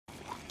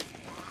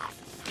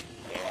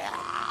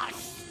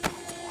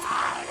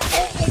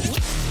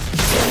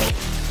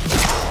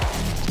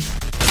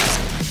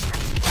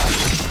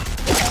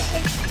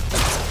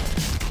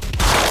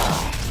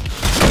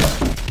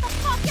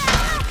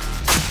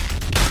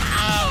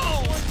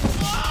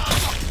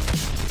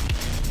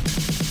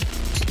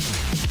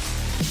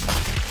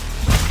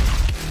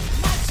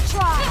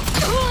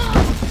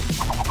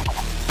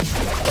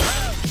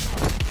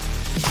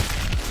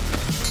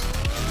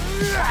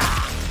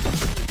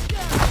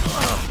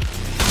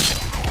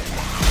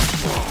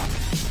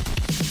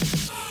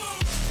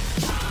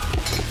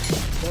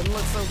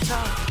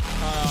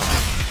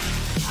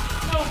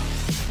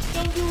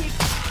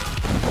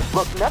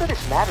Look, none of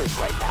this matters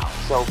right now,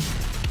 so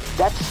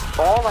that's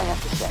all I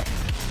have to say.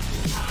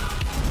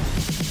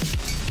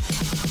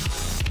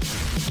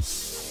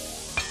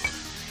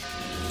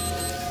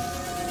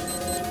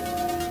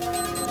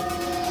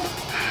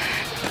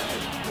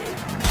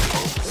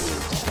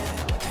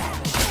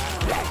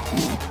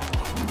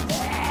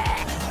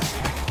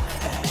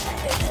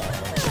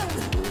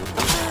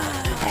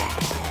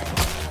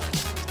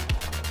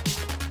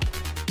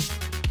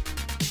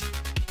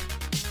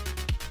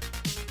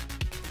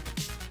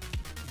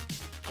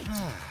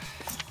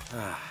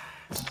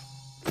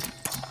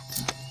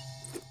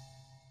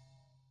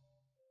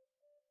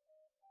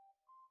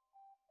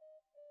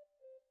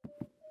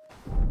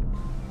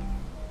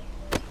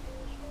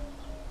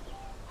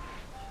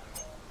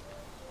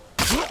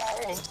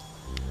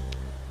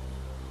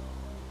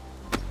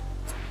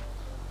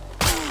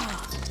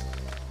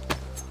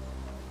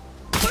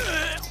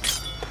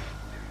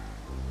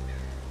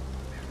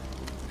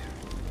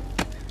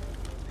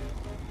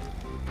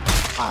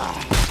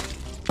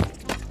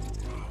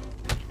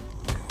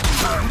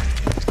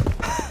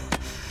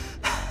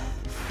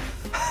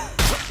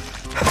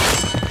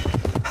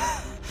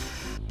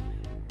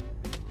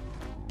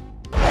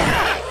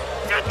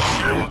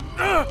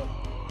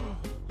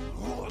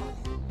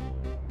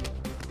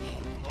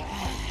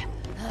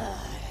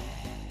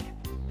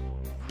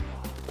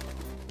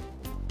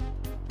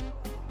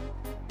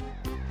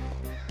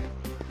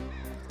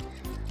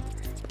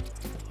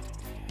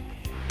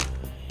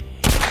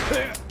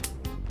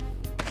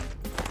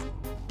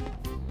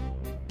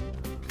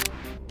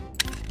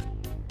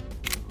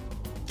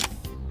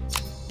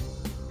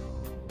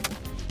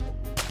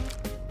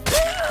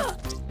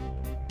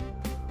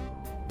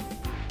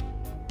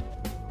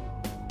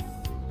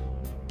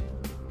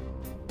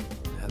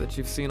 That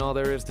you've seen all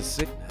there is to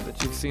see.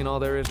 That you've seen all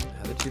there is.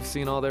 That you've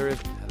seen all there is.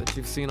 That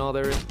you've seen all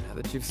there is.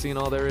 That you've seen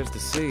all there is to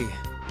see.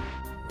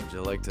 Would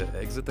you like to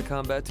exit the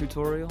combat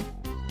tutorial?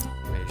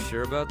 Are you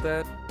sure about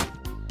that?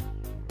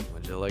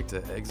 Would you like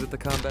to exit the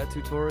combat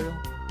tutorial?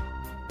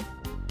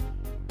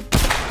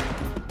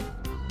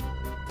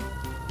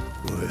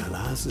 Well,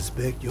 I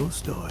suspect your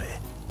story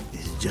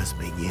is just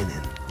beginning.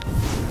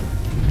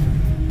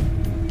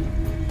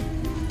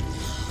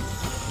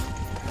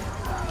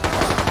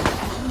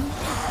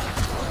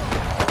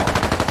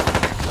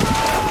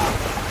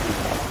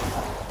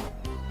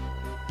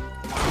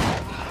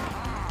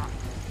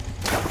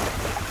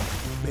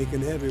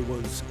 Making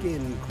everyone's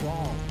skin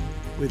crawl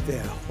with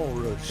their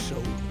horror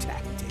show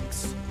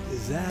tactics.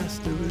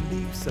 Disaster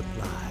relief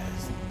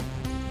supplies.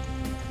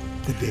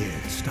 The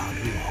dead start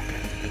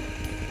walking.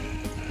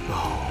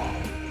 Oh.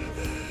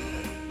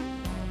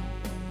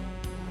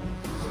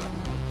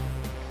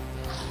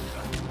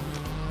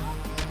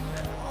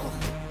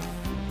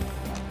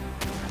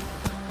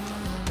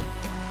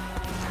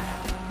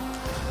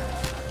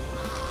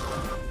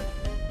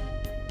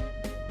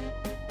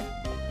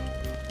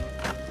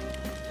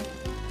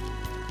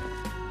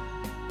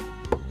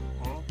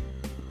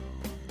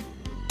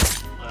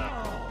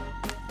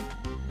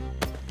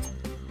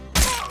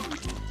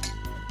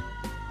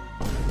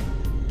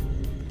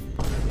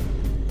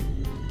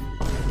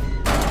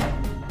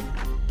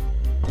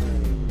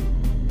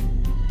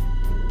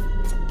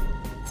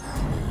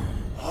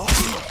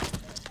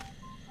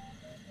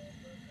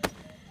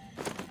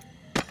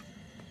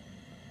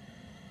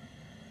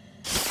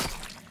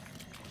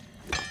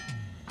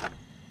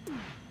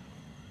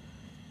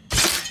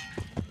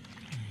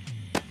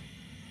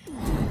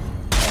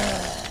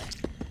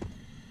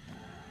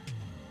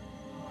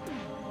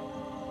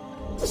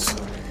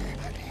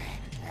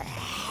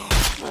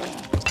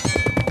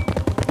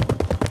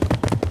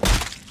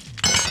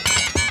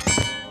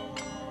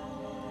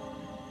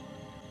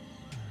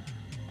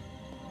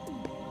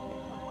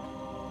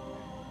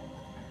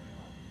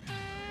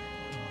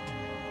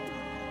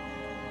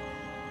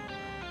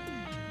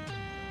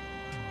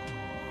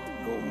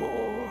 No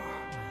more,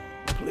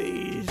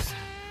 please.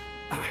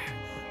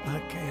 I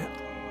can't.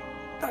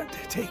 I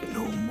take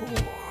no more.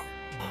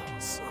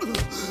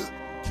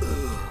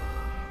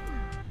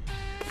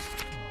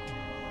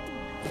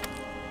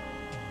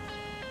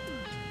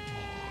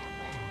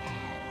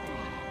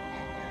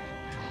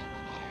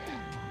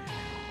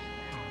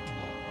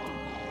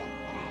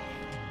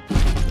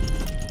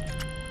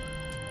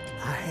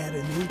 I had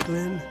an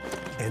inkling,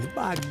 and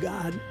by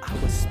God, I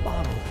was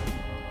spot on.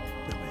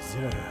 The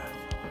reserve.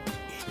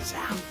 It's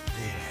out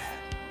there.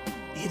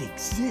 It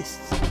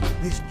exists.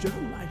 This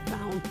journal I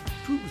found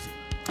proves it.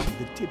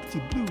 The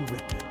Tipsy Blue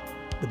record,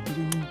 the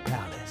Blue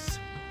Palace.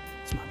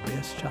 It's my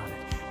best shot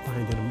at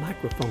finding a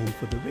microphone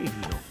for the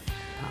radio.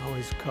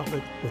 Power's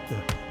covered with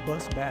the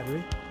bus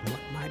battery. What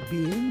might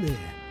be in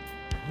there?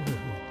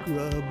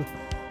 Grub,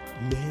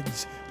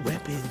 meds,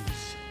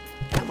 weapons,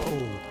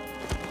 ammo.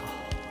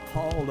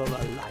 All of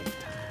a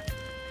lifetime.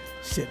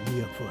 Set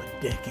me up for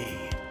a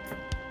decade.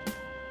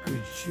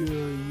 Could sure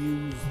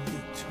use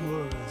the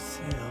tourist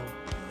help.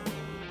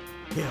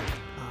 Hell,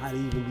 I'd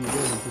even be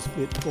willing to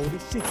split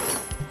 46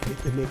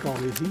 if they make all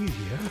this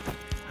easier.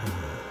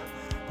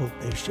 Hope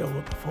they show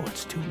up before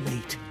it's too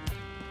late.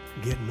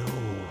 getting old.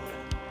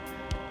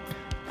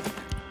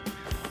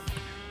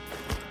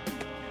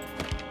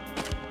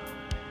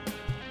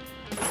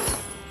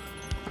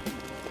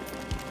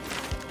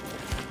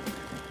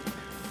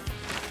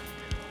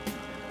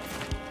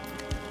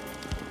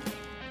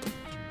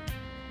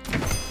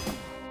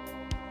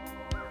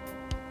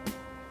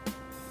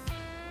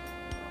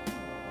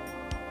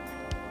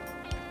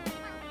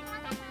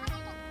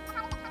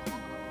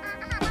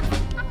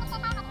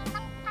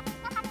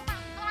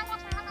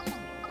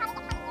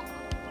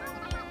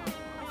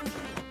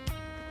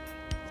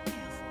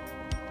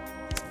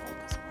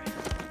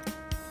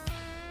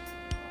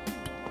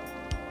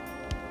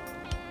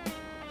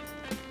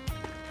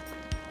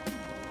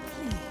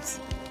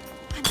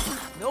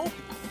 Nope.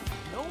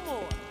 No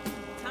more.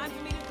 Time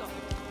for me to go.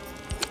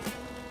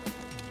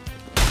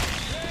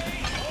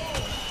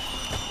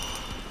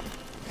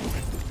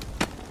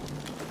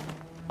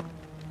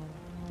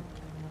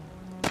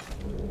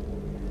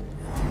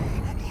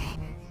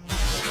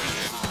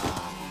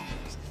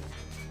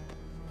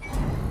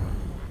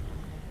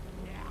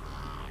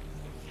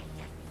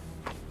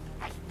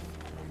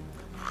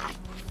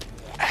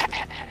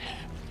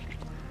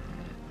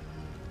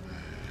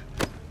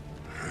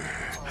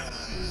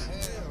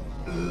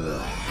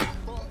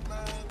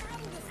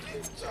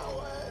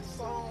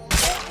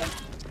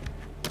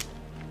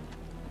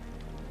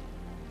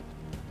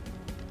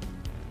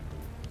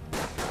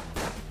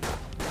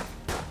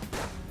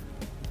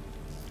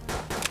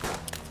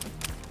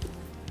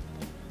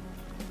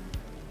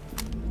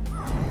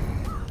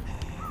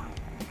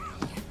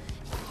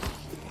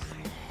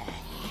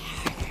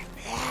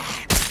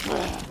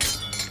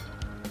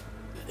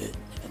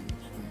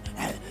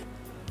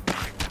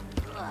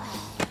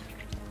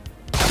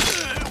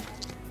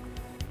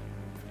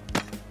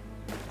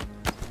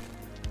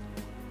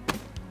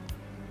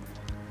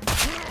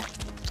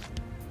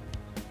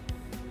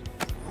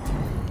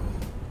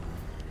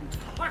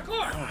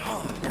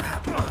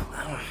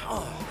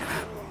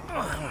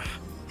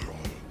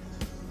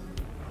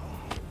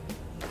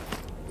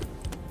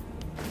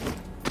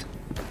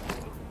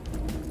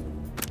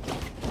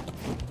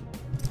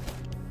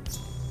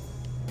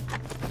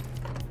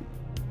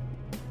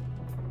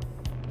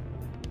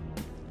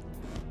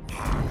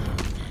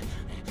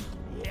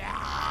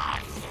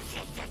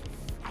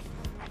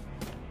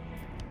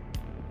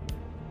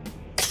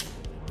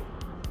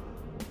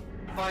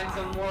 Find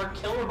some more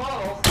killer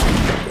bottles.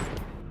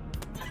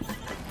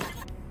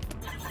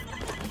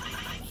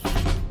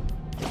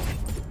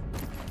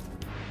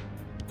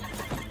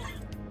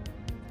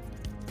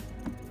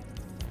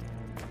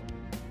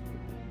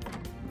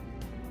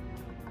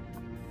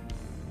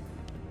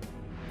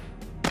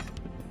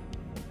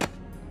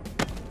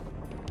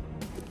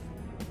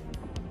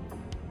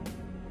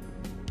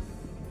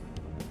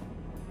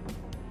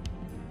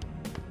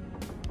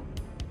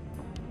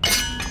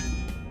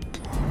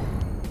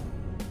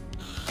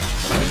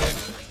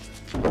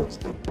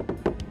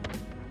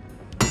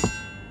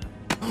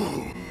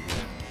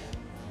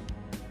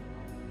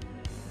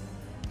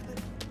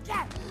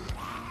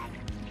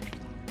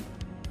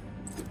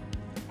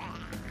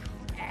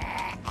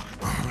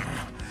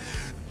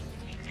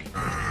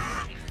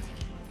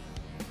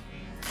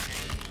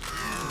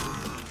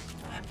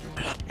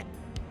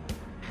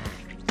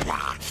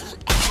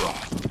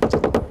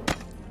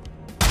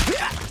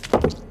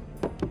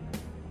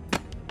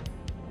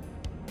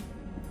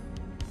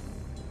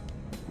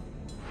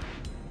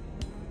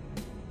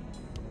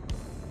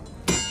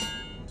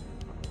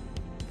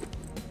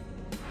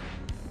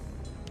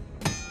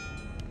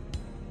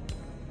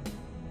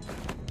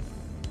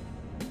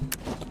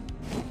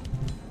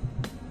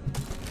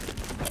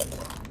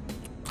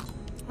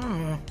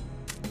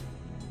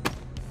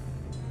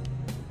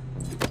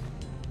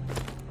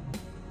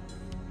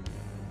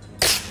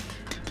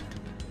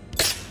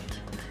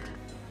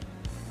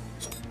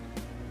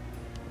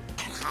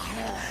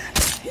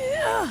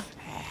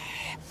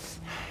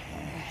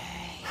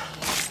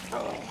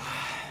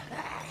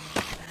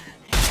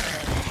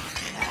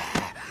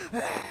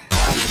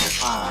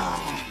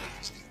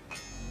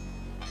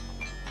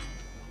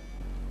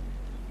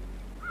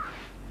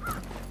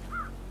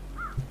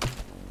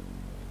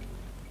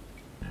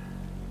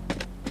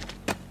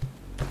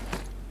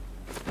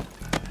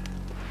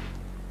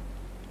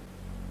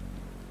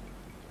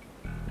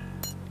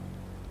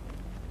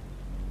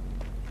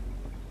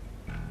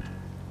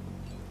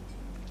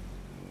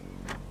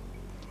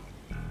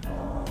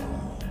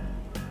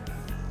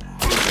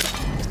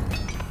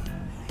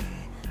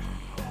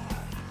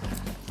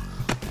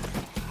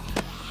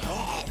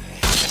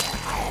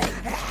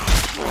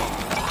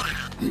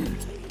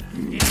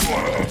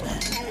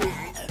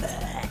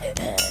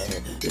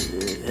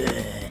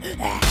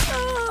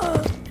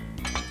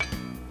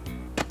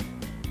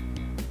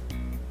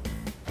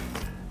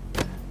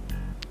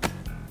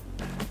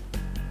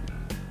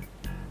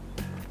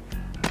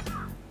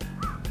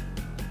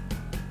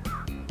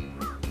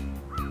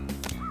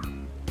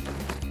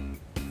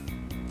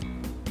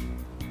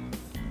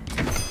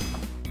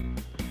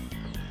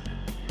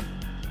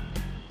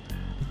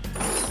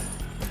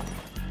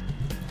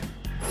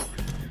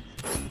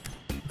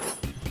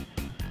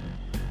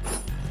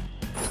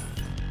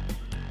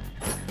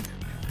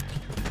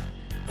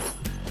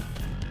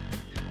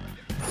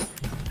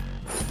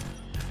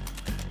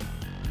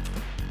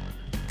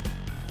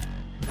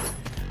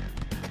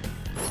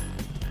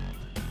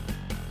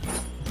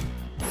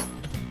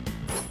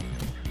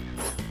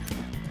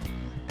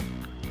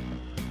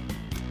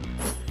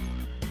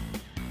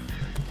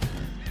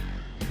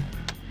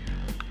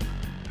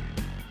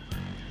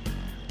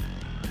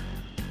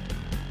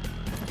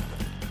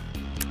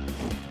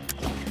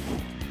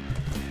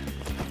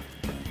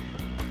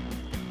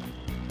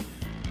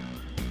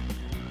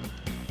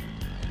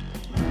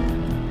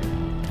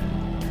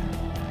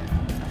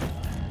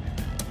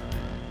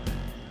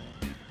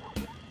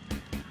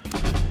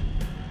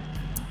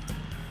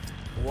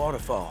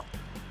 Waterfall.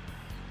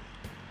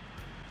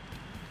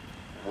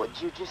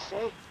 What'd you just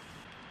say?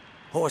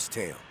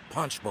 Horsetail,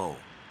 punch bowl,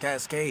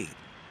 cascade.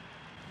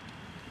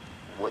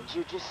 What'd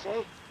you just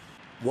say?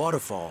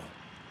 Waterfall.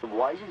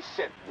 Why you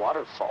said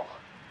waterfall?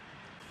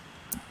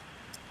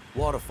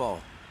 Waterfall.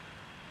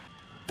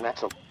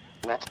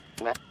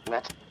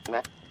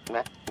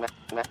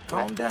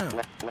 Calm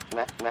down.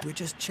 We're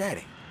just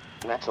chatting.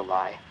 That's a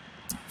lie.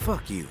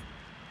 Fuck you.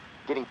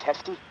 Getting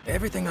testy?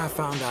 Everything I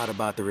found out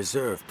about the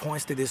reserve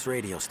points to this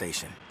radio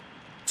station.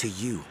 To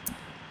you.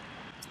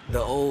 The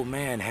old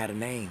man had a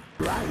name.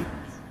 Right.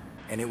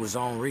 And it was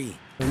Henri.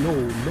 An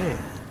old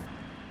man.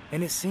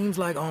 And it seems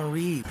like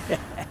Henri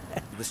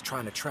was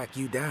trying to track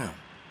you down.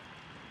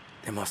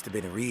 There must have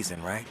been a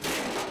reason, right?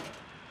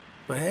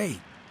 But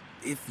hey,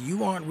 if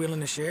you aren't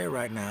willing to share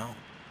right now,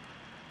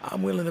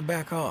 I'm willing to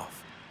back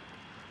off.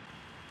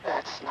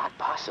 That's not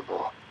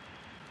possible.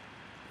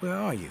 Where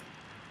are you?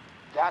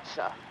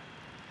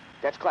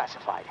 That's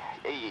classified.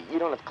 You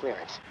don't have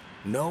clearance.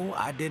 No,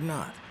 I did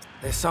not.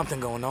 There's something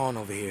going on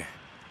over here.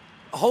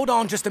 Hold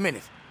on just a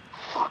minute.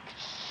 Fuck,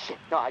 shit.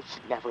 No, I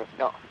should never have.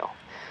 No.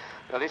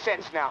 No, this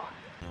ends now.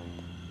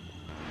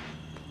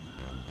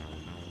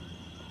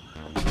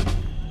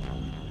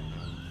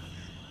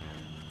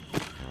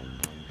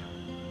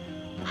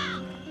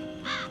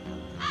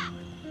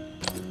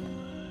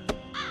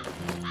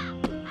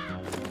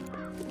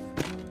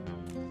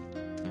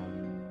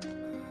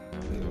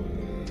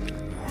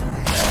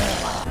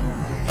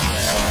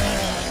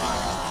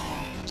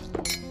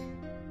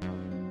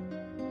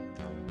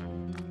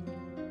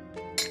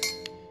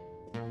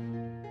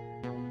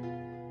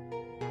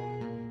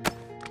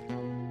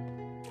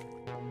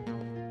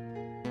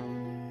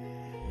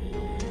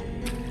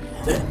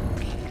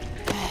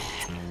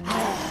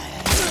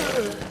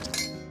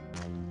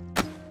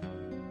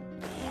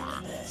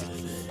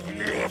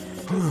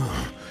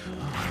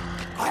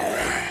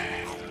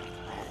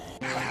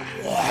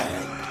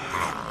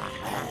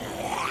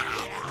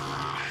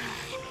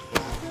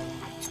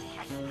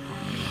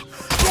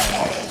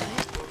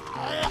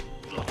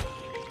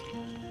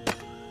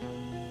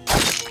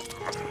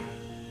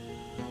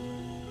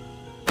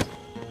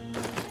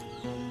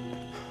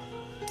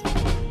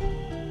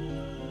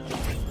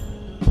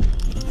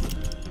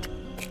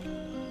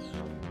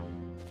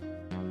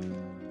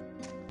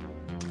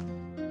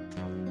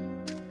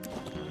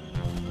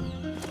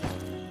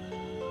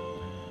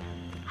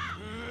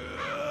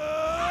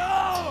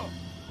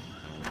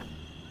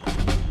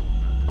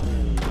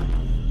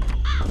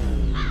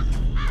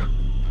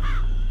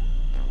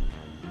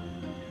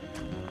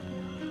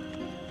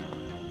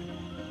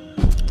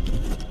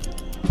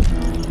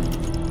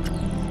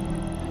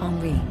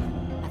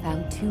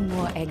 Two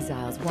more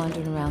exiles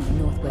wandering around the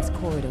northwest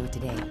corridor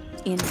today.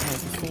 Intel to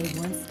stay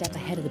one step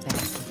ahead of the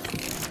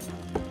bastards.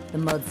 The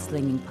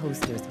mud-slinging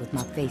posters with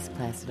my face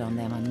plastered on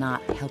them are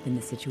not helping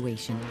the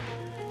situation.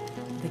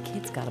 The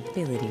kid's got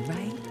ability,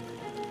 right?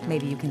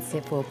 Maybe you can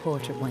sit for a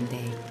portrait one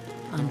day.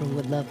 Umbra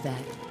would love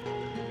that.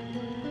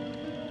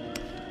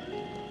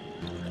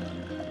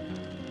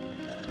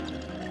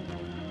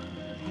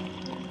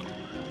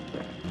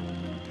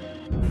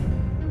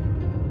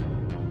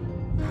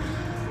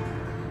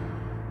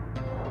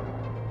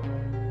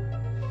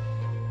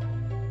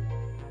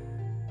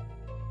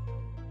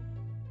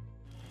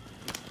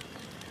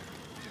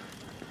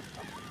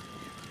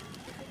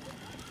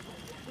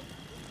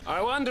 I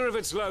wonder if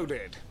it's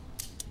loaded.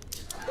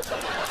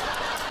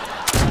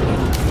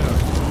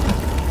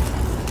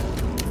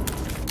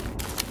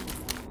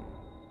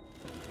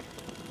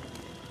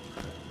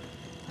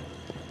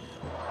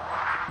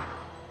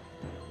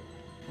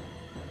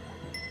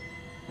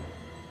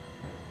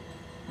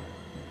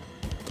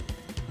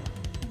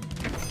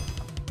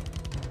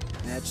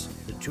 That's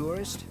the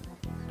tourist?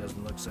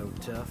 Doesn't look so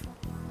tough.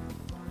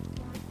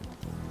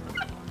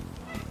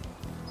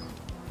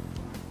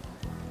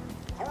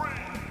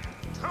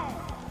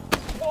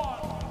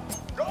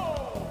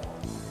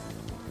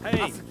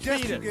 I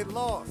suggest you get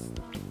lost.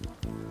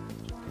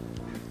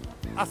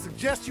 I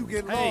suggest you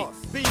get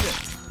lost. Beat it.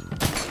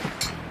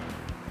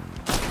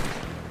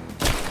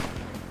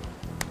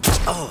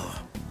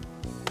 Oh.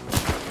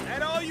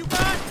 That all you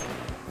got?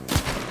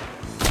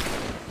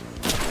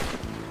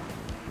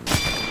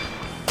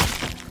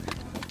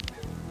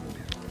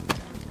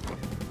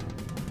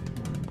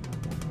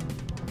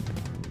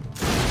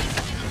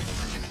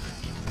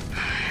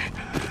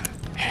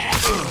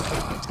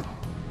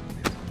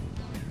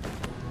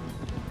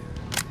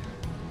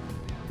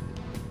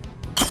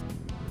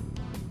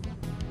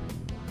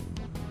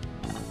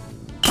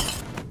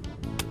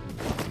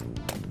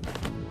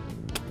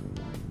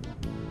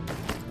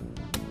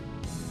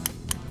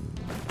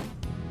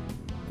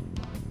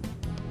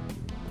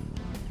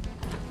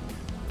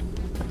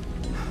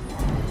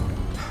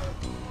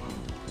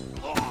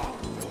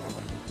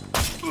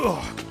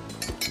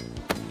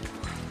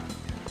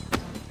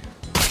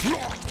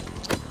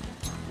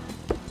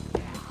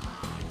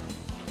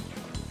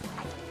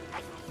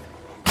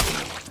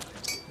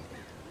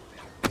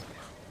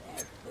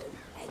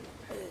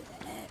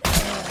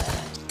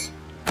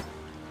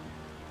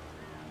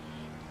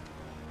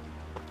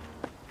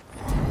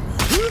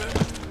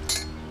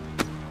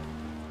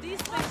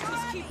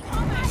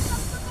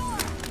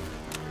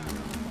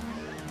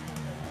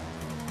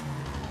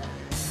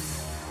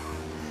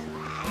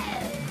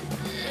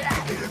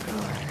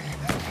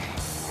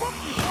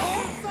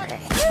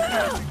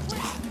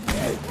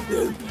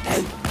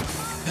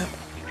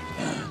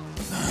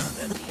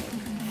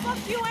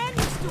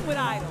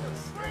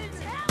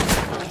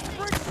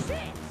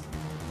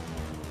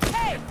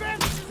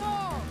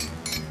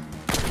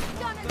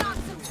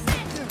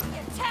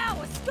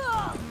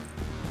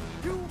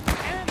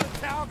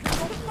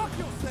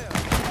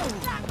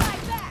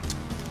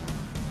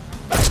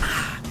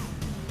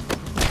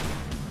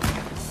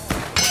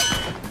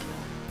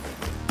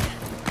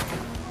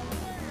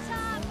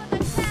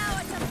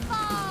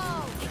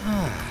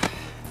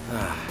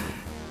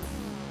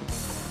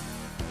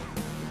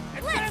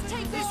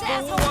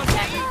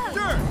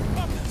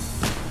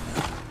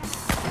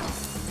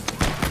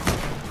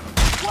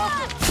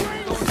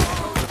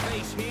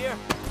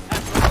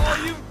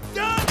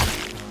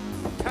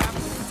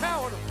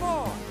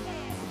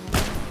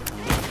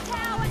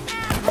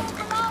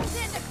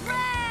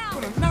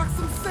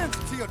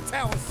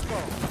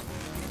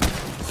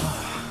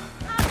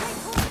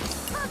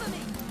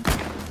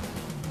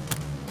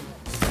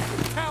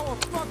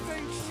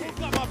 Shit,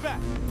 got my back.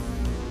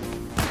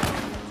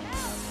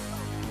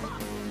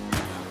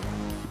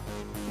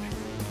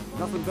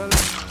 Nothing better.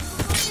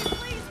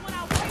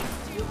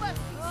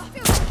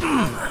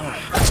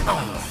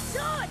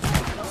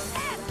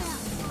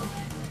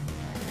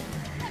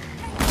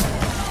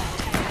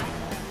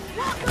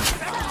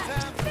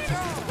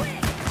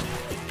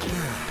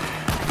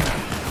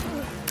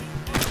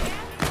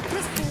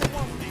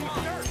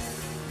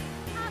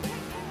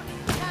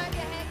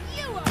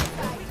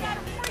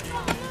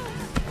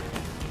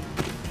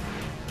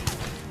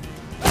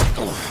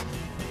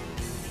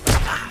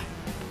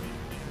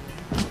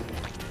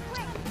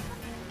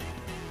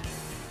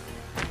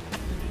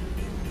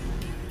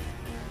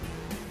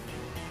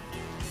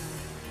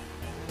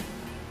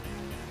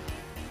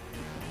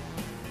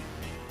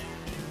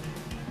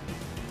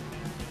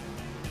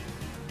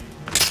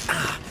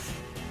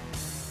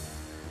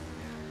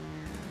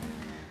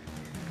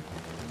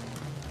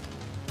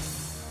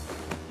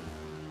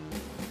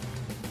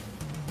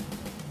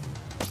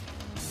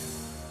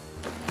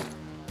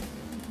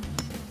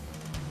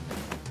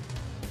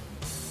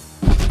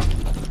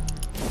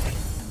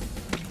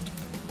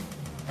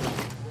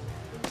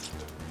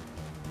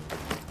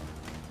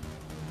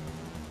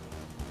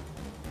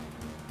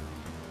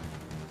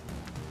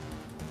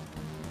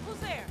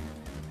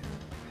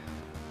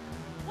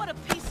 What a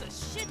piece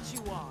of shit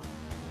you are!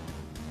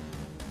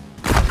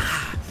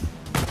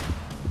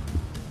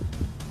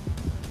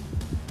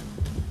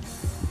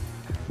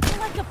 You're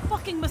like a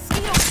fucking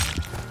mosquito!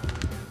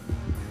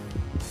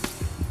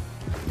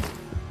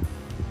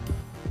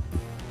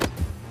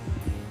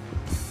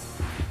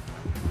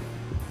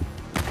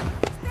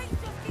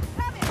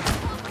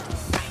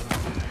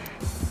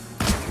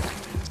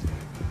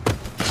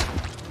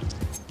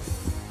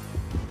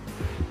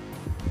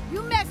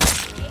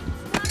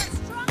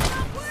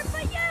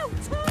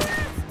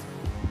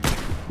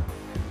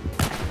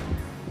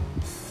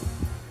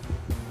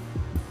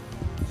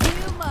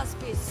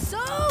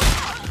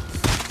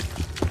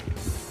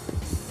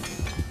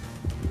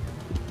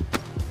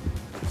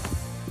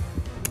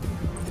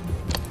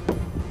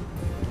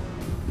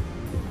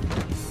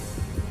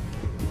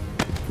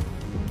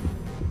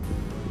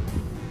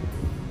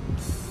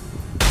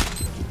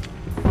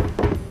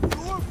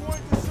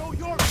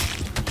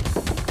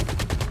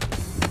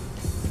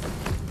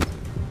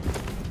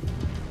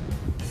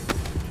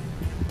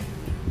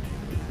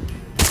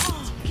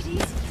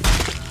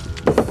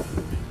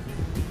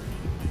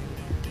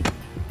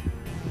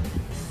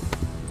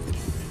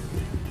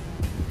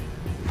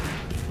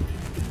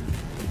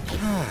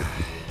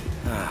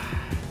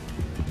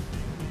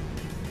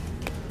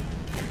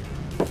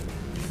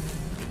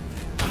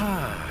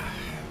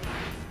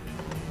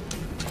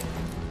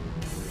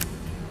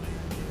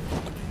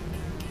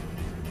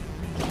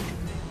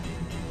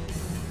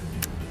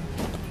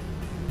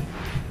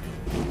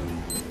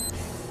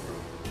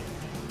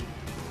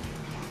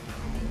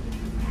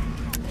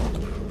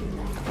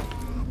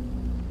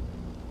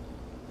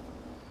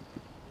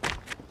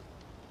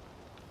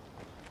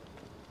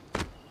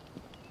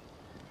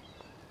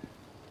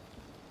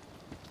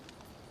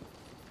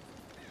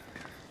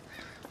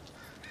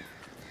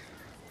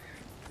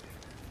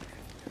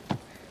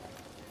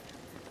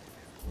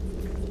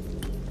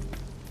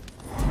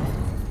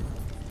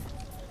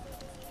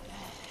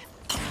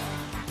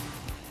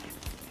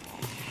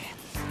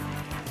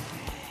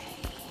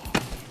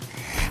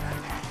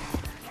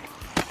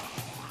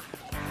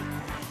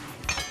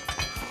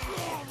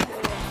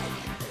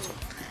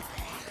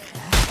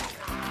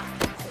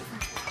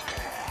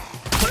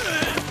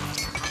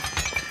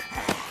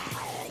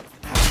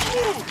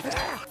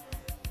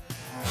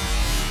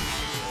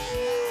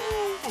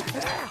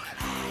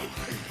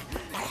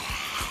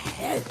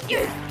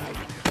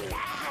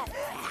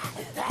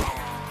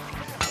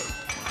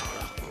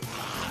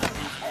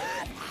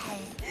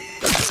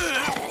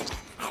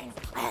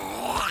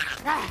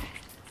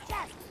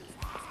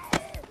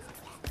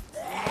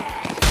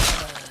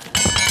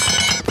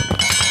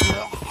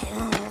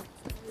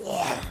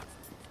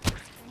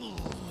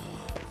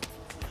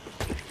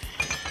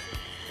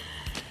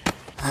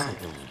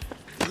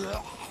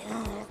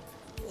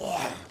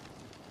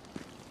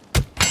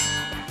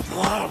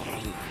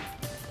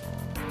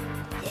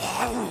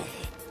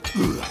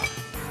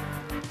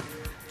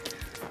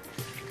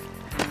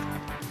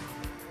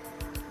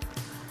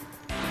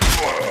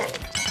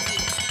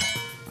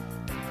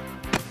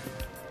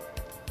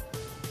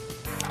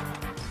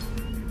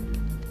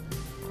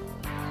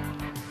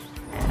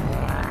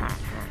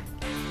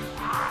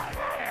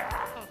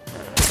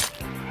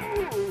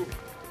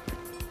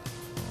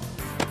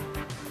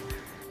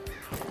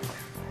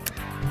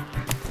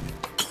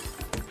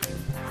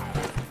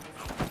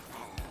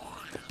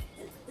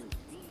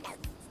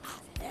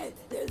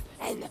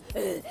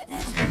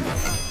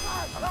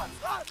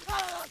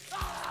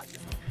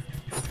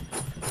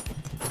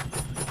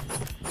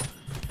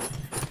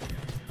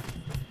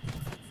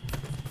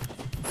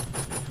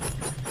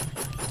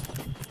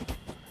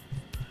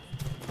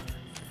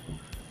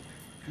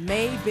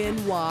 May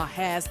Benoit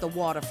has the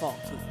waterfall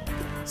key.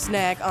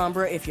 Snag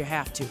Umbra if you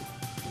have to.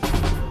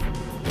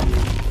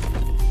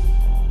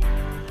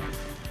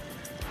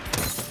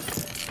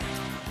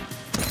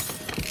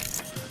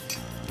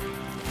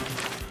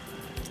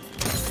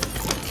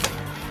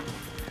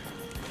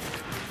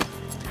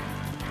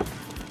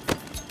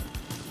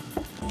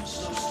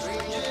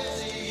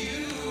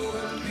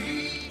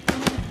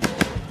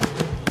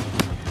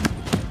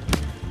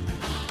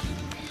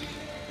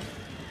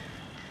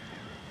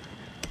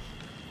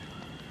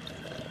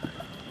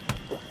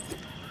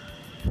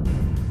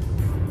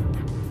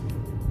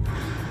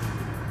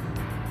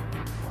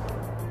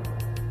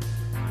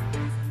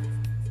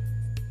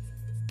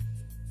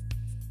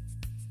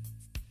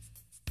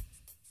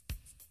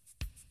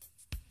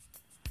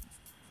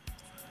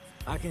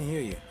 I can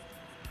hear you.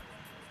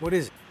 What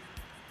is it?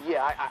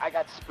 Yeah, I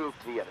got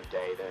spooked the other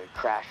day. The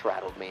crash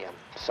rattled me. I'm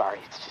sorry,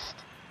 it's just...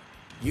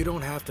 You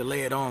don't have to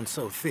lay it on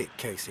so thick,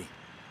 Casey.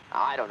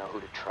 I don't know who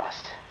to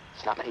trust.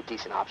 There's not many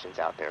decent options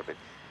out there, but...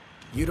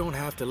 You don't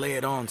have to lay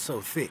it on so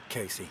thick,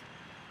 Casey.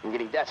 I'm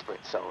getting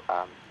desperate, so,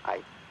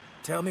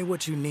 Tell me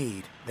what you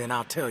need, then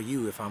I'll tell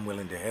you if I'm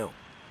willing to help.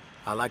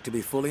 I like to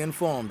be fully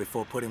informed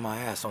before putting my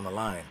ass on the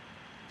line.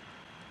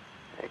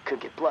 It could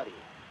get bloody.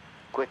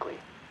 Quickly.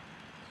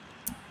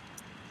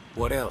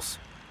 What else?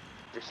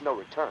 There's no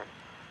return.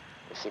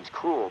 It seems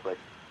cruel, but...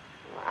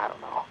 I don't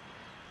know.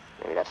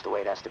 Maybe that's the way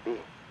it has to be.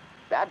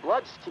 Bad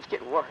blood just keeps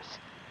getting worse.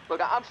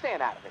 Look, I'm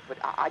staying out of it, but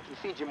I can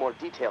feed you more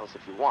details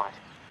if you want.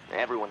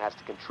 Everyone has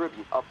to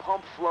contribute a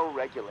pump flow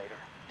regulator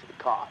to the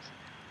cause.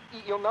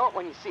 You'll know it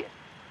when you see it.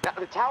 Now,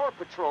 the Tower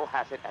Patrol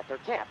has it at their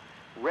camp.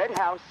 Red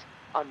House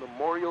on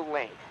Memorial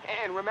Lane.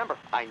 And remember,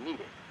 I need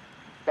it.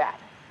 Bad.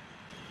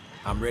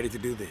 I'm ready to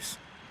do this.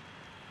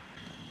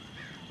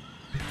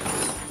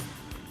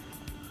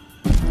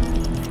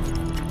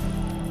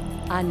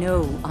 I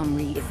know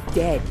Omri is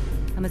dead.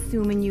 I'm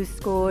assuming you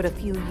scored a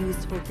few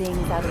useful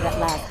things out of that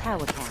last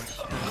power cache.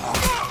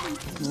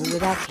 Know where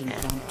that came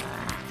from.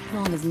 As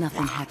long as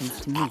nothing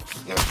happens to me.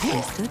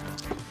 Understood?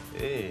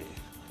 Hey.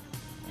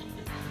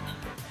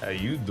 How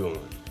you doing?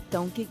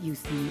 Don't get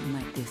used to eating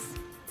like this.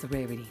 It's a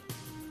rarity.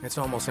 It's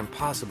almost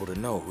impossible to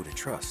know who to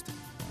trust.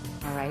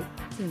 All right.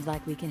 Seems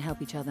like we can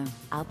help each other.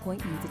 I'll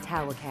point you to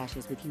tower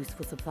caches with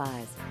useful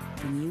supplies.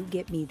 And you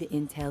get me the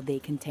intel they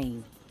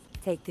contain.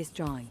 Take this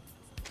drawing.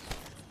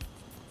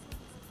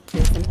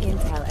 There's some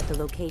intel at the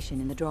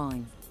location in the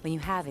drawing. When you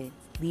have it,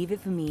 leave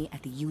it for me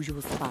at the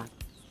usual spot.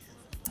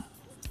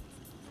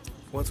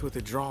 What's with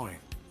the drawing?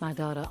 My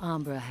daughter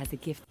Ambra has a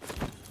gift.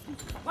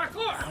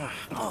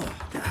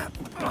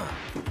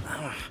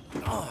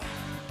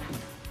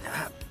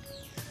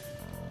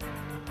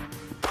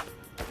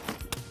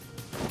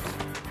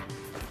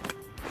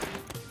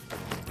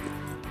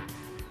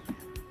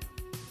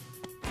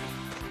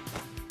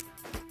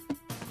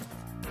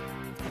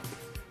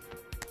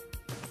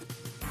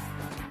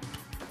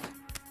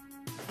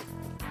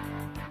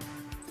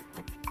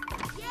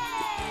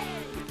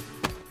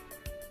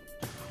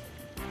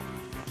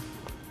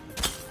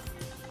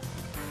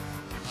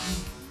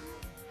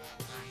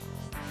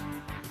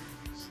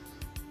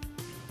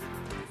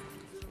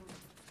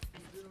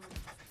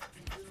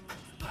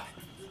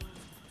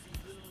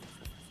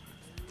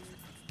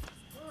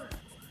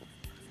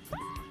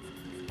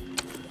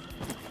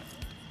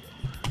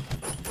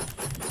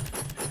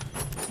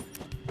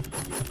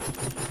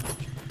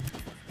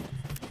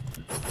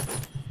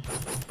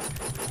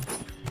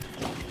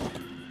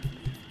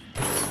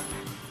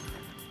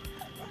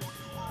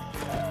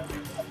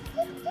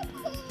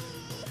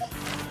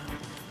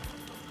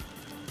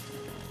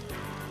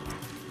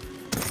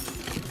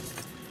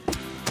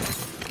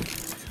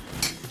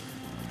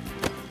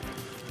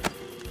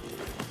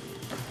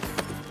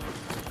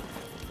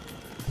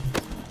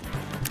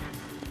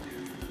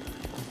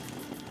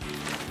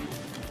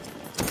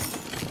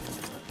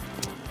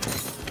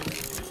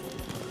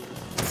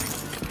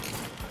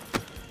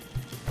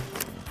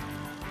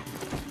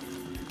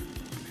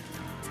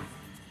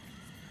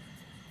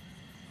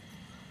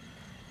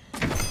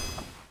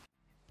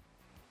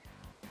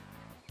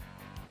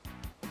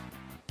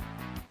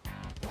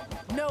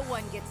 No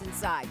one gets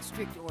inside.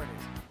 Strict orders.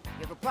 If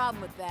you have a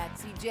problem with that,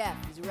 see Jeff.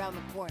 He's around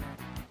the corner.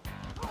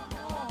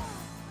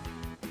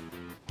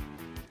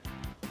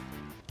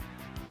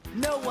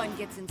 No one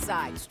gets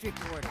inside. Strict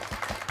orders.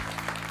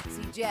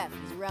 See Jeff.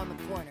 He's around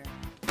the corner.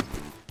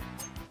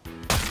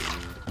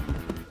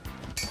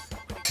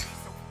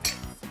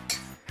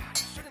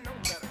 Should've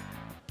known better.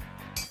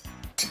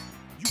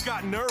 You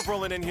got nerve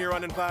rolling in here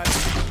uninvited.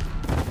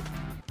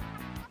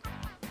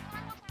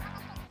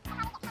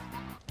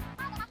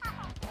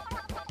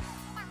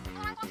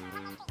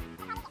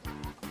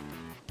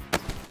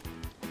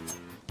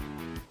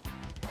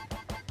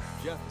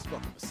 Jeff is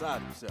fucking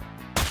beside himself.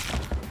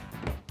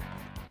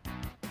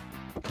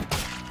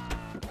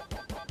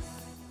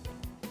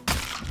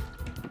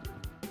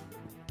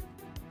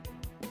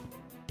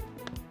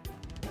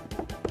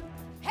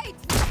 Hey!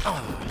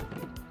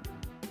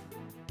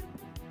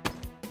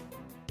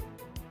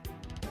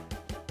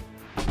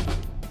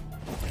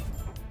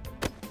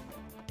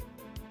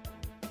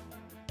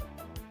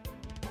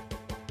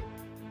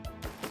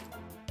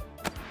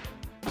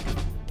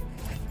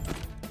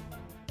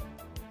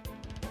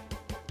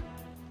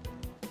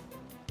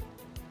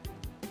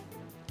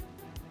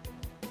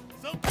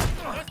 Some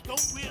people just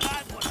don't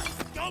realize what a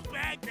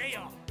scumbag they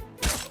are.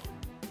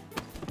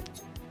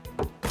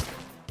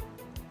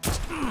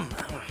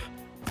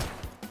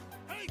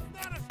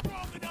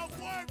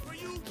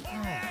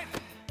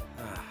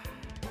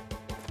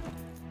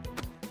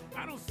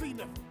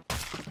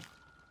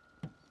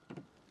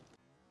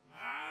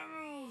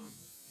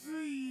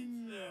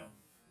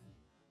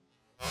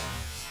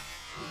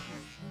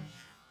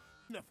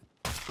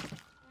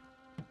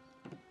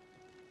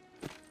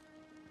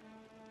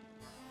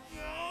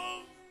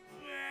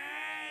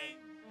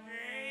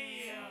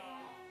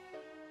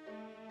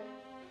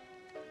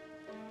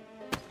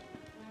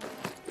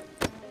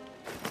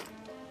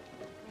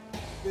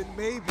 then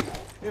maybe,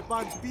 if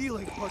I'm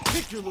feeling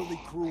particularly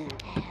cruel,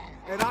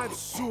 and I'm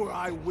sure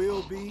I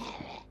will be,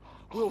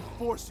 we'll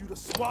force you to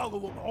swallow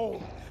them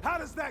whole. How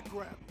does that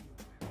grab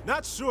you?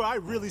 Not sure I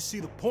really see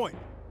the point.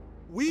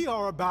 We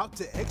are about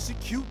to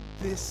execute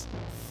this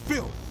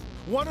filth.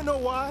 Wanna know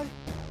why?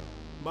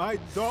 My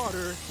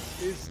daughter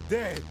is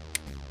dead.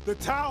 The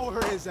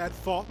tower is at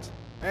fault,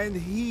 and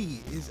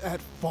he is at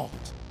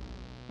fault.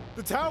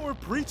 The tower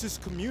preaches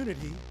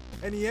community,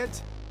 and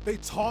yet they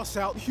toss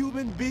out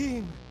human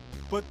being.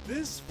 But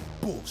this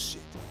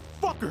bullshit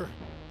fucker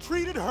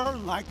treated her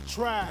like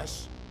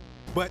trash.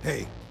 But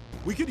hey,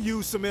 we could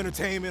use some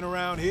entertainment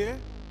around here.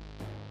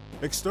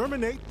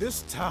 Exterminate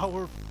this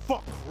tower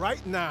fuck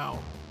right now,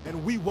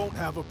 and we won't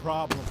have a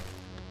problem.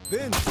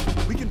 Then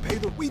we can pay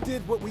we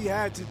did what we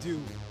had to do,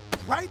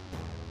 right?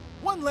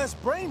 One less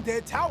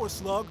brain-dead tower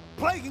slug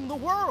plaguing the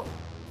world.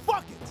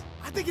 Fuck it.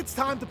 I think it's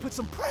time to put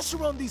some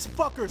pressure on these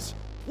fuckers.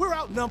 We're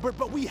outnumbered,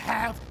 but we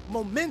have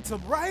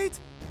momentum, right?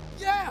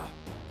 Yeah!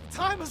 The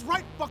time is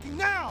right fucking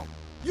now!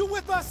 You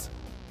with us?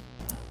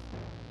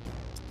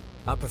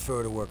 I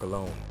prefer to work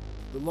alone.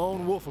 The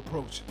lone wolf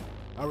approach.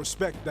 I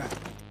respect that.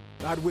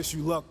 I'd wish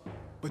you luck,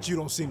 but you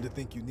don't seem to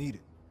think you need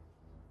it.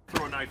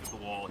 Throw a knife at the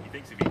wall. He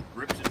thinks if he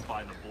grips it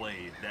by the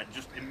blade, that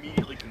just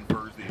immediately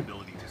confers the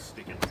ability to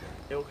stick it.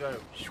 He'll go,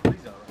 he's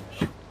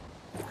alright.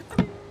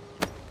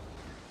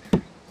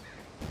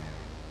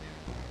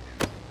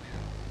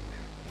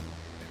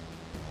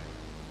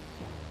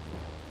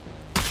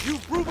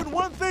 You've proven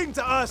one thing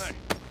to us! Hey,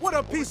 what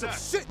a piece of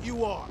shit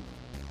you are!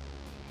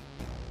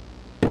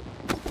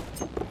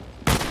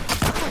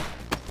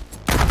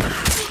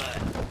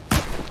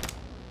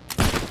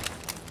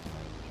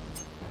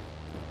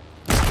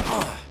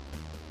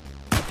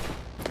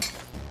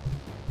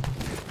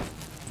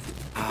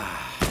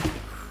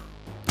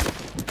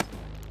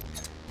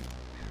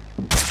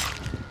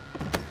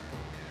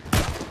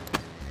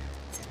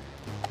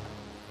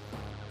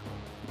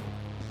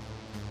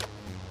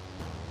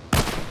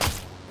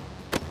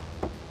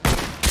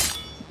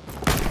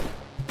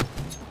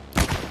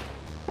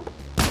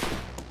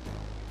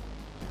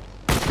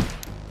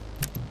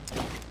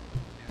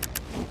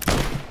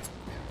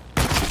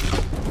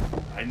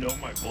 I know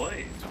my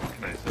blades, what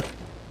can I say?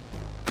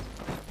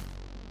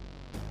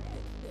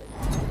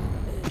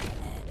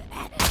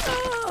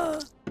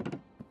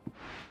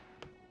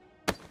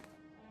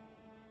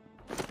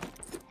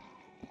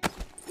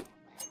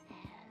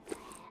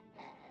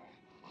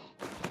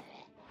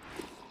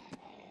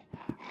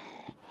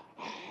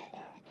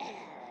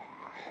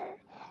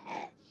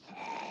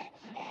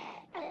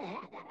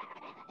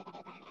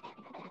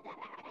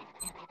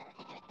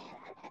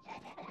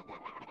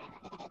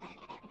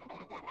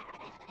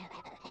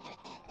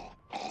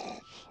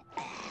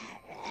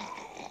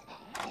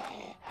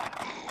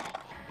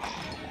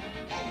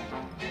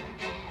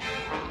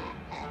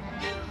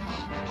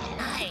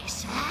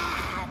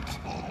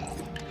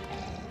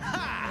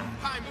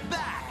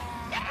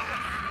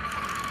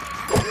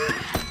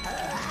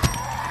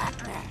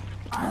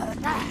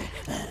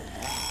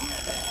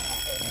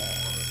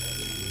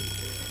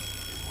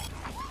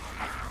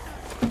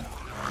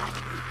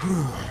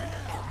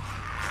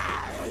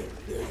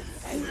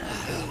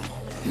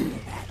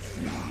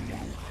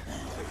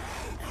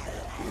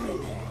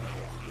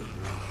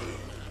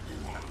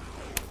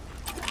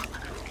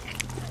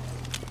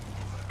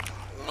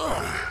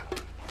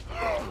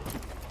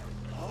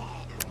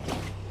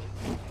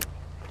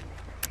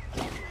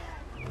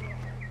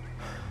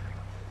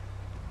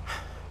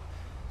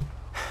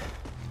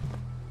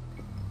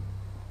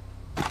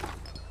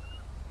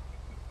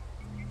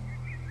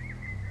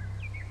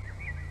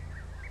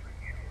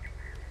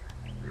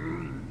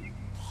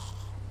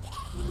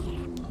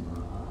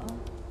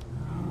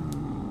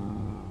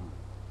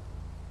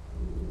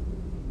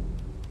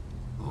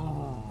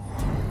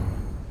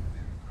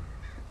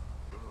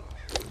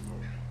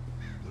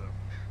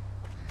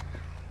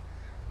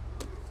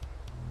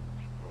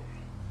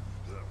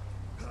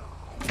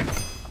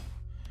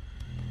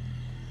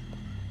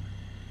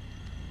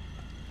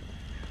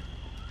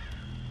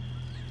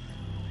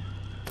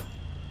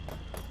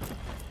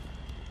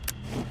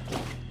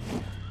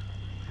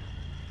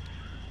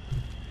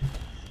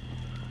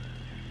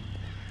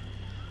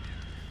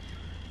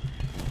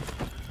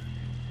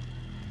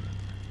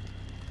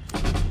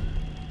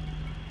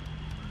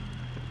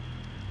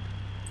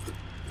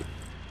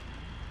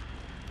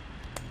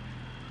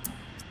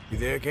 You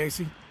there,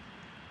 Casey?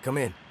 Come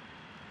in.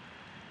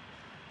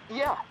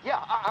 Yeah,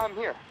 I'm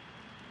here.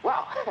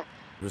 Wow.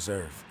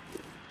 Reserve.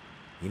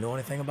 You know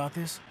anything about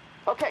this?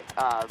 Okay,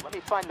 let me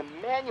find the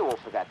manual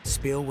for that.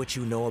 Spill what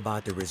you know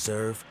about the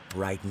reserve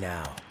right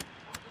now,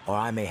 or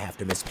I may have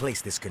to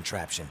misplace this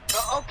contraption.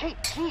 Okay,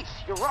 geez,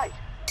 you're right.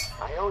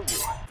 I owe you.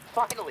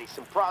 Finally,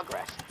 some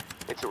progress.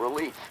 It's a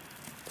relief.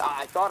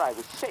 I thought I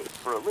was safe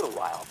for a little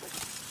while, but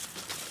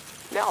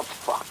now I'm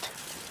fucked.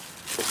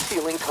 The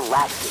ceiling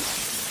collapses.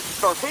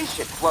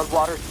 Starvation,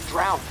 floodwater,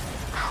 drowned,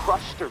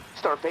 crushed, or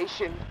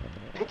starvation.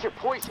 Pick your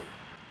poison.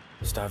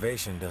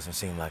 Starvation doesn't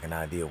seem like an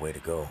ideal way to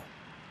go.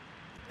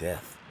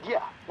 death.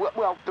 Yeah,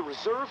 well, the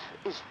reserve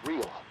is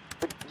real.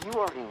 But you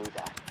already knew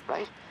that,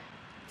 right?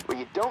 What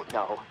you don't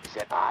know is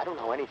that I don't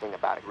know anything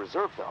about a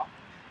reserve, though.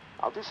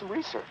 I'll do some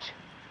research.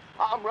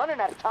 I'm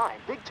running out of time,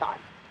 big time.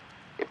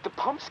 If the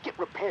pumps get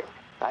repaired,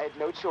 I had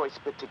no choice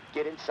but to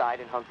get inside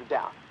and hunker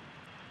down.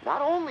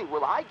 Not only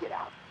will I get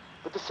out,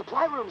 but the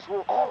supply rooms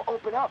will all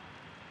open up.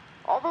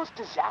 All those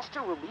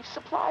disaster relief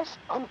supplies,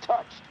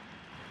 untouched.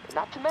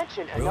 Not to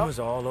mention Rumors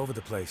are all over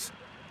the place.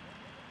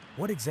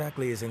 What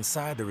exactly is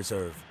inside the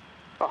reserve?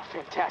 Oh,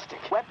 fantastic.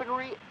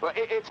 Weaponry, well,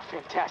 it's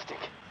fantastic.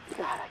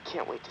 God, I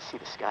can't wait to see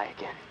the sky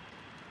again.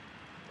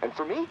 And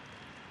for me?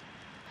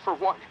 For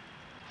one,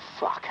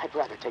 fuck, I'd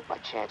rather take my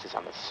chances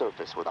on the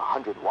surface with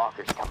 100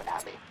 walkers coming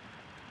at me.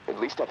 At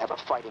least I'd have a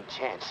fighting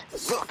chance.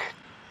 Look,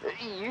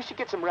 you should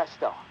get some rest,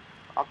 though.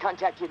 I'll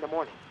contact you in the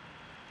morning.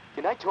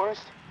 Good night,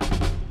 tourist.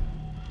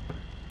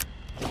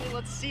 Hey,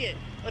 let's see it.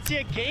 Let's see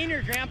a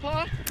gainer,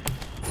 Grandpa.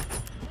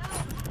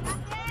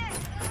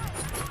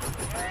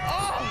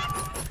 Oh!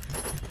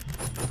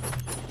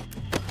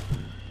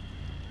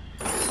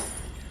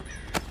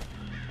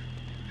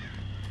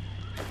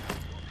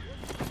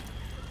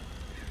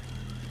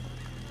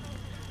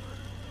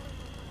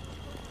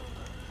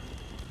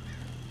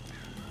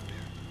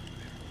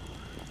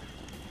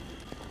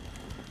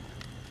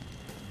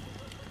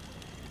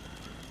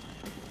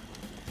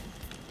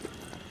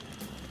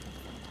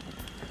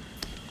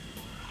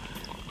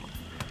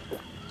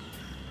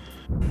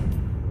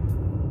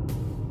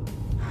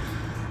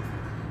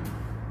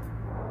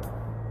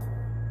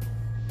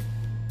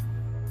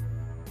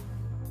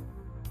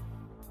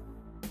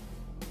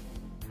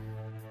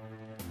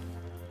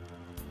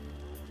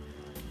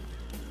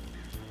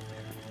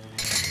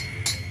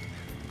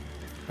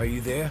 Are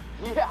you there?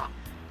 Yeah,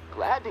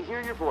 glad to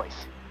hear your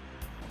voice.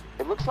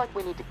 It looks like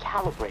we need to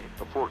calibrate it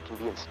before it can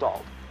be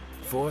installed.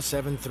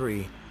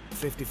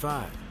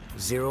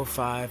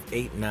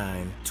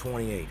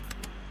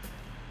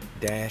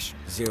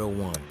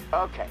 473-5589-28-01.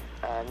 Okay,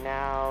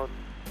 now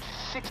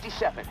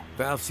 67.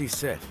 Valve C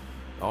set.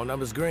 All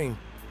numbers green.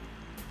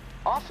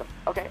 Awesome.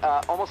 Okay,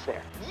 almost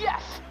there.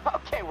 Yes!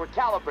 Okay, we're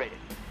calibrated.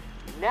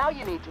 Now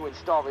you need to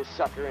install this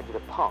sucker into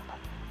the pump.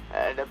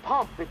 The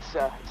pump, it's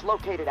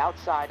located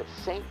outside of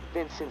St.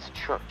 Vincent's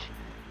Church.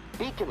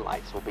 Beacon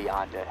lights will be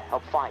on to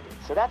help find it,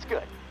 so that's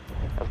good.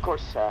 Of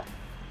course,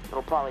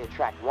 it'll probably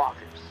attract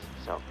walkers,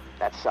 so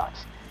that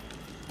sucks.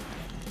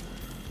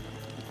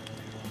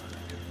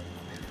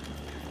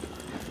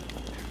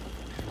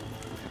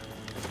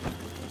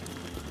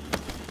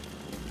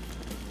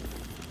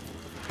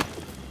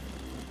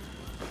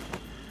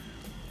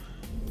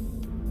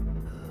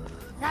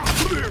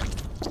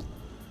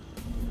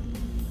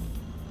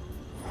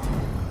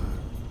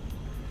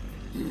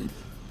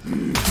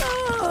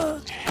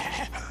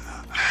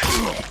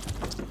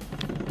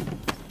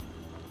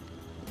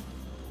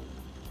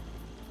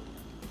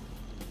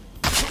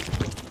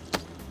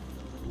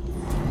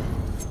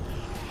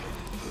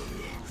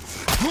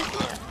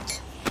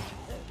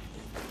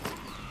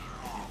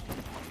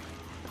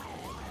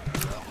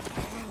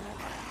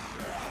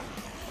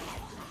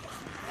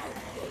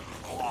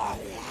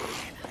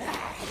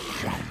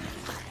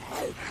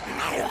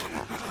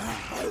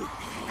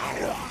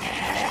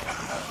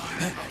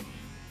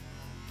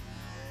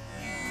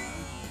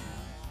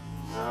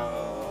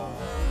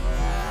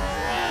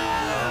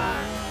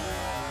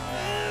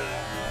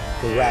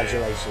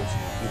 Congratulations,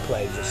 you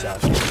played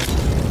yourself.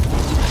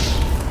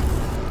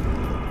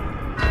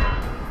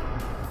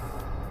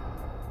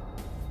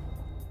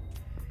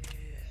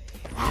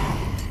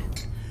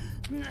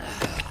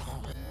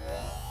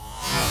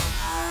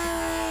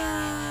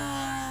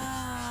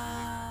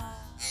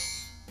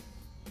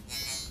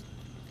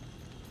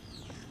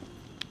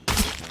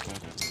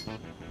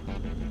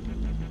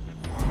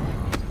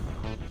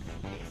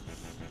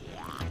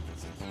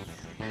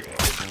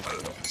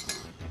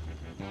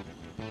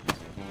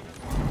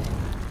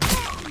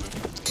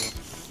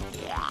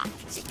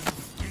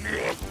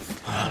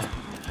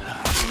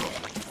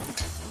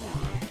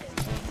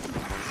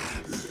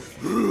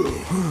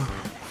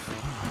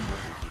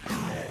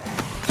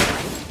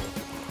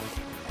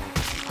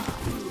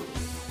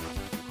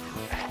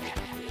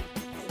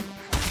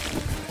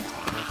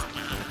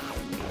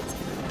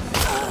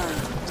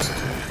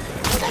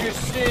 What you're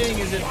seeing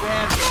is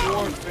advanced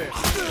warfare.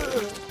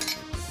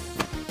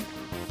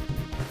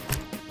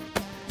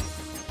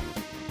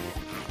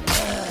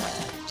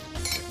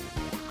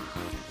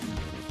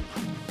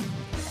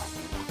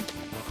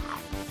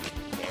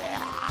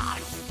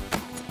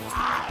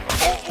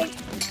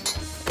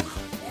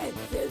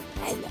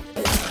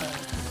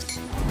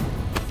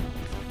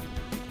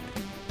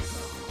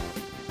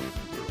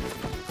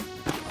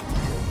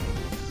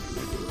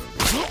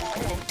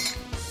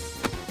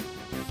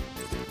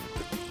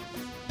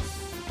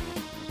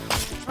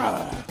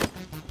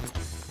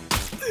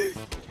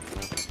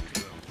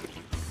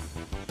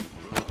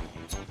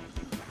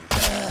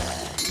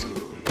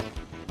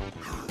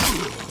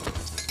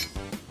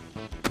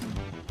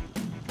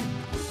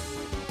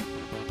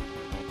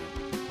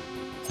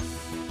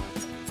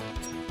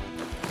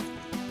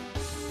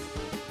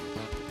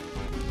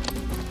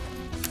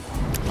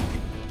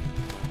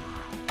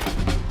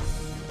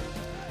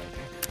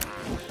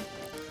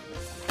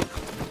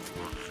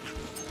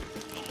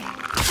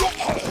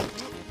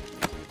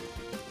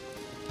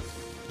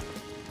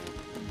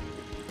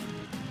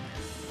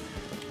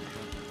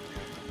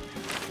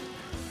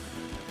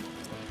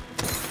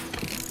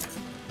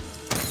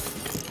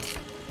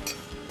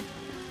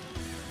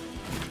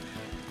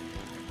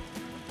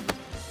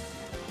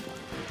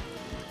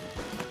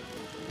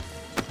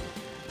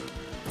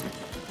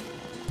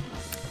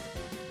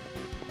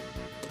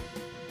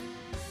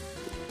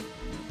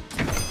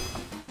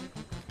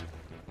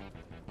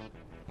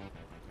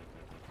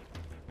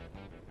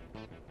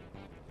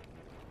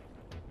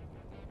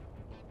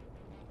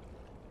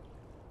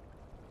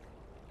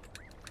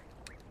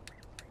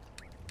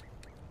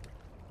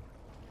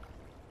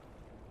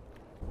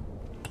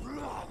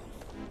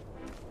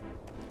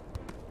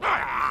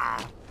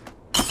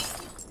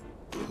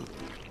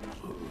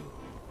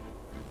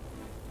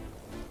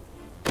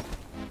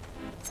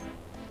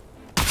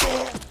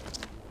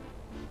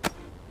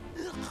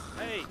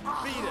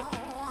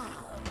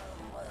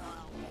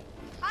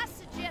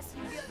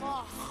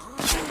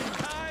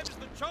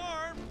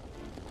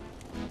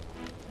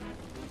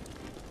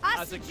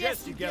 I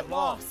suggest you get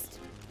lost.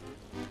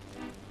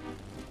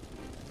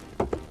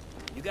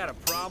 You got a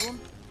problem?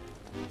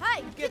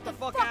 Hey, get the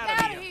fuck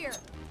out of here!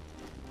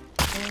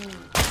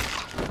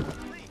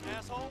 Leave,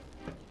 asshole.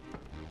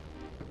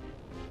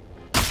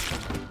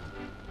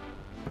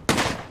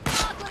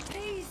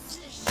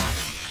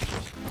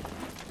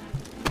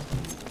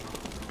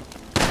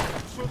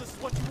 Sure this is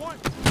what you want?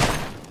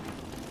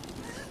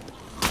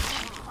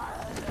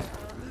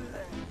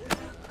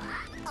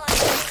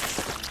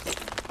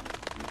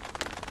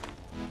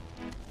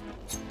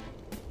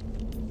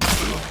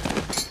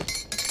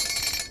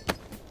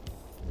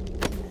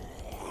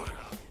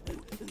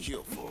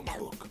 Kill for a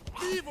book.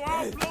 Leave or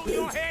I'll blow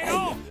your head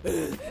off!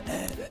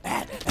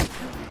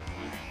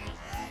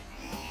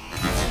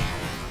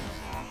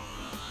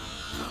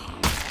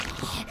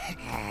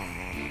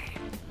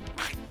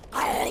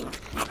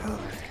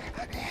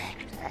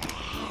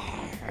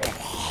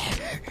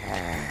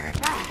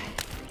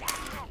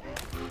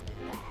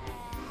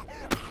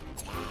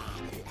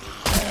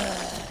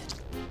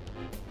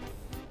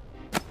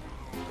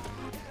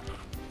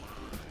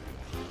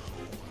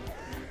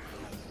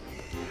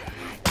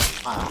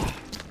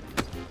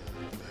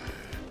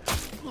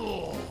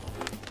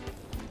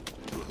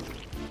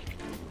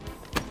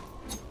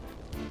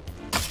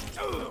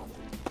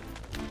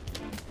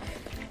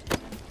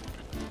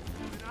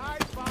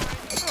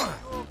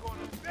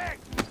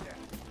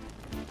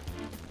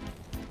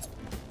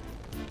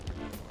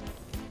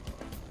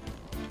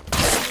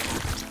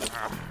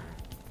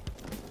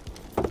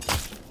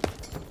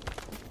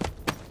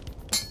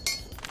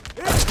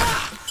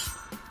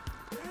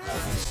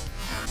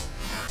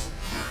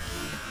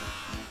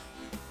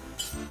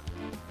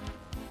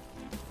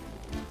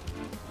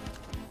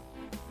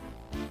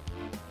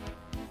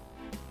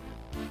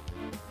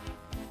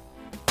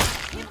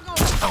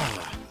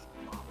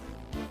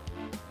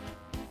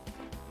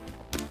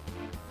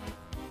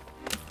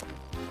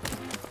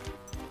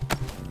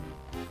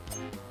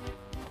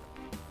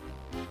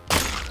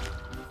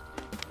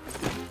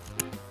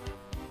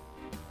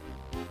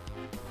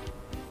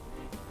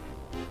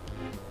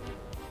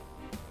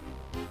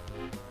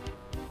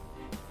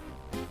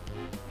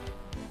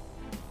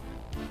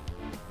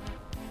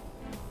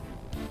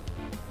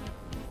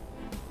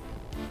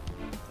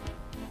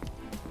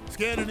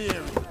 Scanning the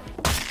area.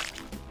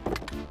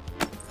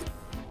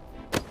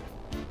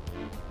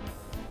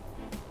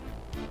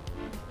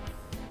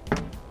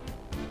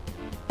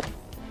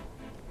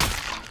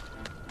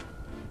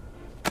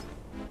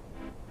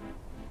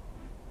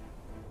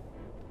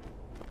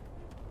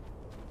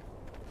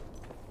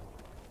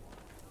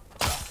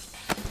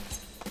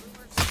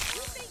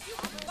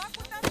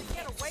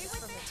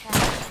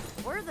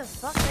 Where the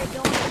fuck are they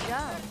going to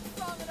go?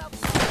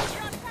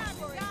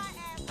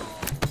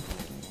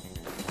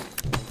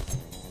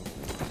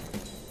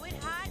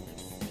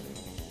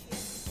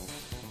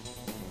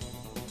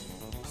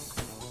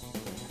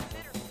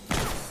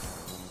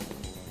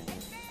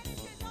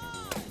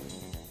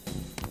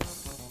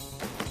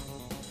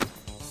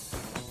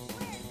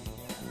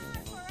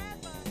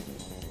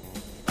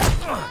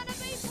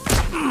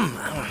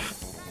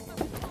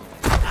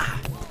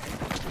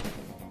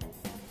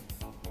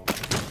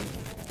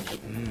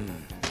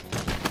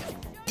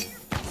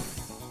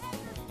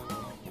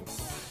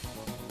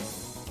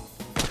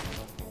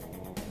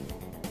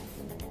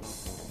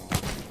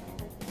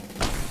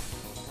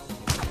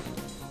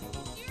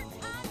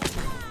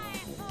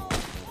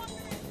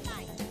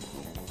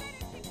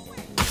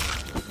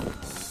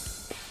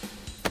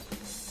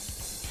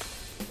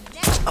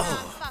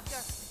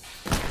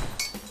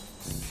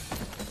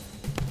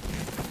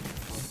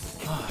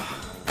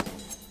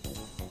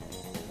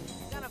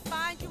 Gonna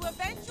find you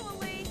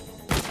eventually.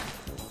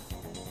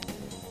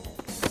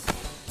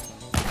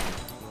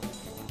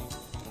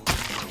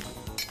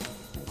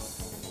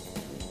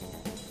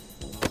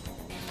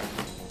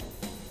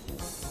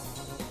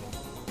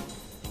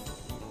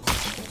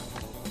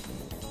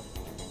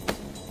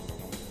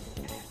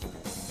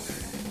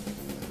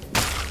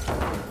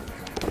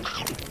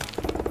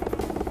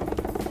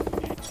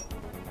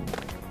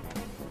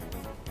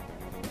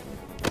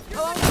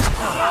 Oh,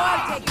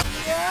 take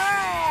your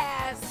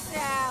ass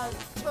out,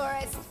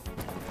 tourist.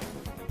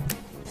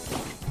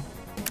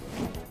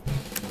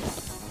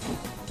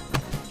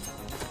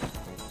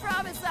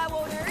 Promise I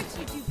won't hurt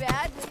you too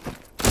badly.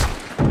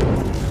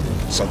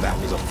 So that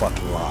was a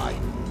fucking lie.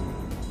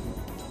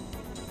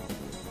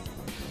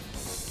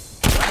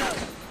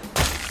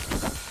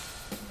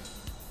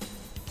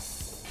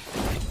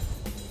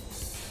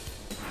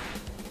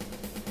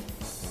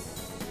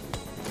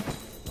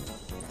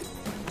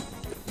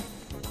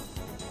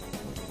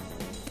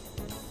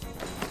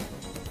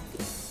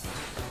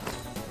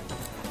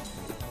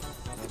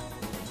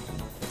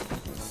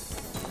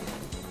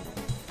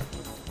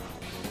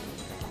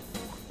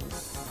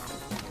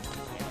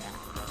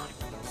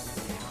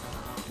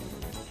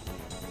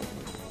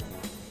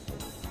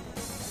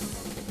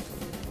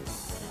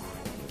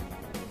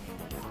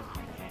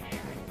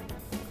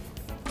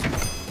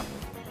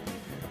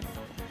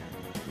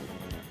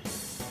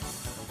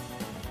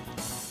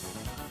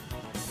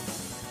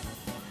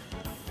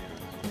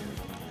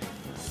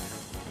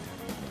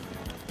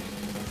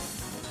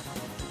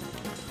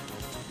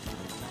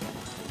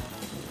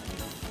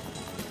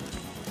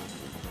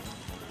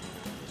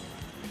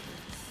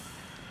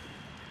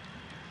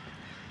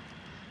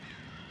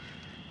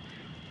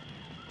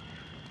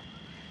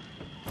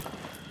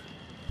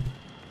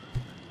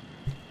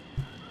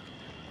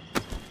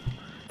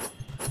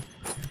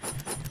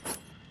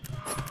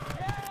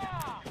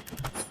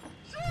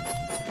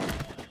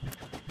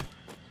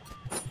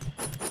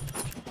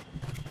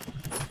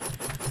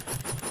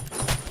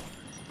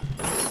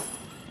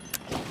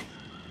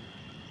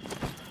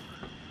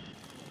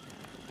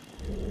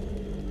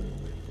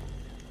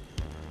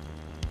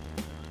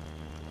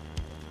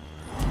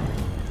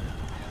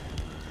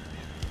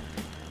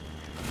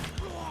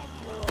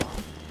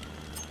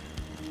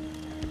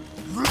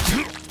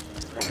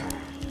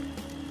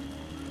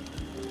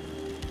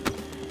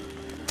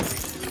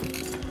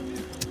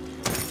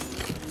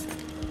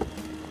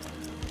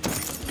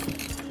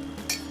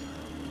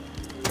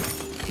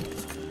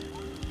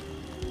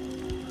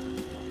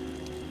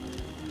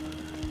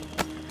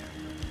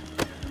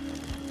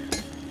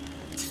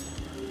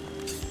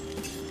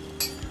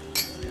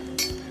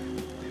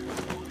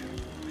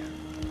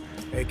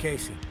 Hey,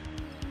 Casey.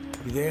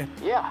 You there?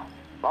 Yeah,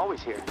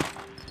 always here.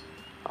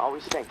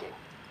 Always thinking.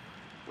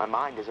 My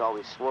mind is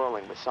always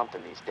swirling with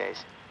something these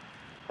days.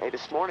 Hey,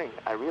 this morning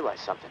I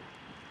realized something.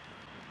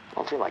 I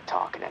don't feel like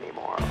talking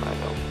anymore. I'm gonna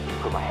go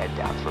put my head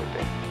down for a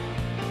bit.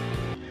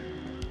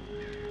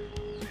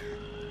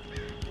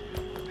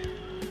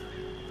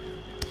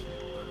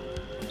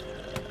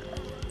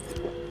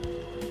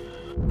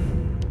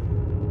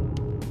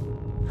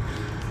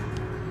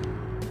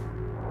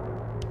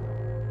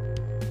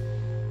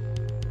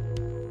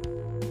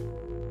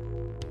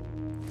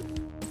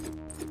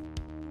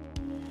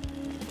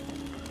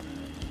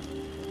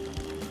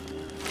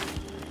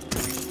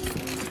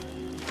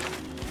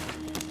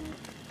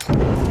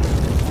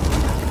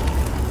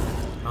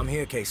 I'm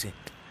here, Casey.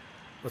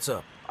 What's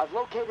up? I've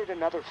located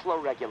another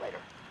flow regulator.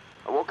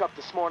 I woke up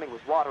this morning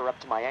with water up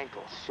to my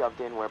ankles,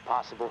 shoved in where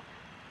possible.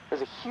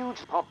 There's a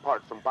huge pump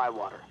part from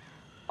Bywater.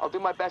 I'll do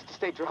my best to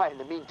stay dry in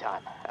the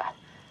meantime.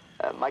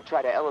 Might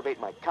try to elevate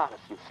my cot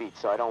a few feet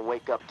so I don't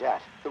wake up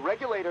death. The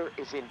regulator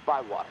is in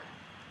Bywater.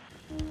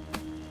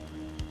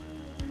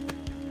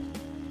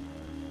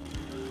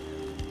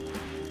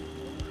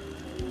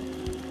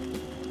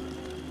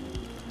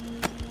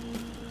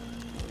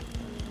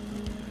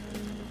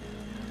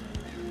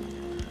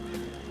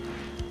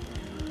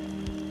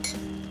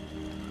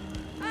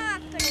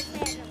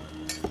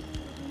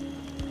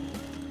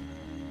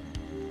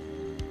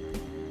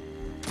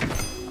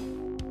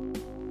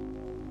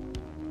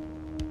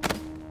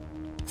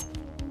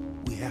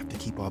 We have to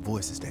keep our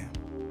voices down.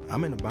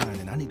 I'm in a bind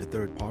and I need a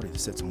third party to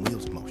set some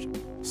wheels in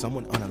motion.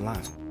 Someone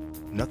unaligned.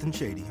 Nothing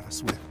shady, I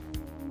swear.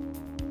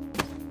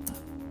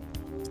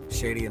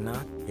 Shady or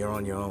not, you're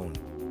on your own.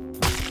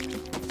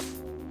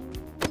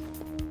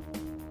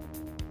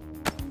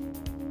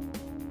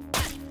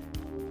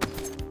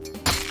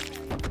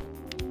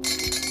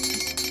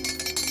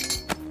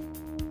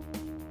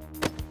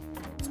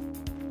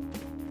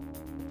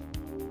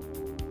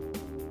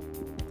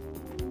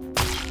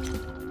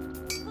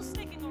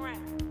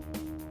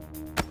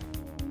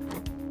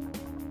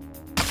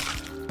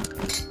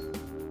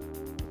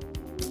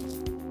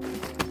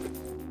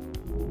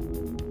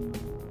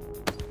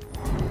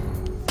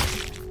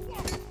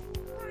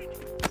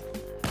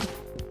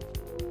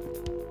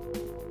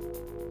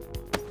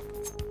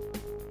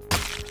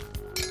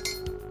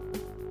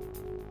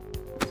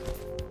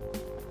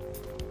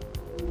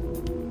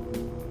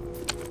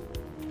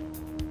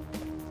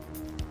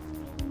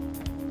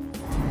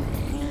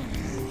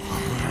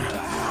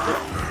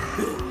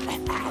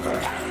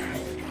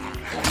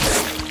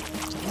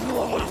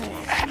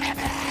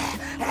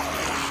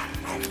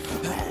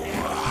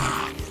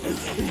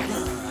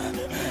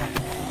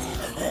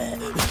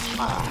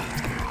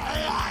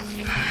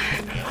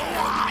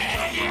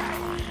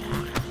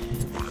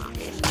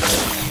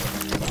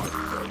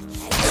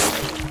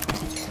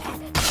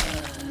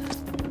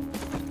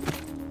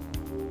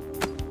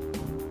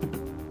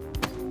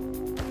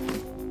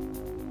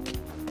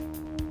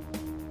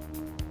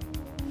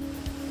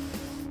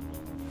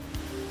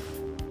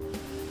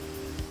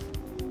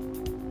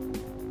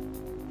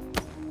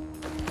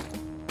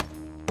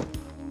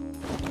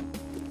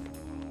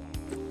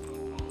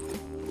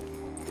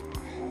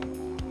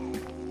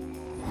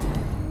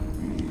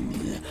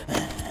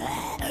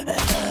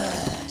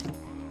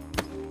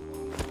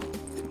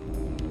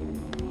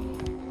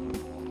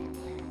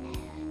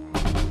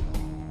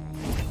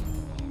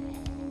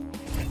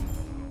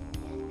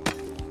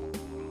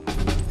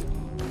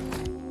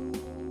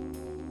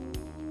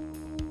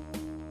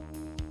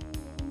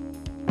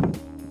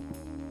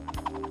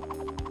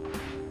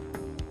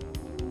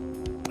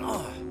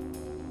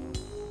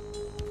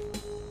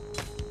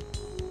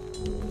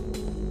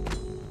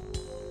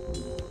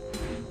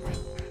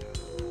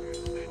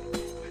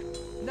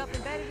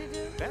 Nothing better to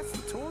do? That's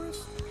the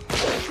tourist?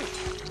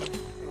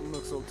 Don't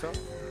look so tough.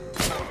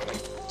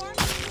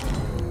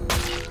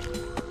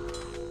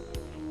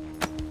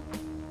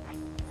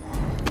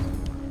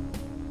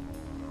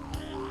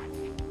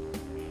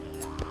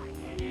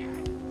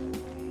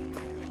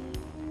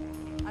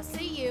 I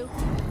see you.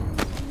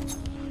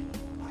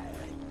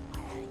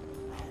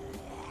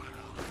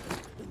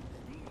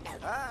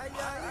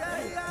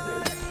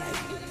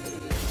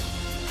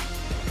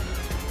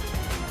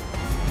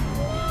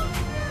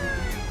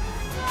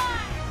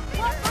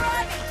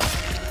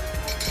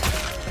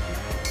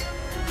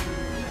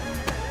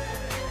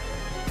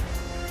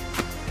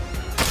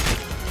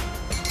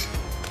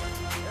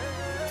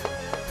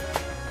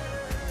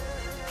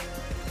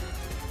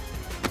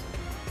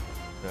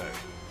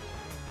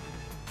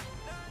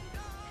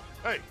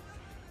 Hey,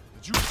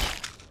 did you...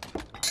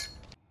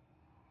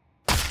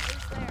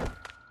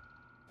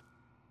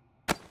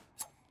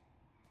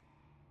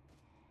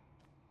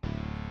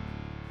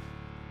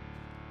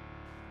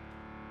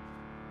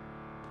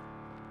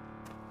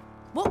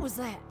 What was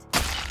that?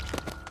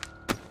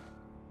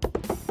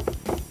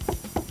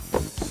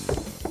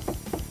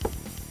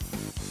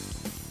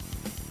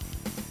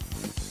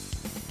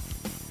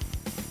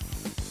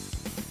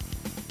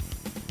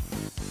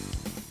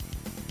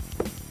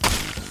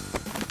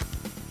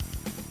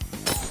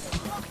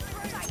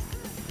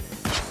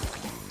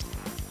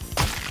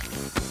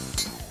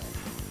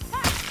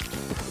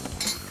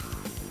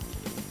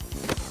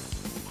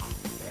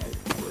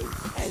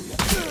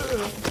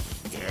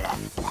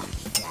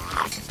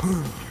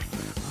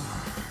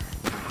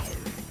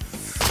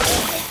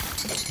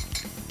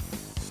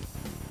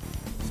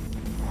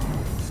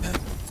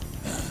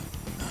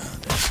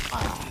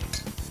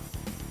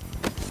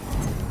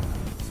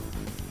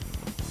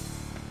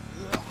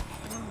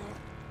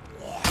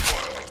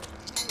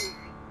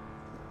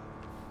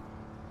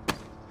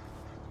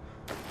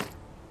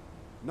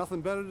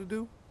 Nothing better to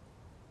do?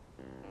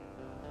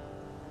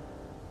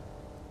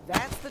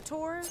 That's the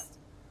tourist?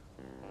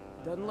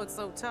 Doesn't look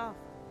so tough.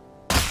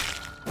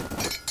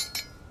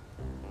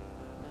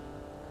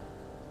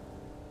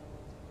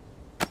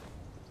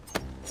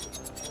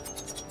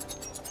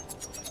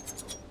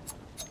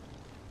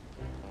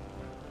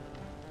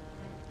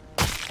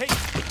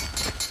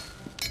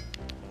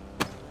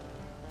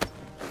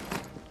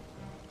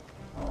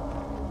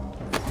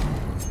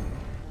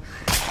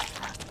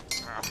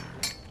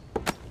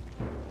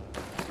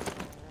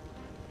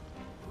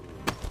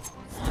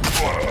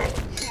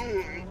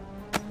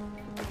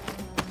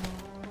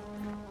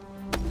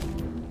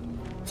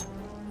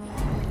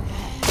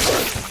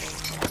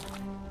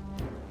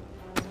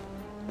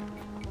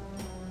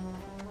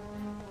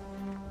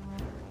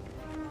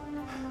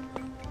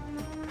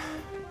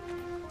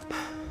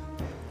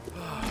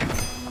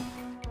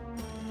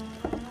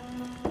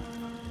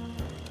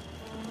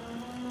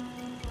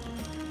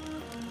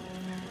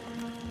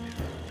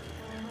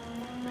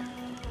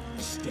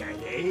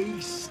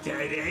 Steady,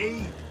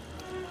 steady.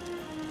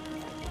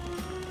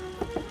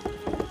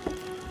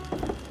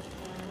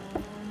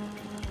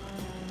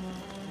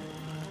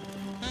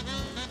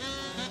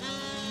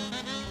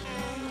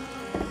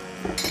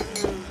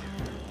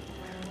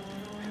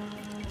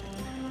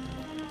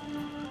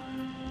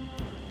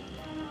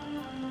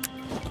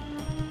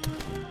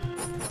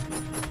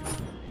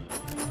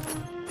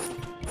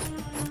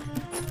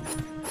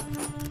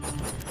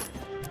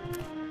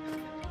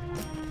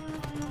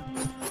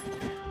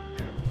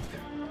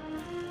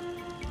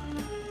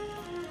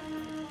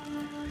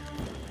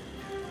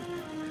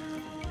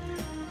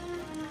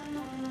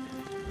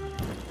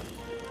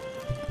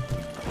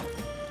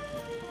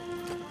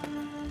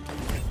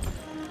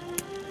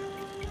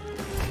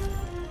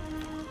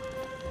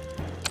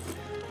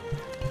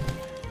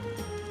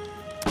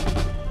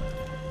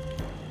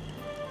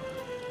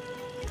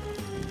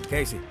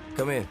 Casey,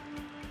 come in.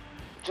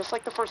 Just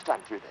like the first time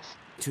through this.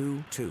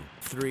 2, 2,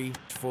 3,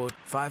 4,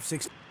 5,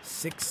 6,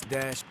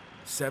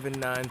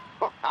 6-7-9.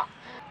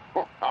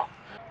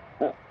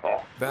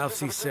 Valve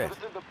C set.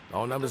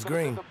 All numbers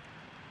green.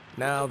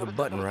 Now the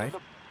button, right?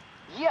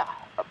 Yeah,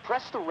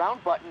 press the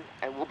round button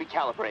and we'll be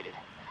calibrated.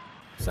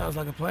 Sounds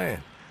like a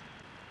plan.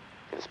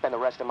 Gonna spend the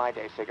rest of my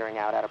day figuring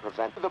out how to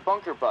prevent the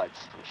bunker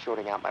buds from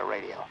shorting out my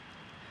radio.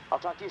 I'll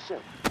talk to you soon.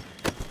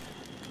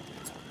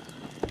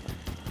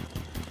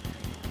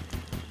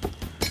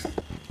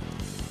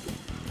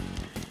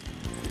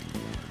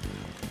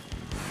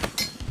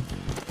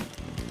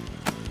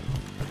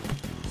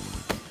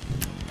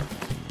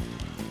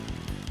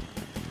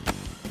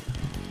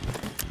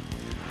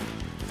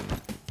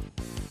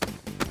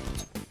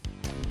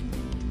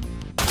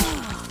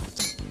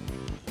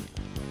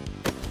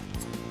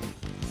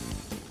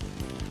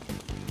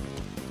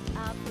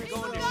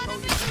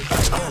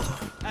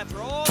 After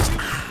all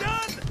you've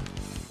done!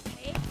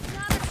 It's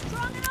not a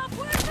strong enough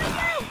word for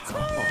you,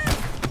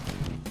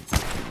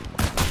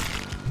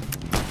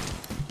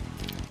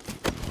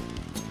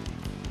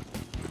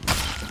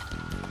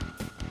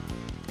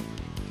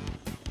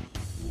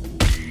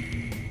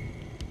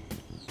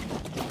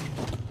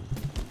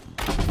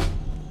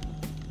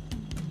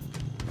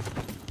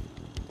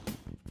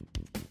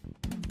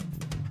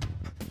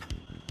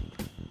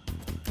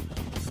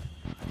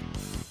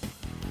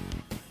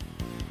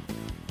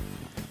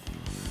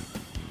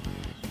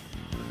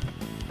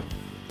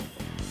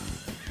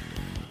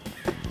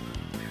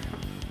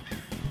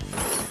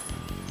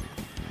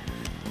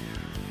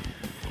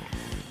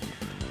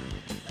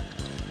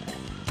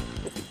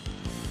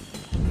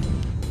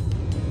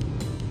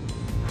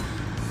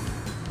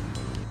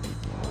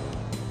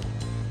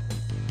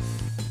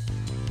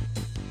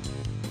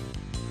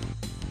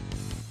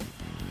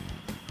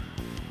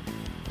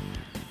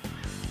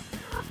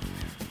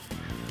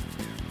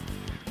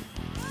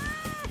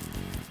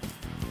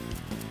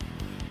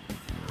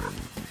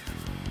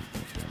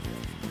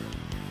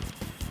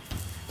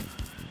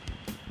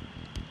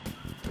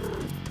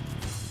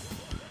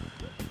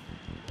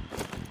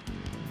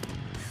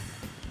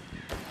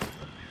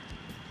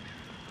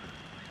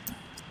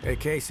 Hey,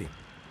 Casey.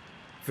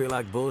 Feel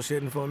like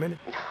bullshitting for a minute?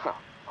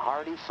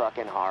 Hardy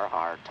fucking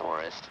har,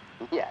 tourist.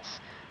 Yes.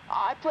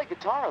 I play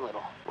guitar a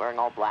little, wearing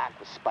all black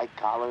with spiked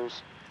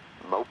collars,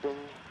 moping.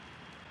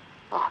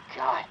 Oh,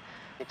 God.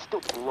 It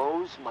still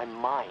blows my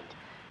mind.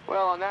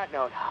 Well, on that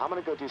note, I'm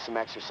gonna go do some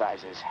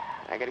exercises.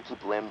 I gotta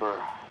keep limber.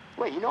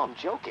 Wait, you know I'm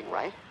joking,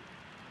 right?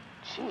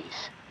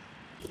 Jeez.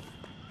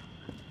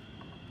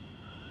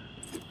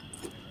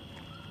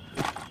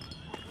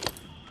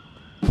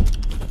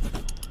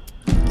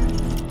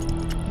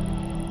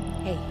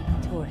 Hey,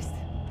 tourist.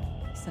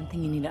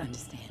 Something you need to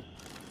understand.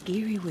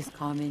 Geary was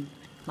Carmen,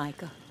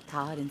 Micah,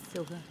 Todd, and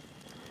Silva.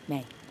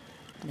 May.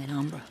 Then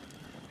Umbra.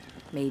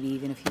 Maybe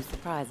even a few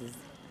surprises.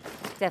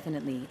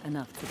 Definitely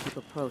enough to keep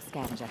a pro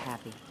scavenger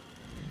happy.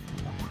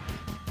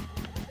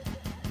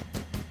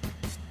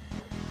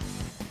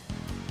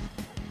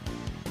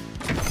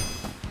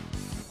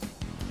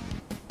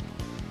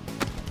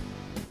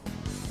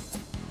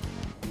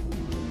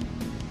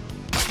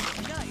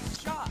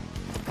 Nice shot!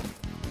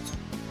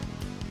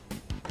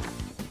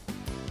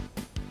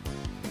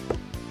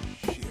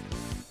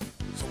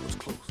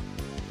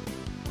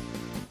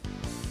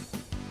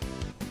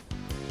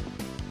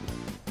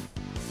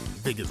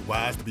 You think it's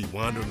wise to be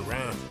wandering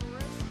around?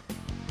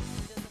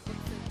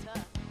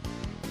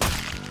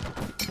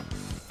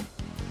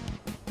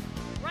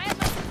 Brad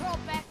must have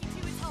crawled back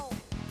into his hole.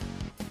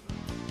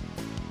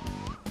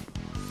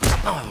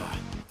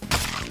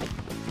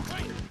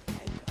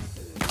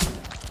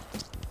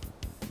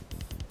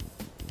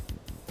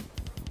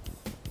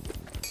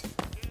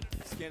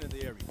 Scanning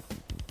the area.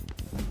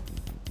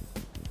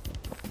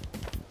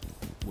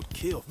 Would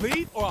kill.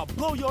 Leave or I'll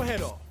blow your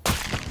head off.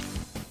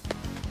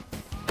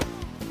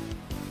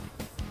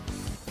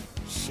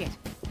 Shit.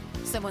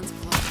 Someone's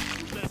close.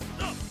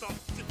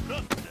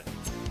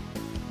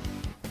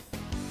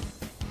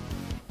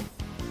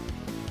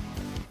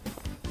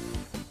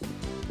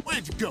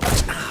 Where'd you go?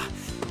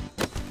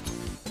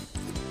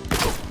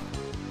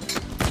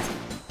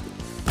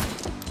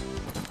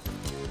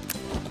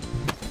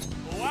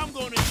 Oh, I'm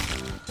gonna...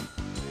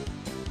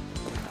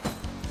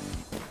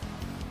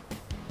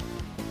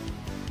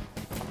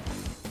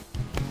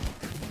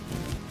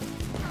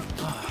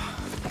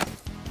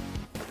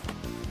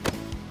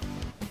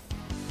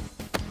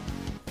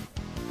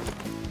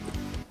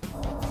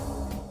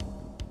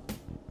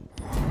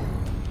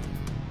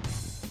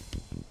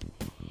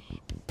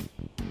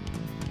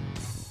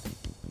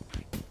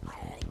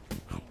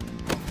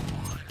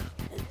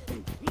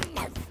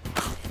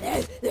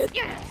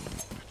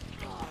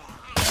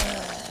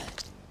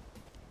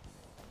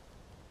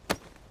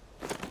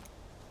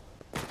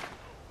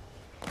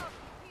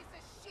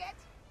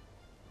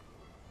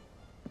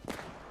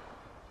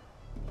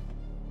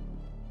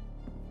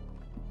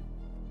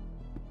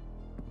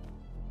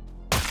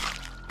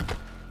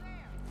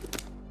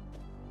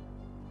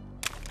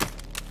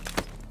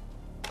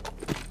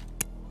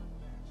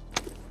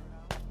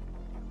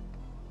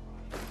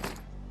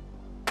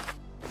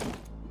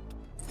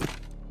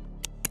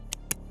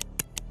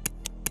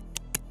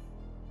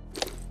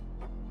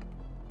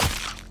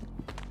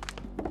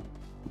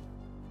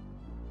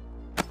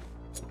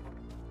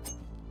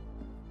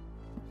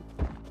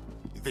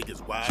 You think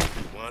it's wise to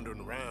be wandering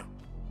around?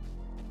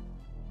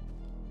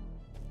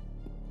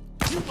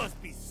 You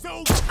must be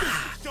so good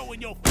at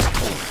showing your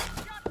face!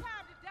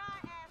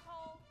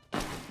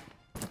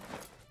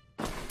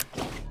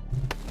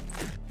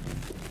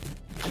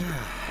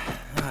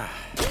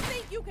 You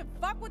think you can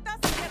fuck with us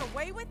and get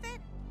away with it?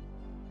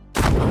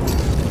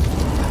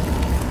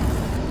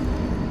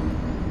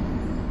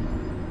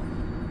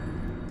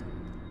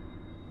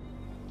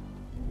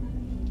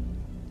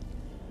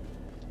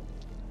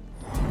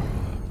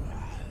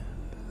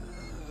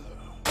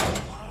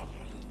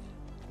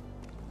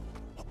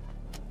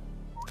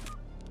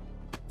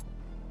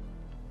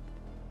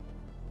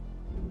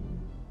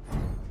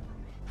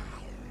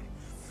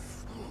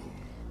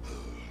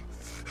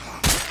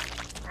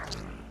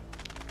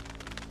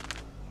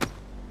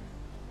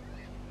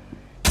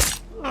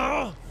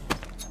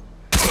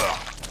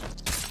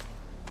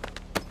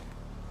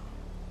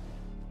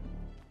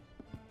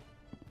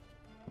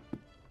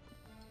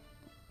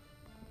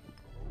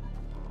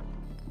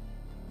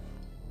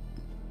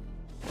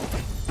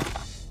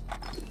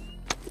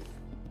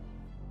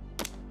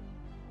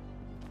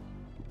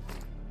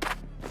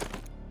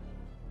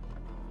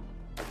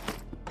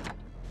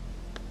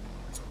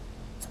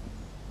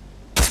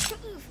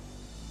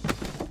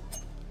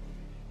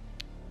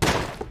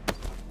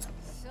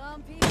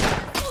 Some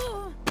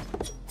people...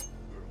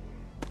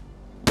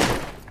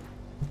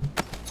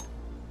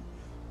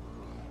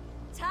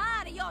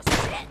 Tired of your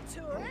shit,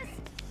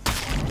 tourist!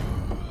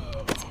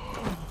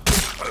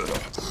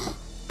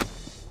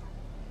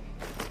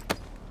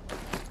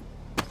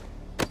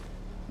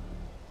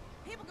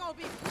 People gonna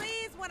be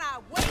pleased when I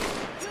wait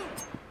for you.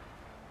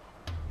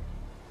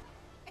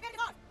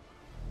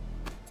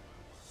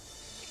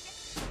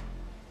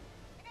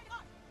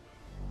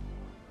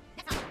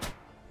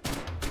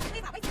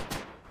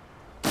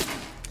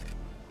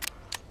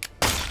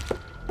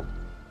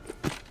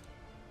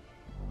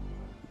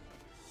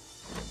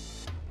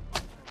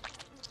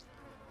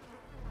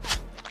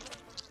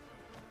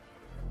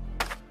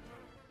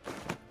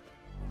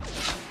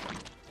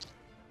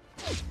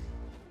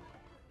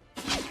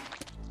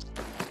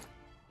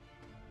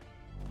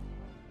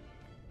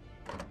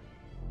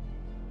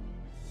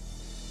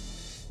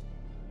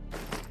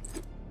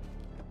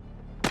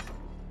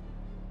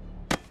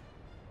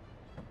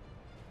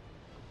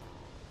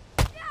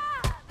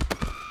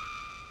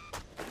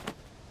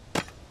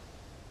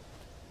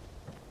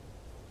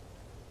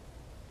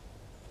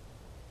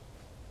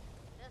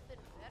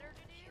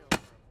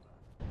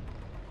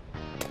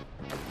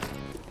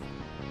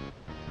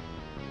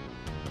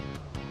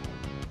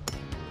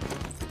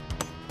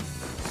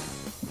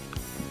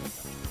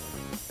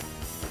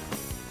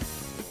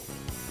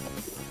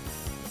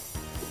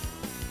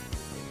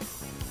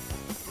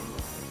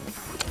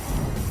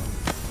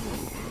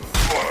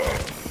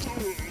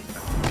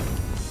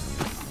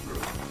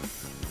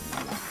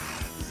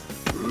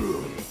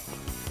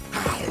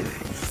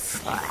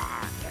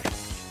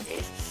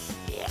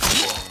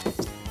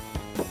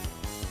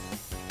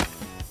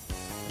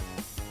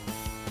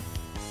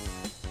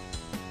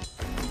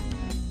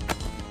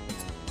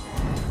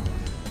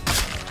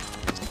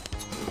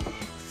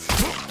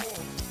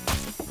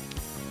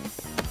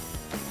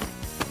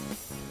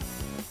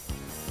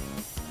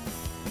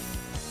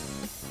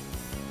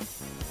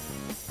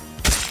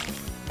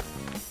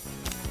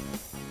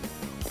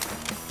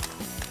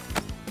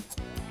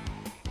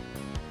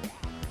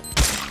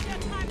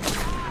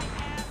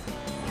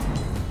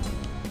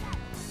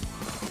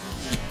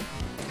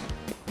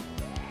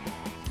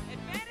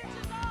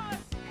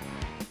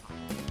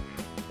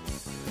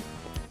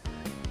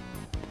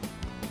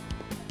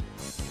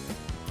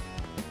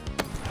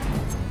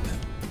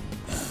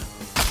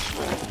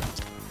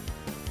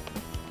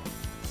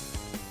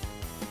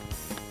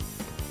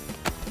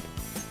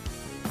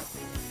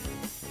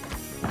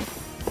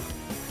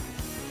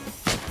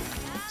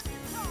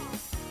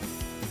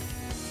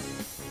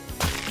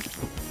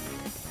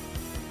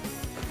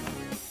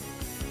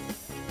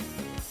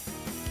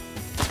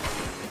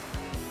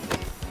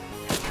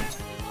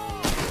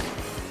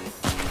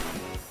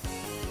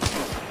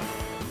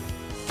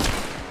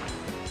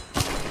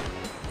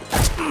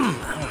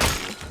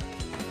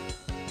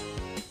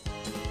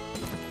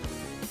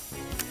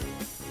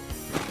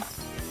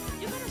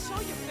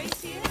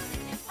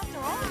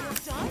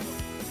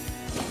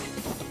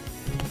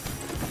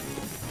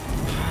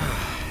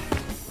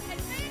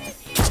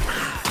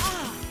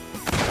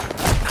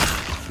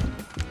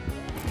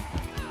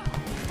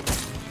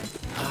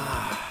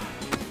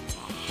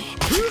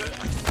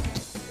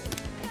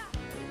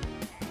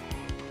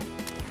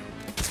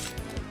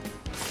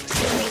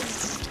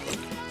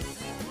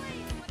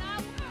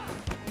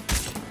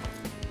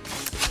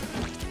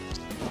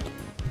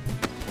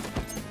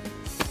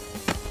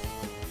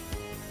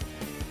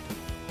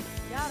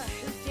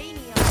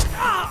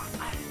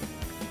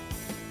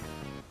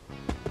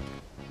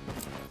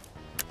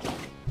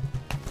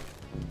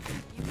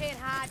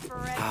 died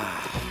forever.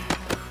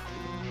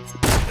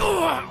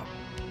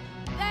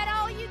 That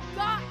all you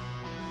got?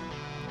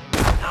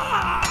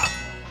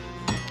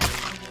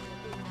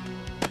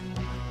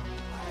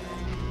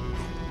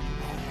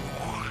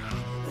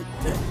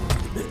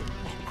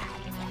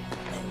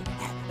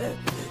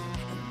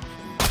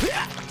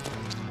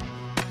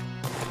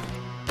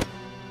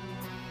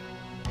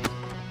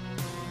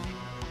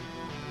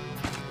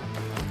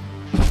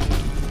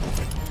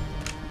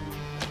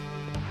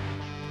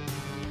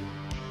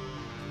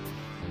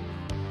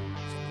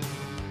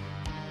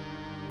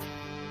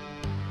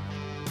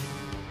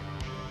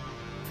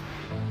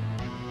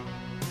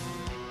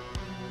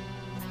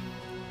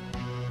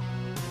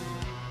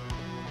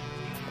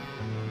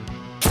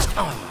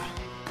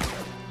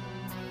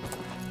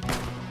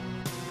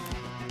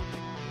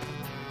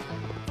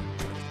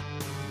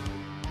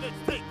 Let's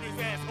take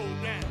this asshole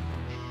down.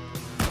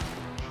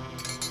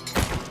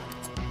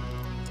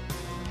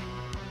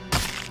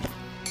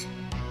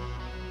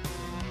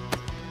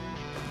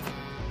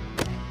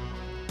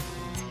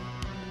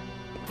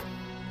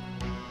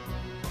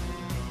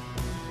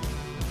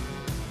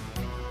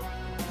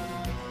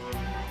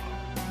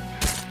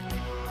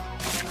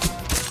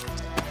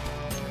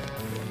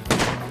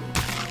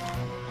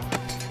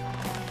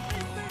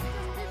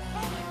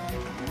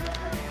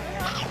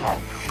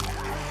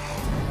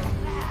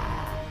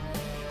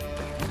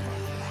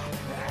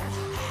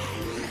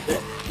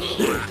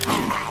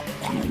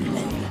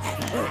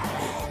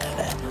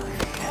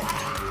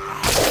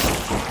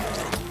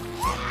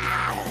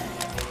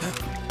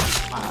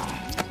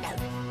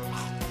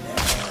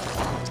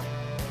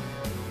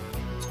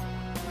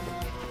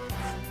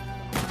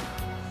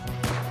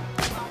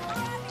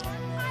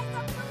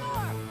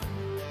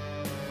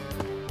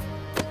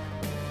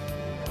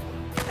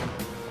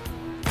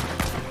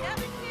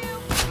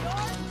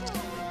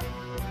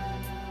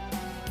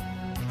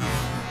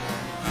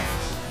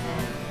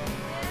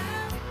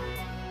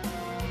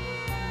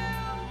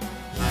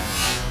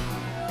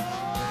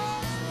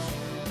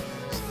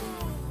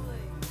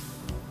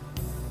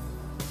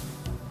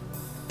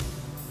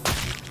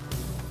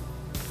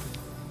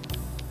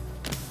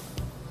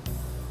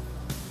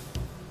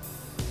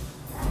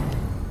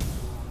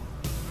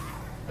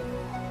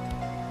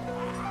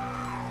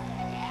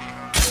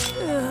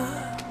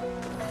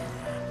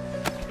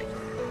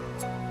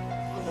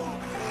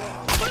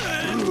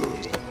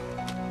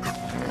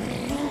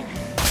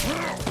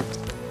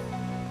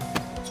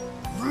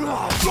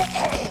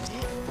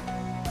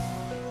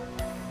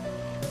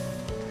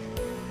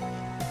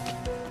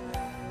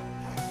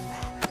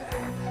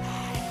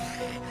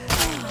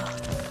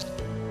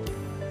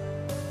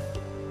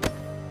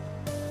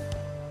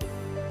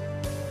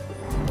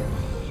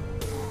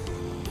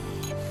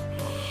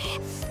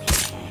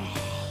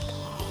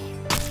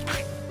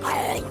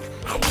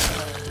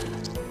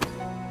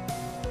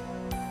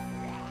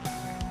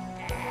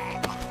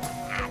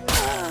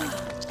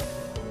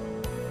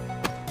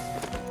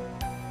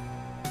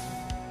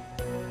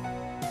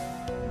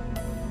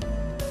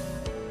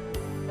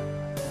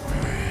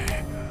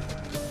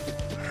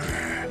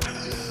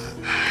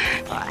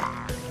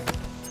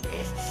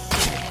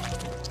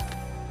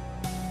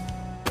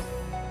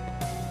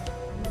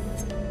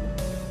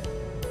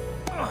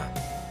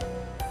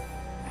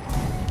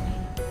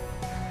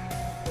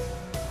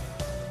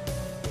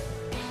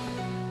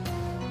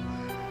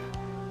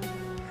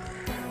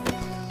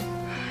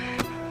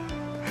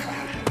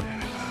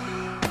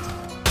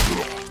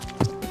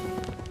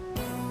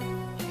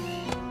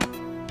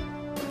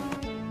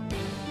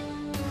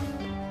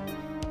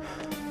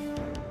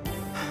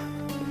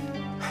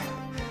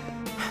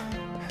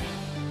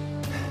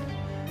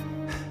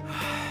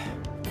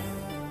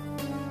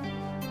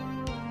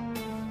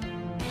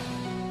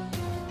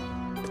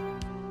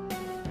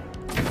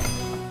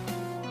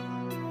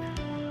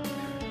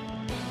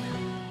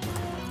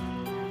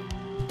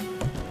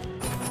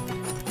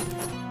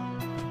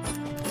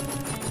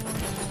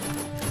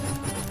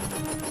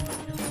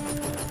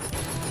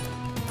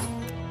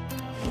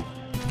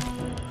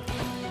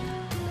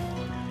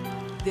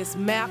 This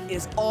map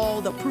is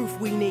all the proof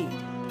we need.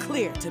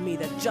 Clear to me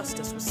that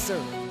justice was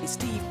served. Is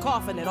Steve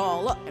coughing it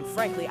all up, and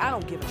frankly, I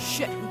don't give a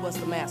shit who was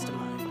the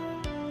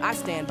mastermind. I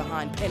stand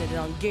behind Pennant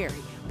and Gary,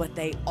 but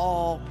they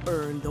all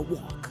earned the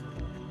walk.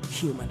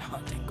 Human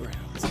hunting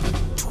grounds.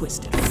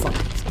 Twisted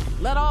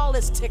fuckers. Let all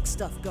this tick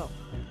stuff go.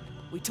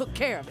 We took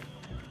care of it.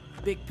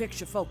 Big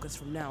picture focus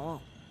from now on.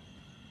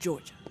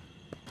 Georgia.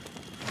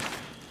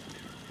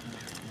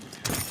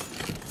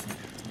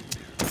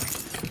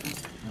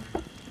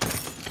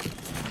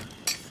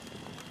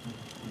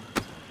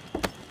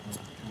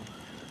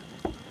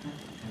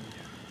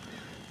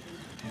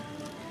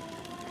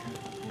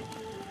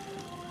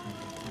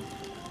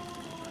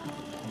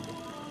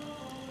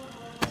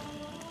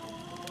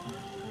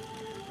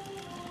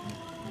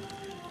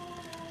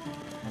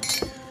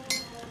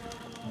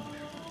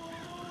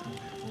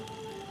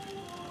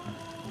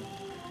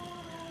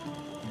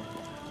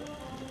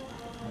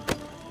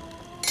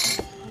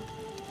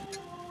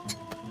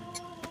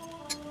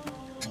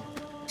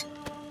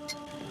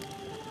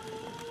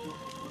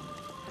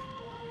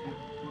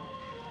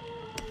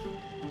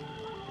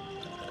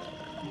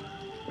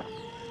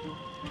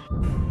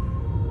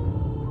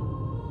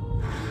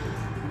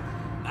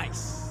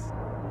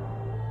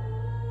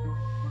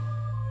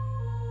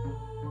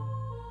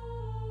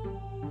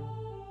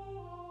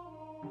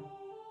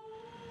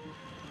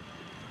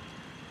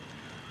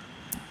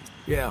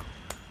 Yeah.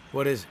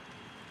 What is it?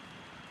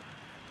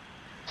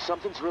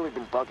 Something's really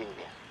been bugging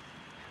me.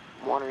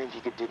 I'm wondering if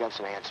you could dig up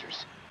some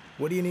answers.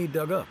 What do you need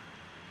dug up?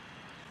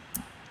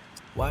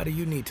 Why do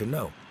you need to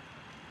know?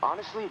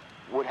 Honestly,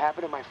 what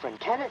happened to my friend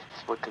Kenneth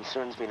is what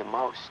concerns me the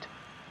most.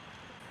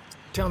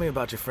 Tell me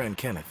about your friend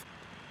Kenneth.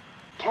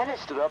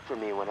 Kenneth stood up for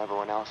me when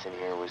everyone else in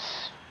here was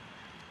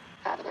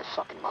out of their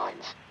fucking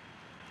minds.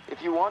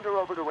 If you wander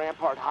over to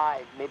Rampart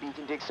High, maybe you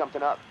can dig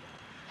something up.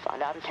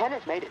 Find out if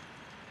Kenneth made it.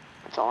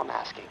 That's all I'm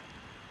asking.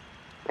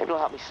 Maybe it'll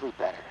help me sleep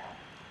better.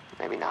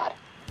 Maybe not.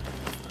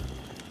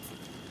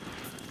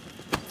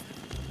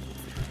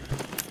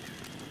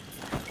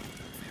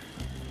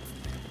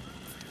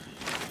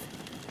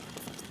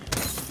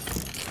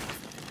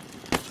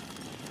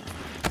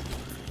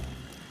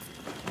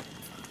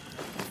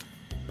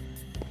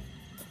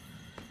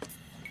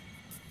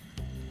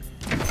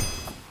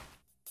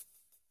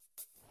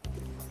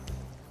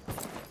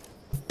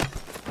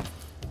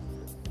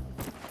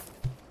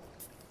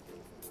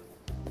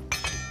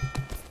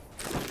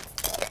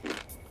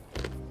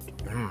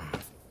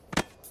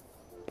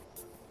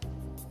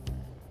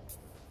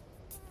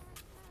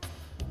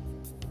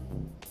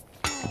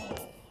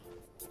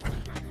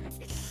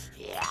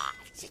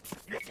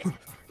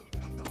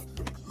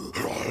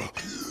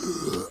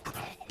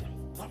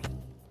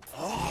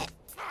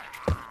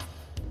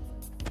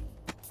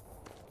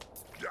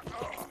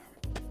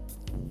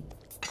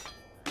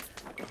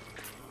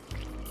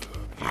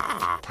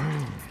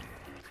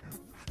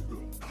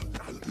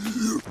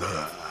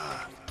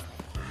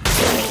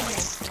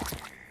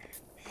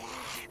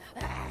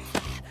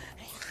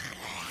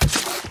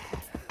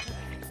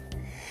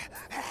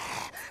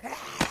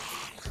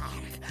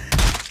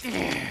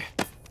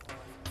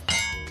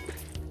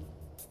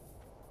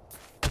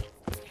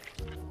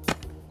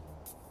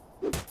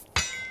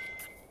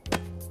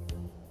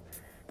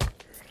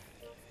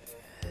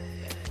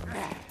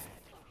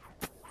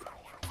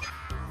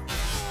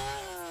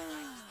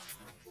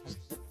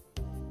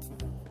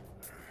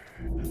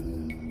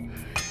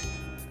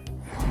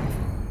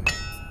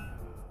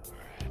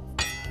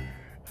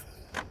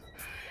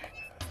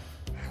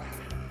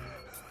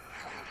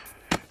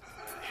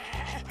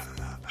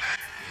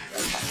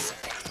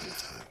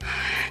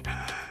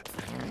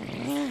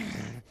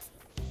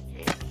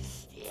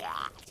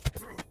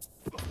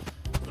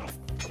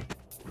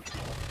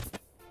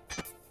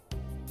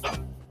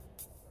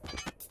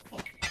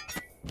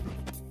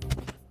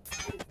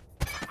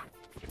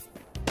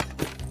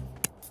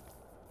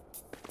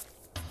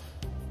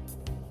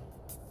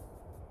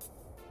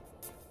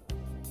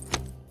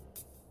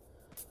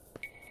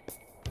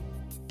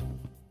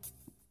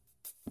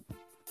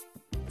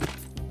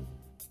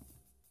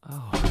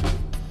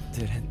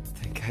 Didn't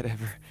think I'd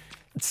ever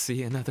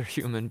see another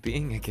human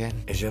being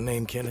again. Is your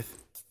name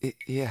Kenneth?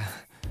 Yeah.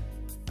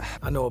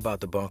 I know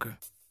about the bunker.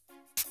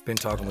 Been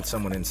talking with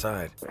someone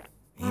inside.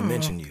 He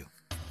mentioned you.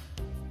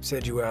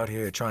 Said you were out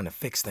here trying to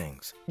fix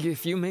things.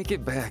 If you make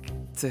it back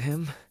to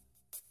him,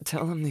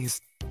 tell him these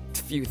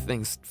few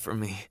things for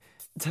me.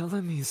 Tell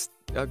him he's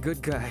a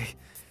good guy.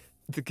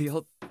 The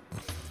guilt,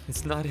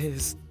 it's not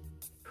his.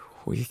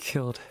 We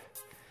killed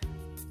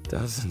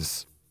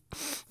dozens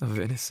of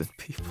innocent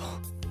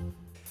people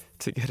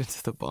to get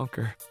into the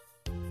bunker.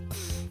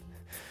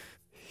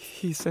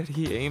 He said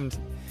he aimed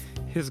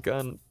his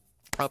gun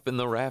up in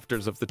the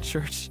rafters of the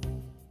church.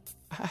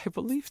 I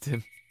believed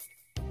him.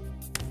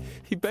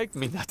 He begged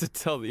me not to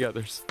tell the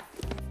others.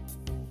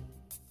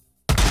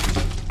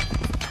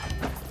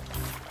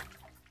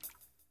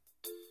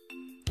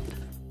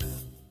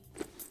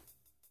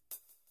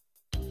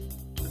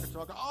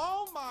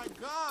 Oh my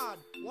God!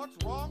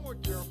 What's wrong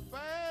with your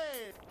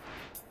face?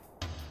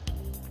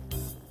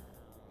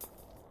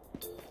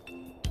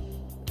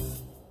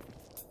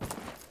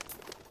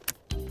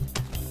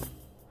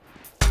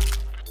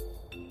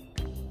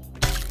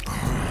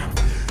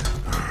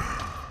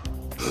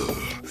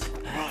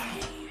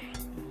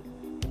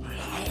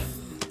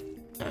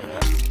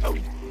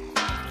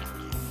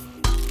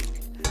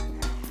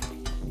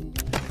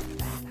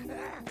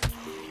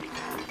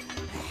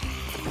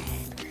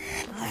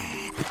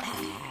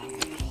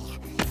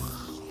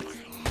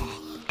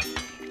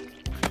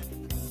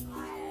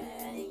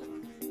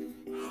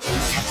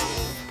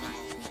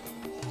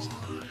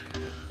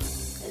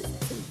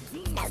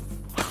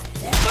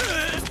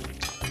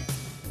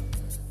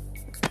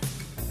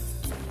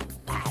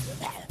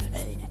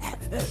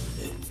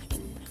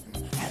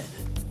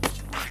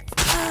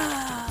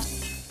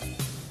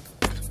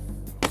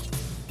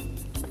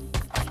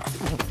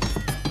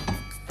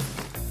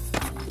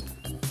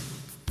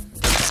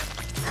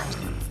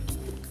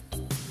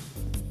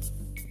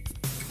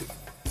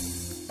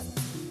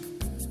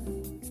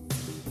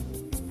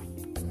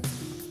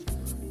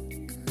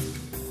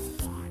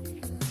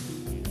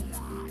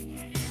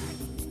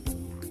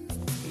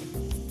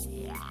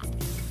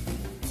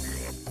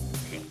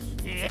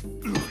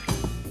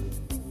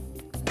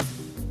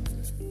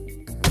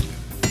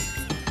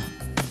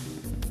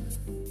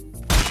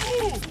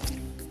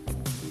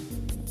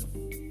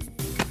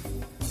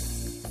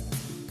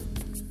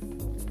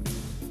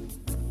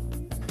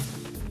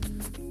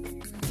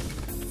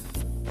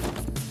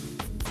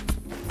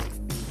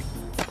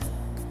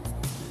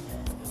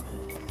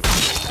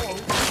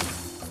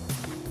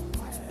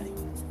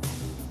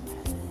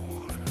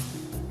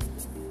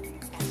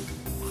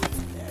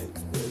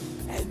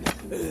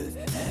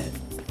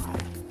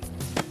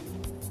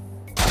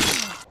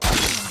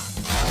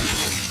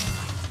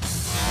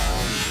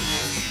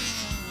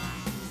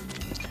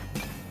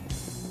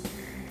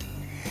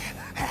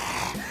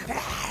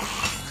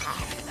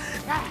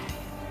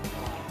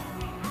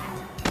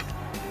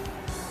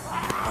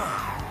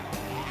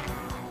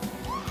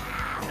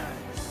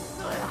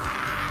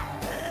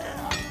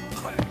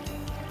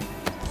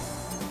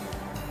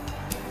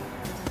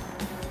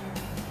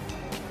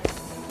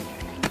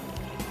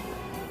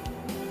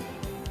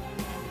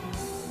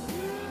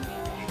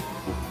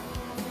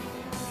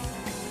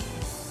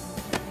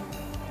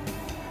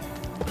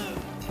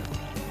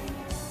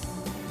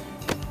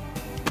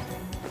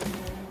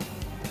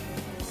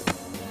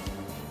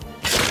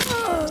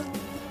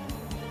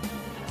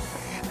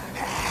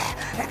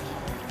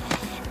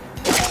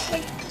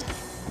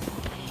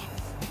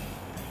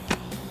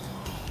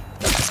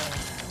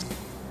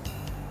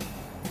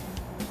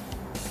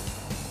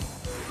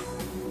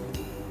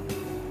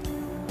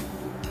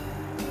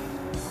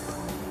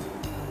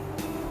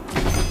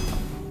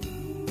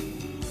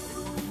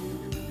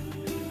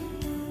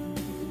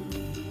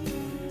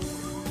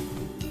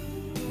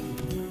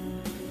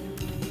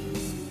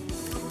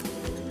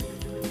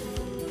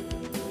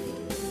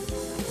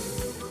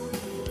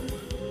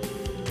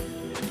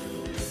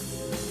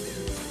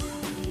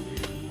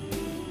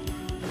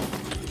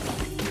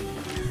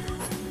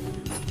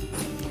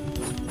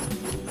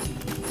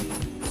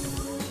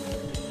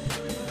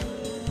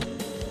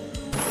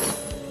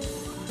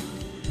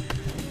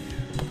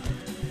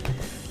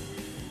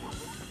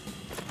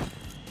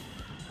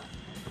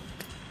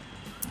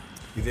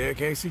 You there,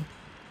 Casey?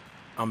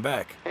 I'm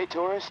back. Hey,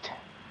 tourist.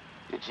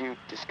 Did you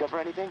discover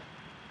anything?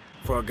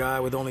 For a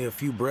guy with only a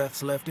few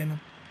breaths left in him,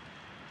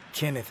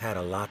 Kenneth had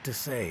a lot to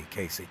say,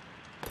 Casey.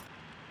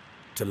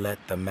 To let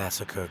the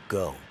massacre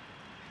go.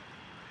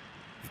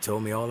 He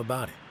told me all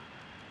about it.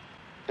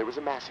 There was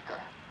a massacre.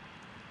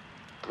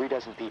 3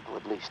 dozen people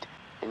at least.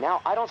 And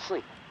now I don't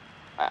sleep.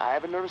 I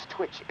have a nervous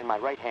twitch in my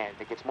right hand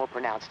that gets more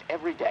pronounced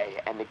every day,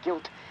 and the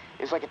guilt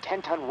is like a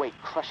 10-ton weight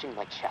crushing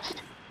my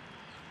chest.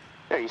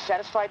 Are you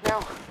satisfied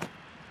now?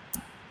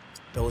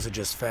 Those are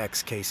just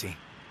facts, Casey.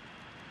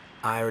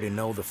 I already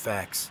know the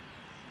facts.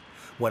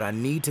 What I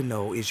need to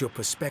know is your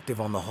perspective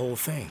on the whole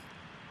thing.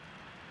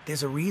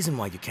 There's a reason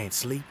why you can't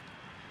sleep.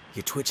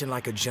 You're twitching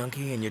like a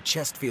junkie and your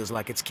chest feels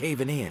like it's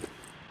caving in.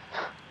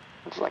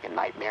 It's like a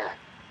nightmare.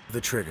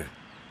 The trigger.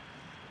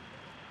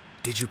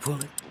 Did you pull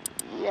it?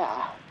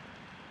 Yeah.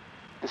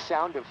 The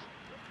sound of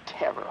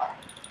terror.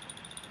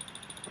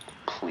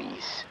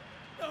 Please.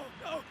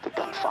 The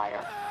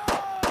gunfire.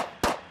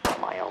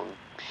 My own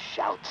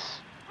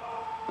shouts.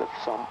 The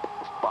thump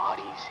of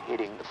bodies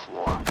hitting the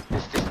floor.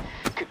 This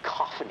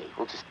cacophony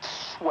will just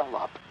swell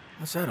up.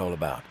 What's that all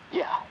about?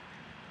 Yeah.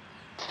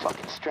 It's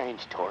fucking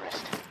strange,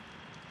 tourist.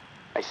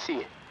 I see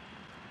it.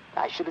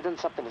 I should have done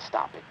something to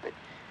stop it, but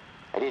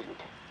I didn't.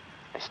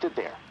 I stood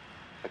there,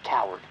 a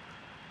coward.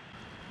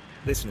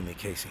 Listen to me,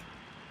 Casey.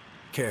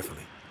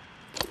 Carefully.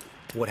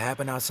 What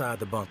happened outside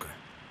the bunker,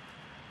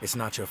 it's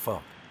not your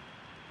fault.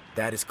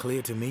 That is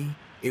clear to me.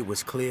 It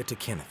was clear to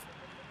Kenneth.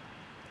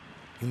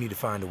 You need to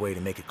find a way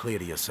to make it clear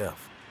to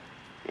yourself.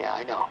 Yeah,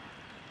 I know.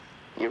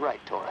 You're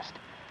right, tourist.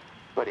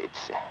 But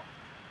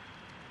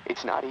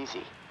it's not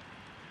easy.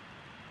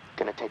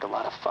 Gonna take a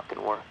lot of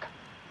fucking work.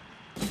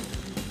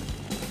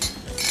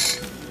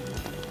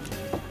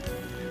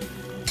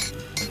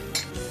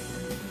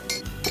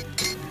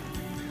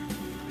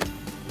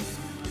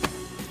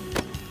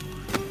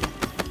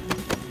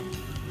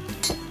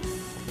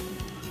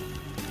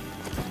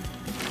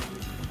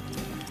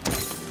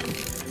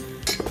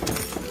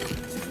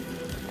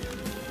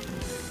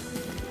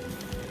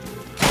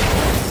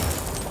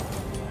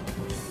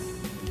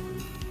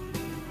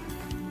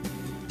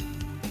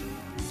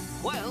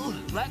 Well,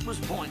 that was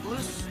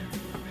pointless.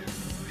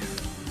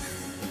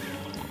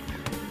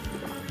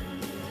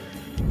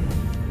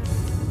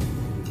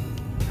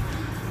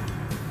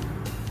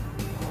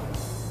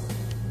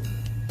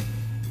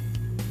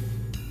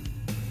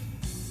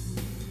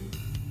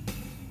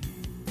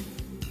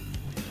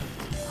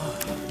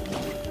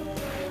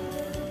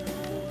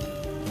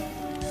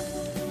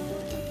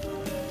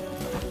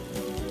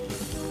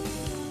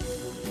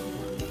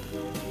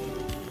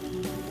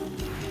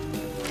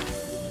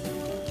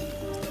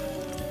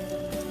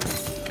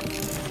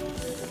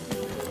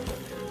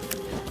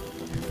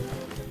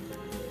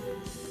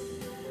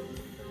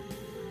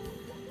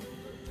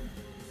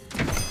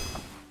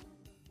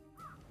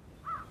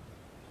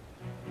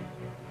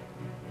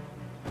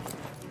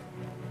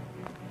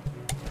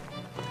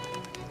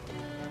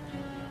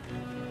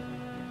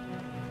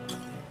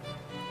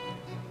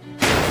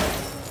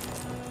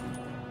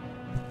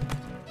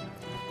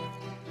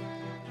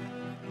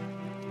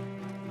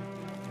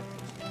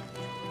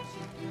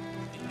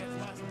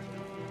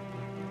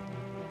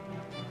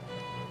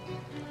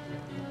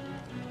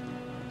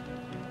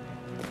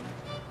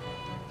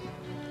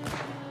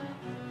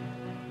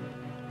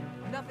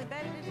 Nothing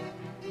better to do?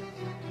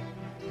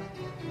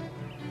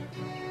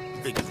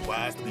 Think it's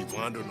wise to be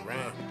wandering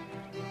around.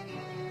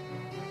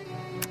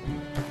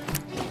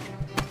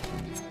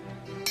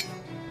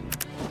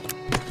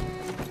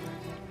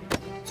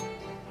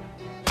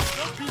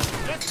 Some people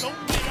just don't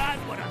realize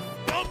what a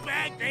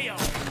scumbag they are.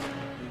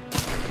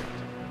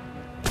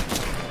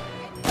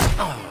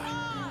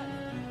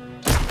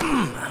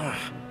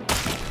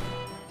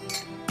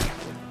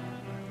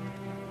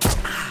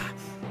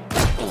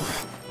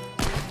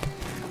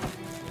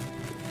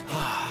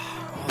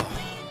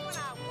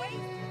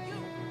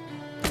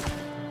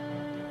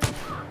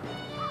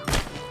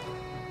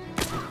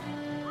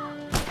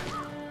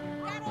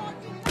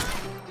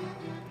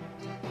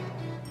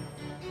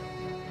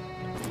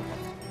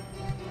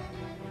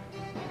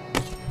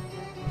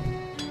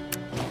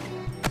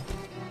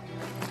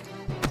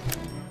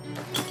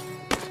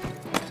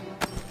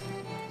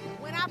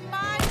 When I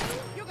find you,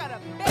 you're gonna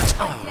bet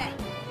my neck.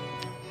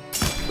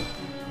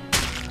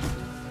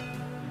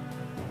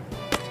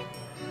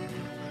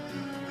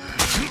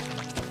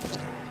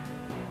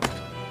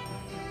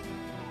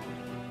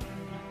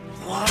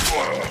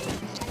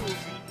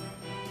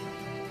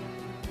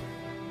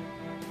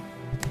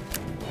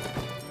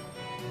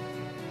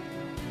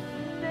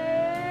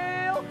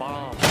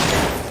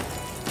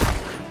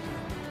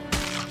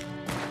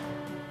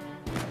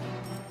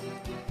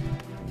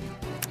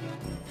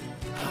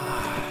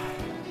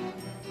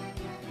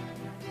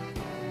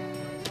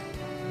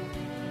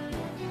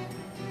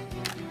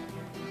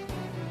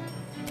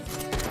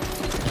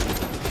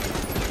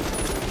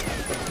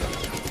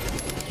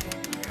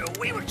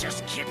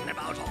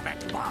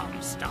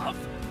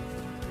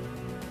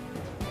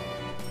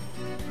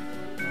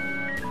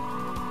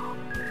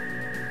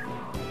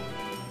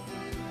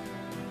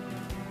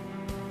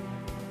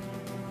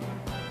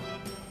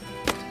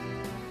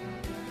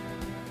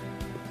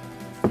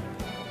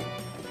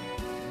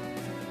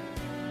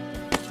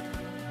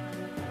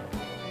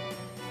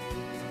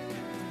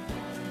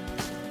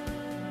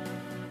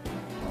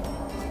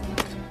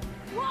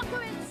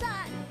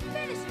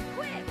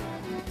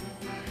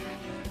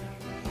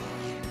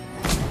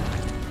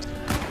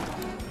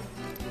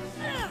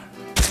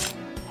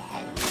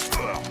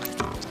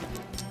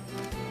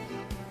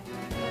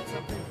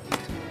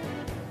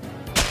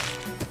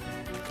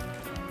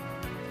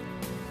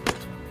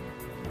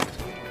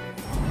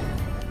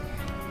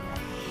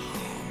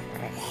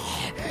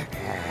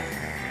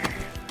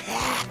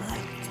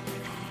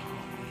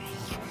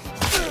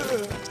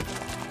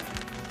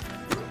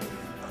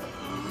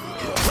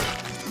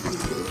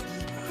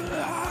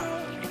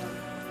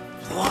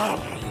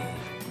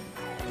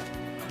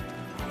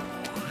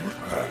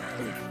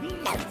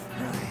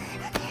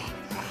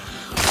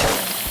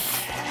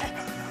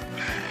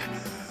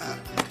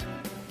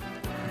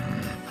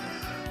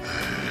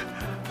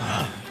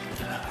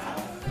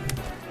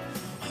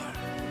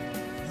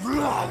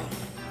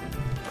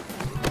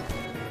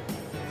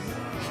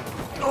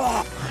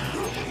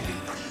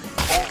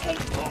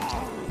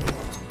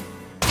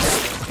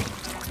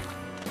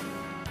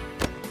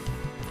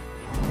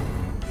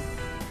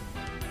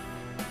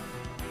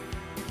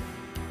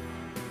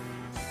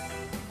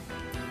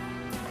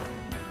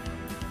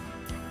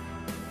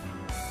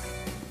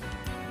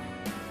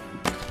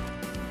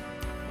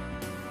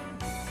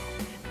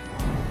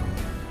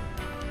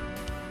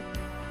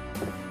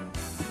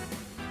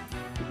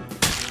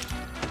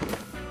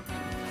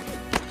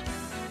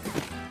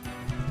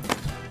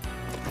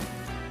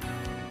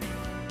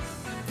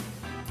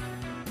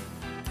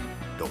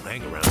 don't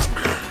hang around.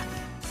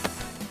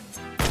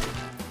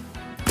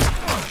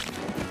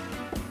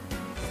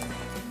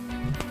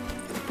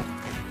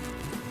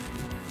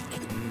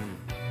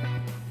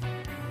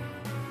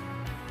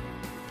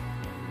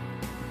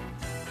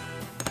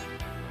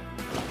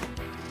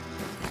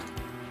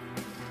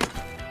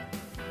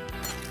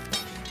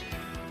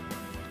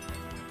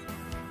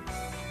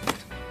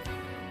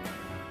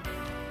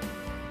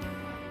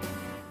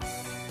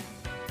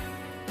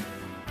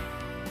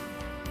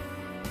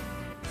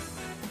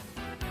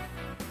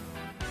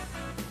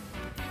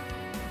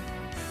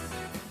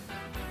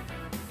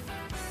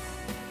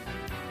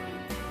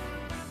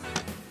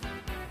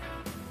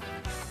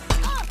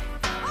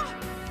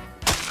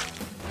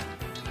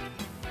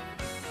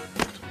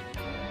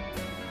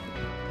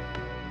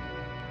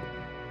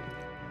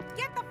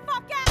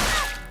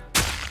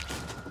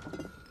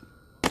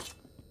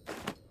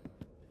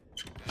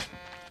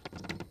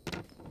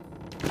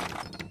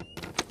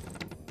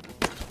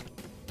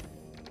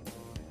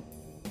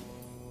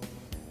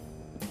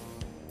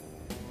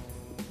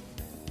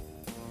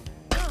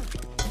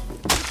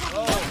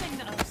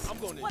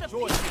 What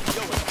enjoy this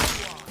show.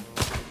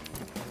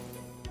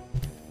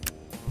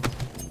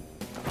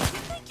 You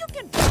think you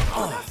can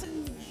fuck with us and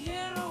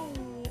get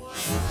away?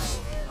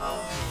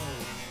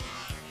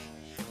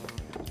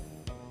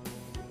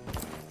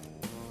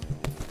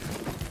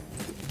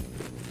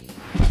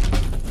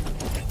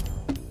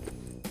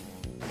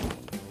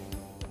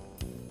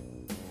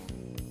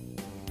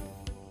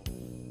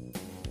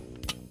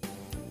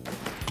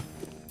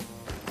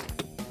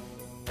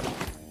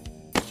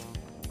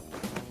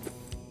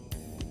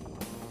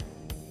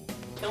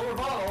 Killer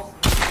bottles.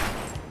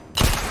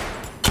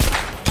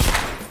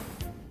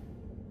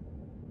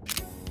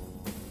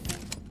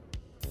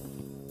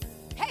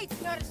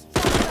 Hate's not a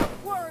strong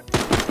enough word for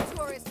you,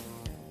 tourist.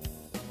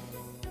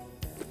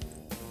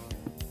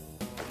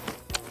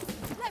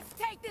 Let's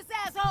take this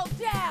asshole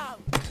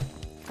down!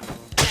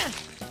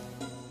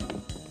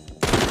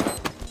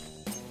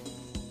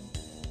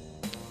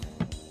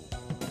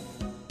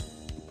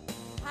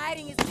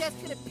 Hiding is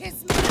just gonna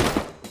piss me off.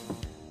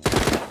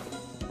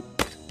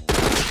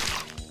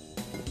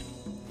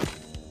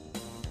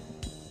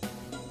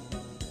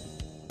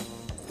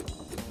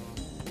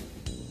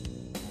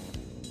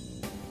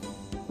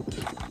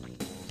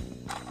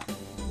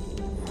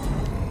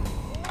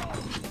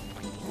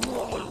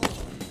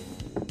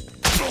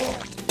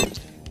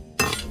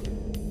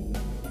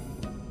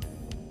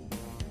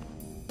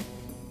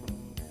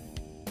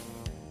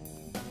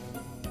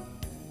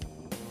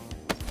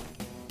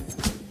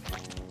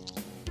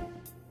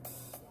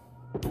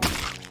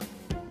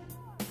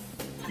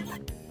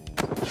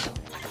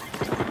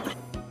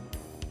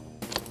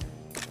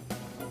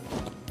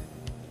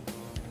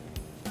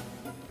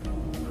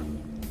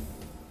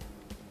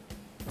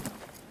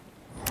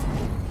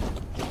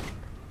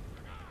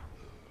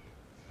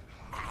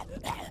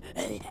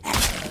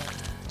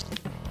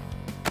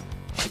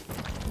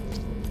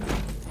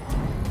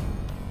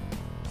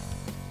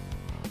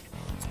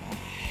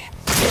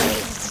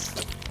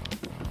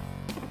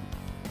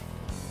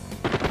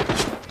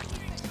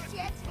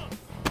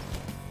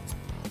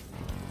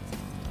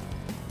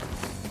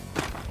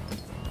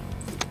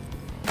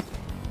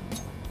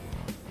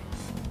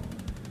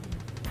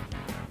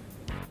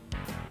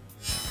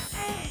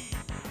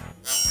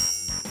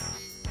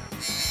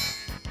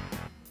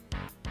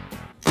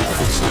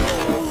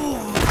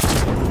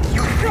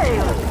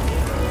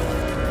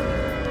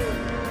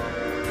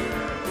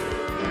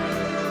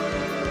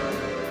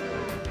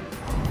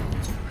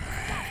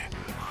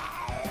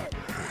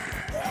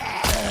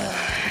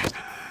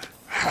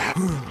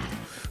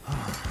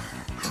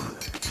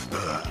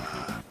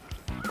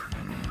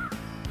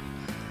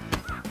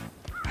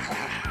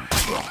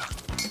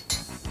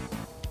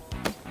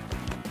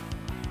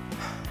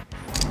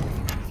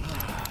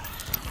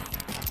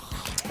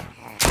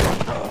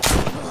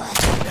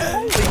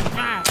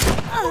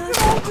 Look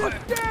at all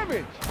this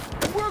damage!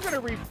 And we're gonna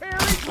repair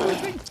it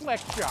using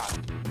flex shot.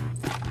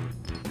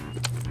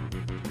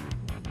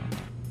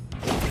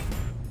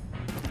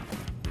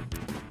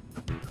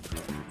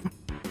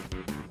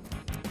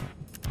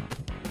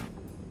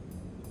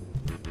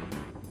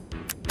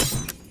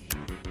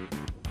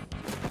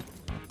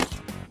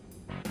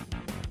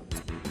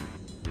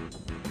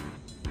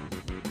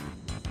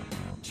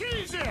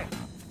 Jesus!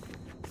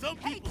 Some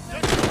people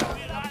just don't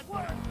realize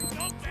what a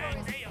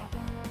scumbag they are.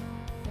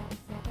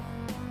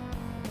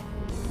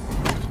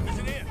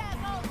 Listen here. I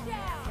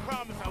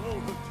promise I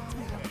won't hurt you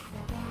too bad.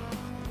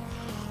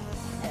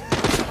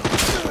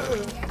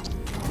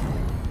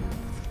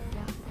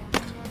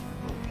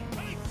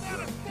 Ain't that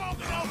a strong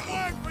enough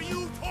word for you,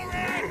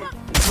 Torres?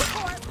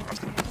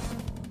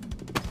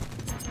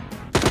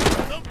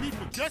 Some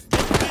people just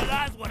don't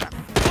realize what a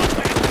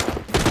scumbag.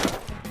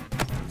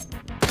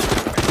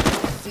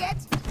 Shit!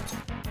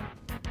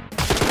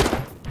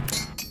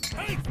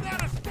 Ain't that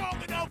a strong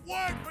enough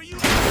word for you?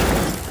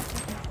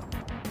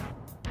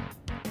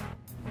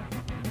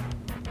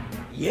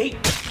 Yeet!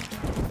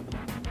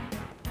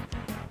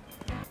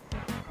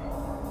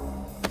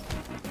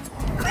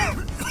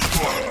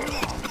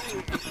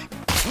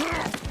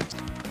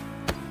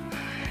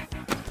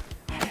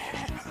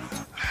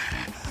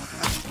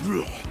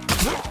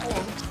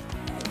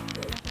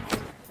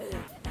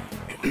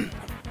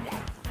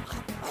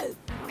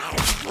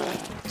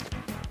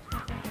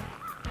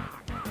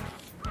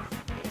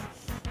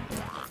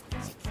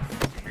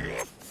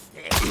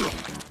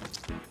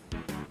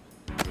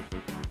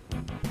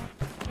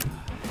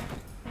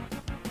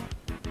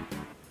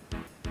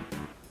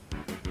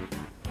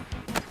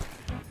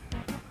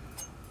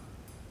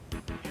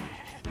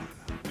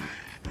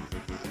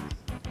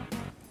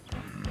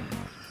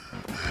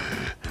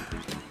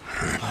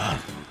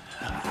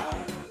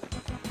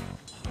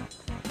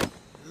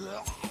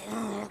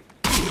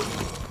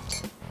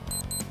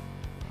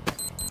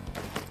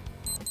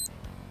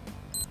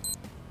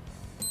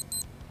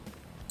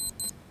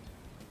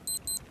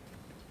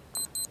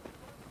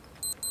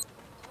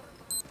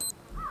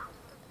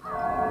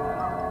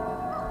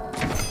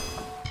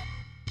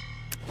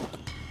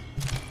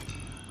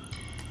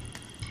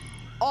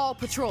 All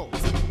patrols,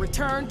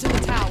 return to the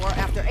tower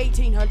after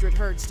 1800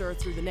 herd stir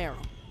through the Narrow.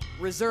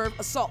 Reserve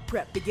assault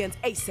prep begins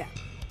ASAP.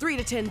 3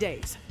 to 10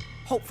 days.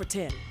 Hope for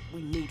 10.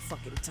 We need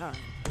fucking time.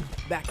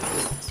 Back to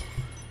business.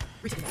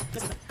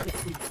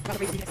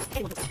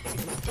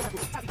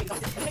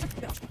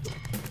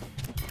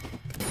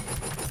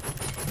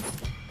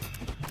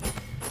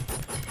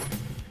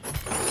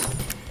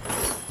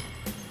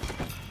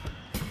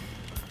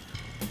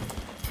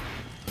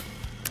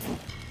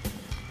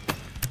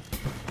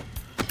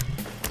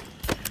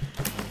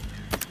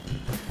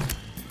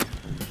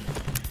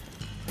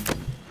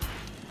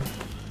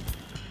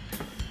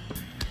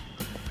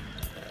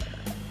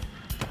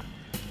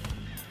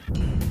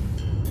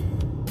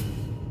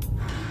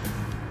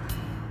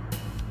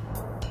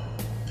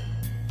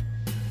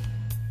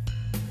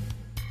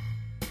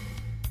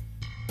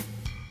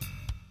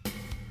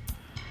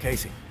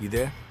 Casey, you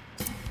there?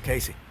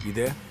 Casey, you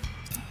there?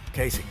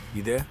 Casey,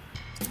 you there?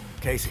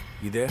 Casey,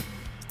 you there?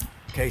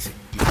 Casey,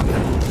 you there?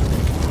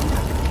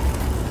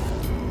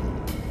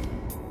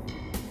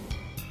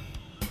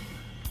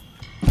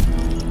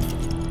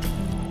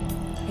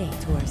 Hey,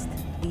 tourist.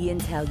 The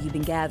intel you've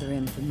been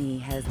gathering for me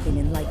has been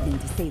enlightening,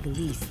 to say the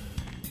least.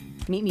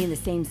 Meet me in the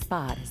same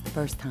spot as the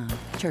first time,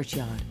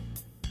 Churchyard.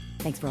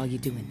 Thanks for all you're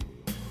doing.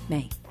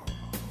 May.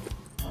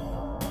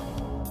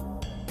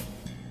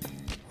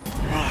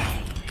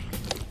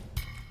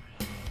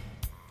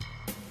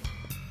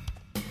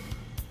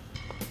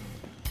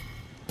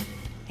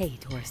 Hey,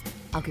 tourist.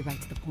 I'll get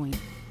right to the point.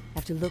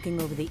 After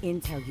looking over the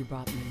intel you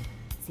brought me,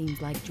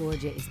 seems like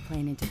Georgia is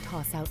planning to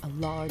toss out a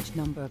large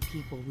number of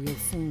people real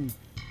soon.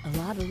 A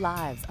lot of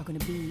lives are gonna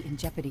be in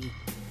jeopardy.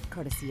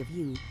 Courtesy of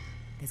you,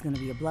 there's gonna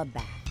be a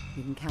bloodbath.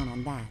 You can count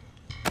on that.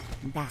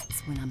 And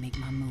that's when I make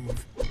my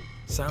move.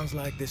 Sounds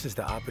like this is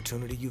the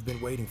opportunity you've been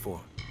waiting for.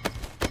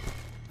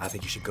 I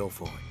think you should go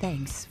for it.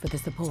 Thanks for the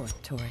support,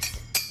 tourist.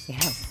 It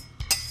helps.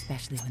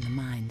 Especially when the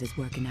mind is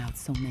working out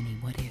so many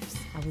what-ifs.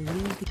 I will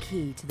leave the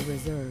key to the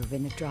reserve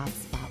in a drop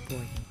spot for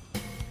you.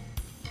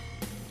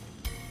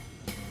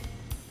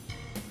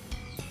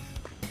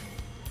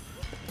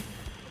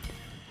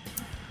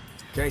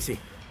 Casey,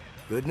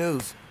 good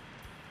news.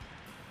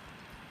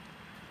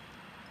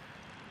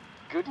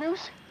 Good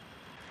news?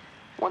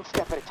 One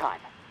step at a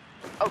time.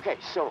 Okay,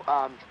 so,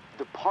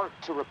 the part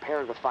to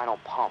repair the final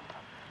pump.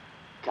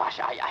 Gosh,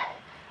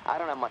 I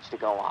don't have much to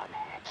go on.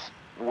 It's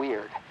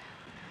weird.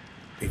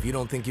 If you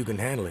don't think you can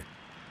handle it,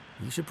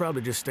 you should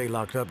probably just stay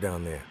locked up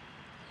down there.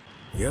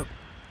 Yep,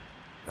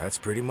 that's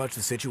pretty much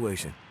the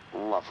situation.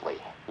 Lovely.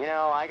 You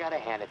know, I gotta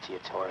hand it to you,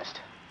 tourist.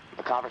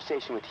 The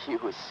conversation with you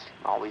is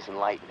always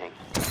enlightening.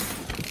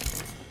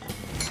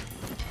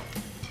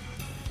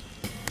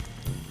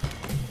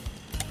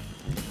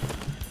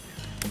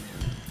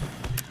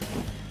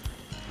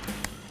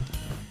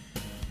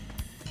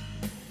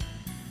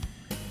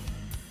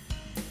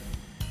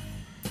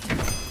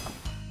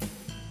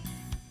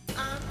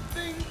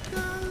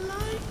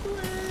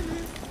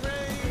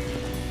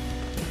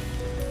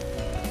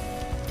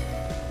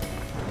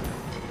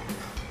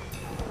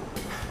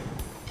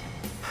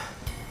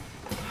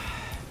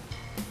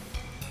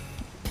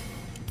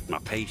 My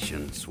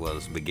patience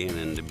was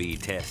beginning to be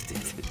tested.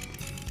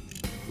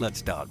 Let's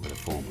start with a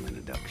formal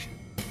introduction.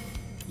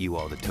 You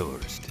are the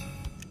tourist,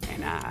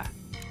 and I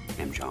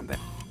am John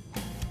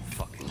Baptiste.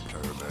 Fucking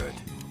pervert.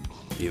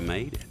 You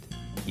made it.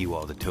 You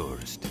are the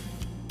tourist,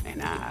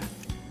 and I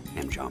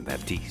am John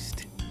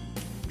Baptiste.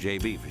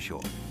 JB for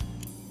short.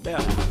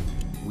 Now,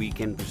 we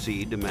can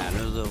proceed to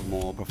matters of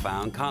more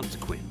profound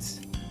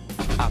consequence.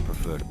 I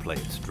prefer to play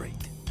it straight.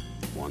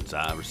 Once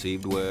I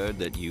received word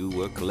that you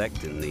were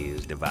collecting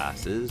these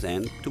devices,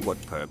 and to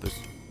what purpose,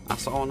 I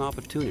saw an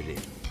opportunity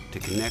to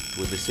connect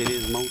with the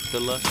city's most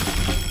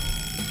illustrious.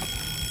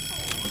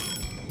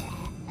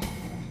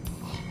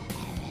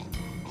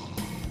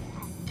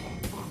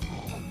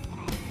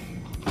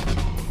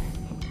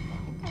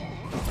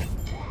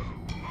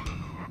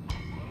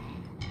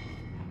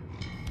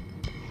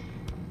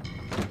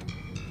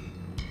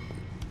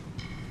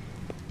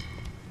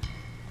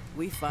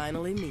 We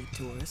finally meet,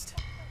 tourist.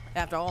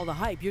 After all the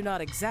hype, you're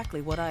not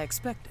exactly what I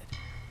expected.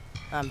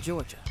 I'm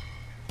Georgia.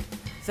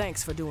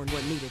 Thanks for doing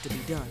what needed to be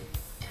done.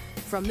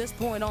 From this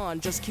point on,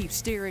 just keep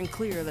steering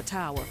clear of the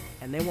tower,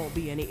 and there won't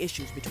be any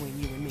issues between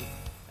you and me.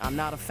 I'm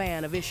not a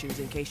fan of issues,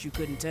 in case you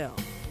couldn't tell.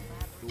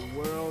 The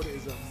world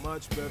is a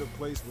much better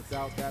place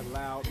without that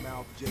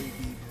loudmouth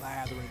JB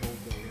blathering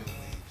over the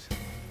airwaves.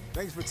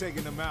 Thanks for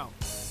taking them out,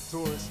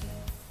 tourist.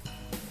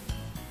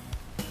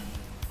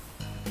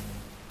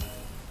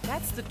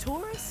 That's the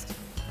tourist?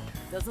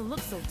 Doesn't look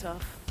so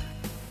tough.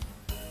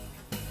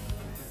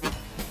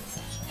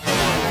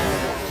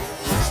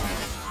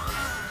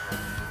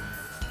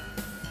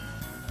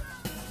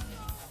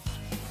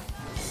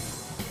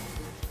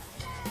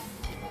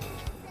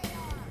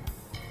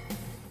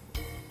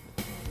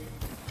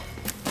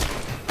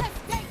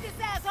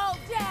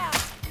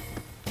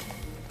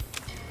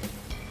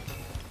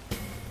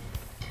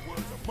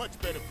 Much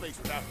better place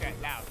without that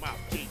loudmouth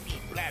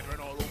JB blathering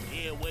all over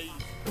the airways.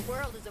 The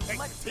world is a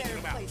much better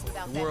place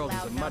without that The world is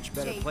a loudmouth much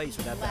better JB place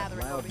without that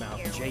blathering over the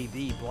loudmouth airways.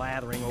 JB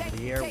blathering over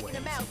the airways.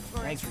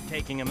 Thanks for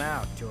taking him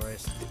out,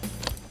 tourist.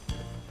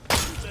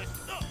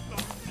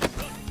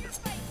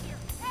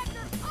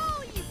 After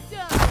all you've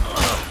done!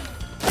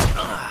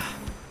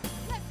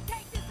 Let's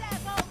take this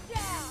asshole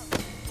down!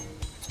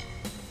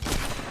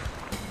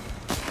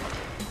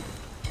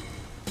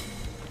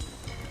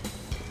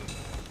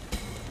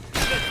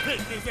 Let's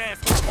take this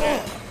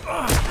asshole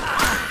down!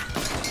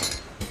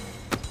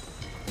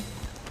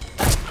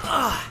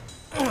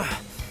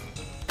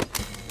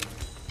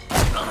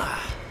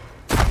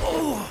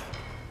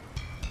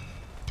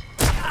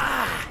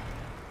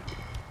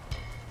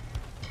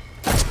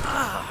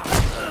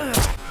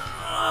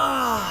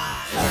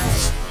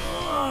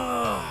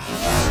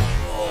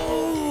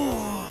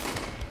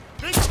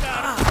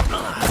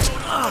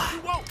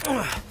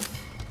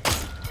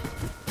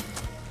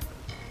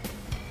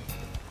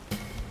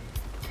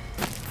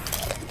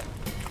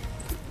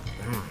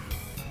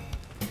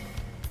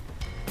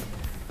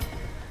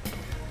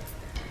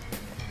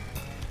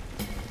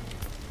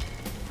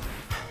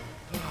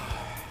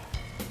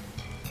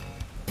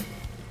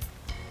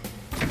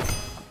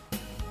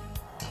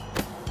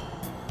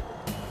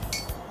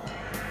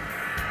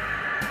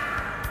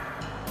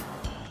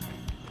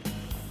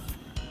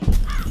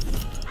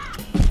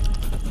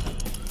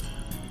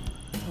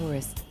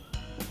 Tourist,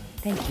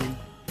 thank you,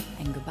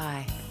 and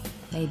goodbye.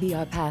 Maybe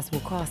our paths will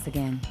cross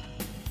again.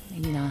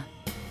 Maybe not.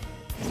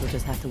 We'll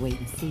just have to wait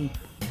and see.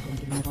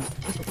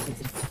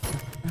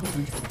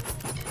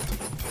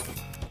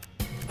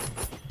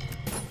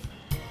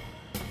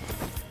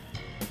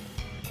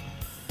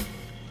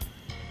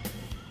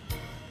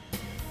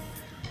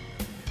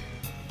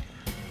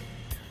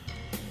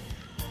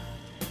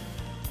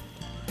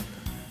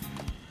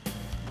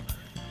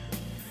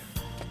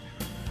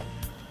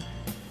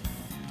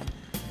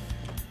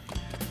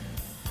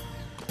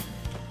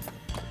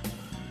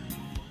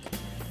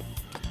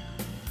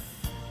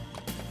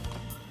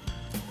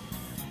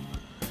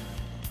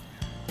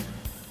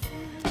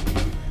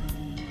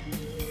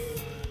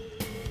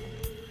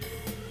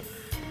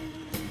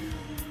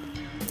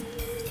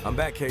 I'm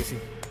back, Casey.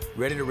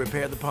 Ready to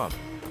repair the pump.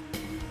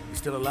 You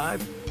still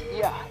alive?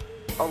 Yeah,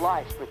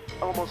 alive, but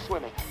almost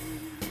swimming.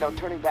 No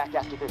turning back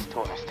after this,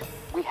 tourist.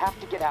 We have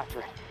to get after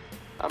it.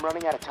 I'm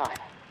running out of time.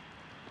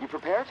 You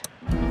prepared?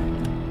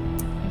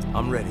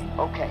 I'm ready.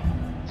 Okay.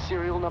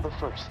 Serial number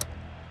first.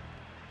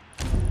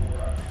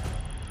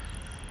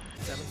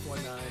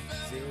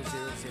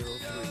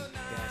 749-0003-1.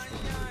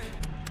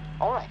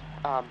 All right.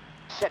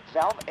 Set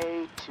valve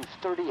A to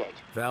 38.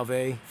 Valve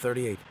A,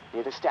 38.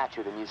 Near the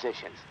statue of the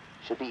musicians.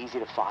 Should be easy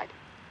to find.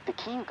 The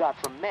key you got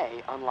from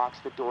May unlocks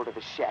the door to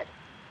the shed.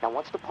 Now,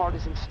 once the part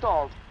is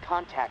installed,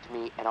 contact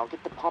me and I'll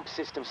get the pump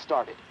system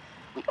started.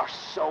 We are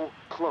so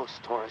close,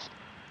 tourist.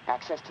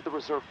 Access to the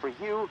reserve for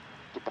you.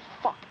 Get the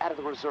fuck out of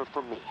the reserve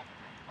for me.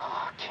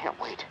 Oh, can't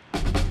wait.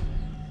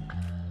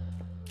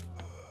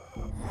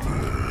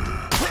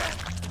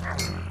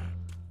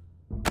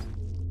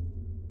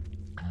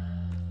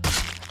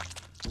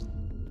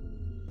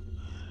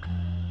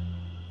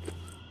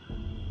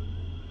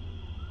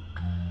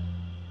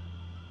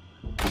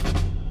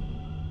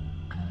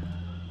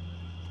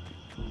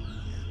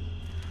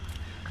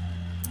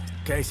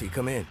 Casey,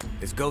 come in.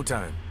 It's go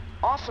time.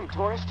 Awesome,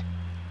 tourist.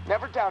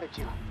 Never doubted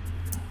you.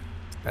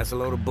 That's a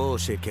load of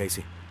bullshit,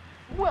 Casey.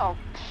 Well,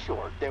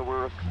 sure, there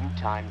were a few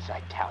times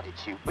I doubted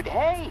you, but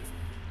hey,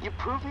 you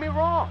proved me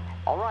wrong.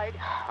 All right,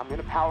 I'm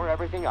gonna power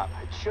everything up.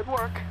 It should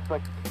work,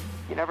 but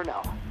you never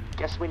know.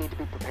 Guess we need to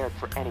be prepared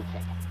for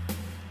anything.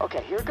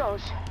 Okay, here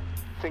goes.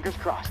 Fingers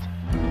crossed.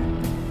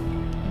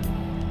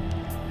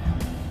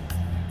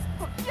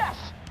 Oh, yes!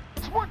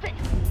 It's working!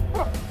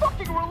 What a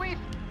fucking relief!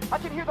 I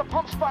can hear the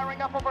pumps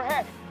firing up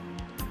overhead.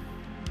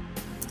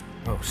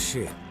 Oh,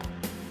 shit.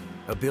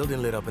 A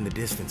building lit up in the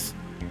distance.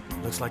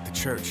 Looks like the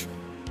church.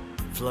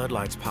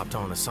 Floodlights popped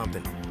on or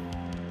something.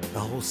 The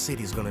whole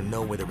city's gonna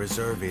know where the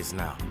reserve is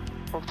now.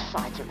 Both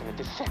sides are gonna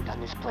descend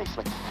on this place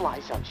like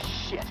flies on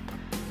shit.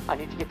 I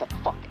need to get the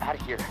fuck out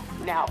of here,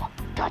 now.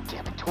 God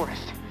damn it,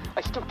 tourist.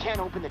 I still can't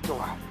open the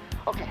door.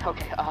 Okay,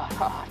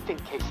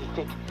 think, Casey,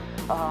 think.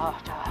 I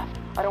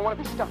don't want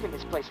to be stuck in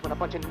this place when a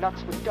bunch of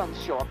nuts with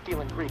guns show up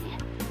feeling greedy.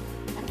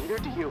 And neither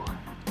do you.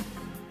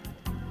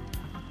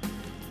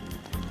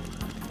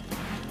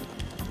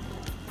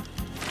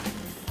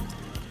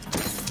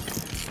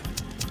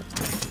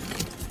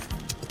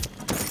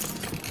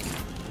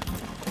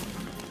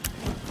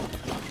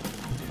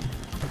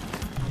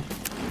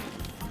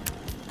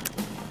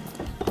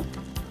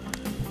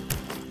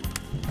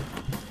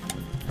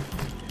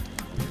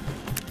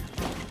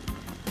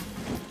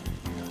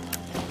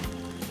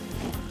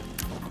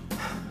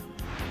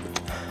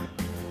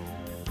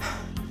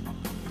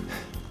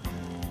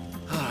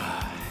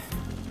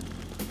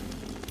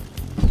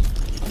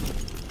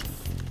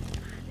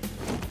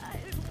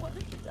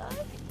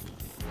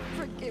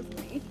 Forgive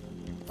me.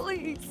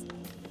 Please.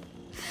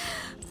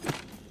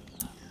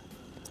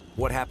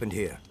 What happened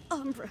here?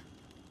 Umbra.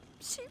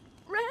 She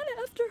ran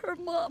after her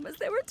mom as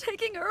they were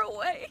taking her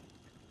away.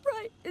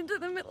 Right into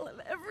the middle of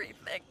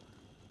everything.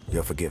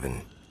 You're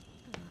forgiven.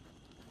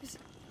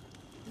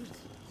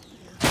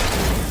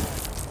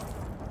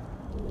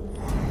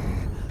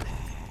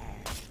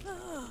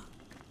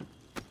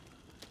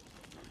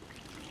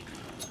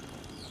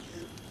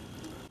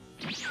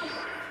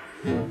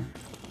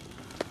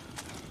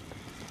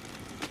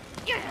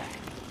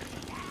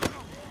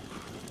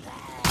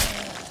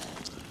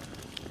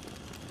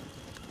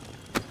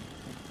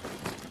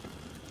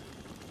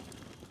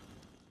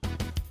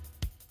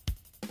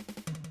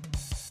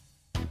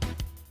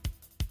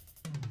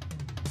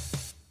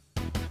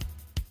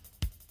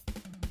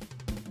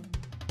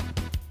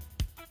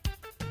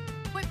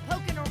 Quit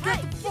poking around.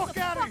 Get the fuck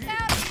out of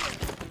here!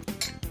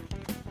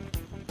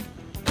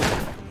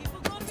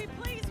 People gonna be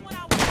pleased when I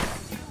watch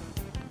you.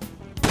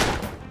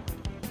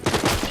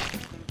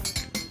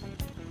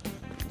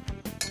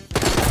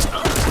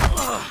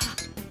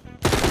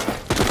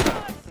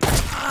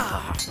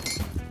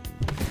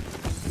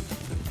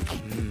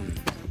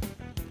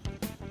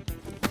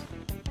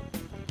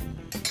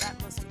 That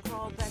must have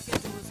crawled back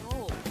into his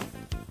hole.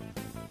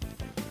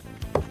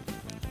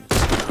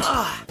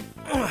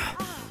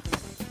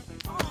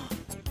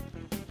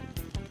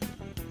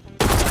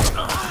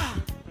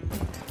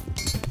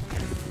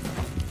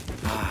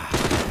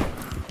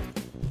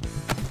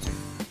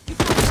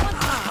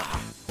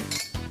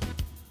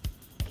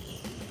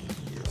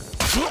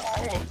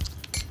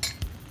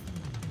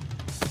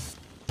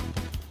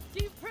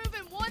 You've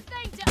proven one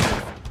thing to us.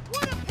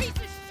 What a piece of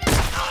shit!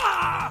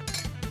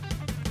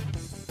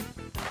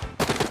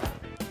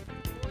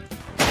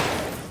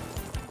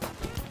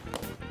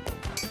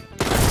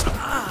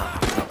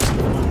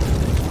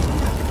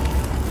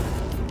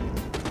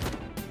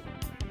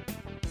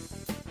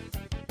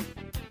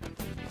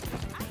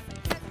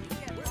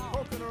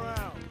 Poking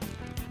around.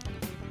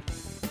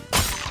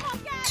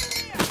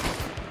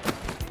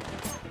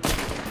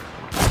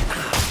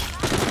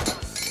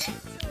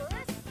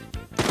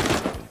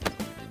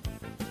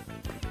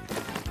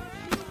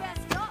 You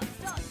messed up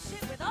starting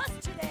shit with us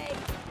today.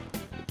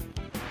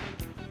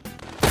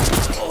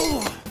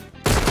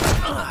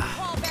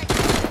 Crawl back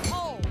into the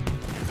hole.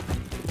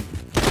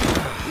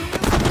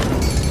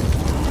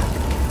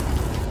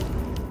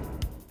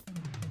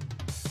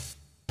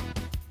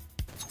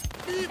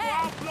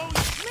 I'll blow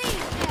you.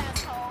 Leave,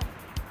 asshole.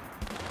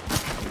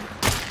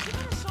 You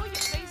gonna show your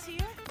face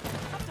here?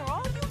 After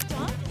all you've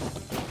done?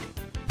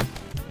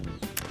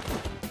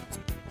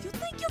 You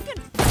think you can...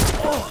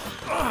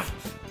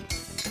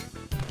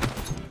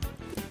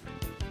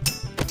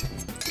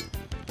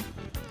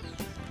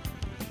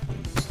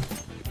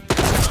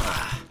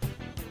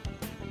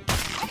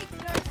 Hate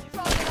nerves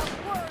strong enough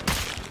words.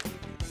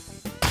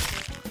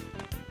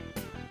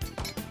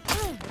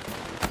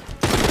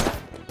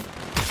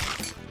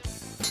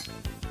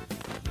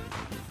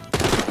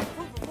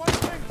 Proving one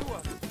thing to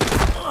us.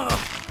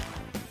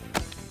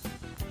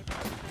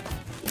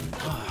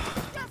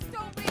 Just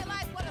don't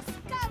realize what a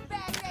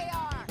scumbag they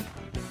are.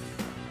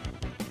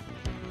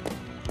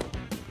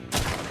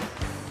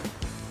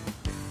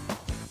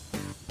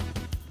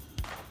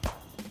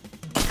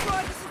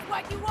 Sure this is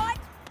what you want?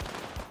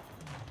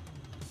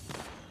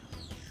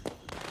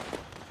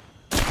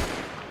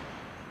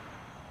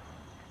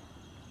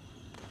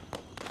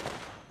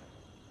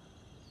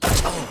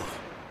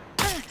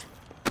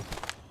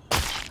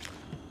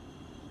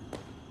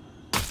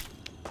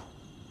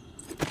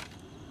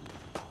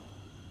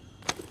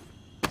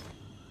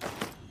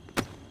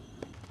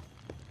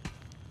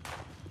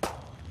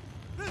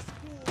 This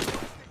fool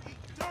wants to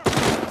eat dirt.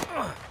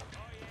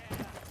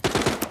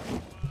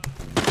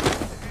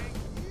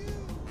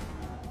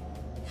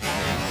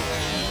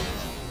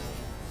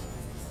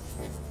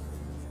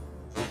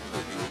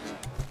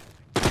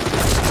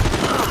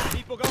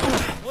 People gonna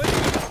be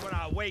pleased when I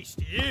waste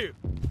you.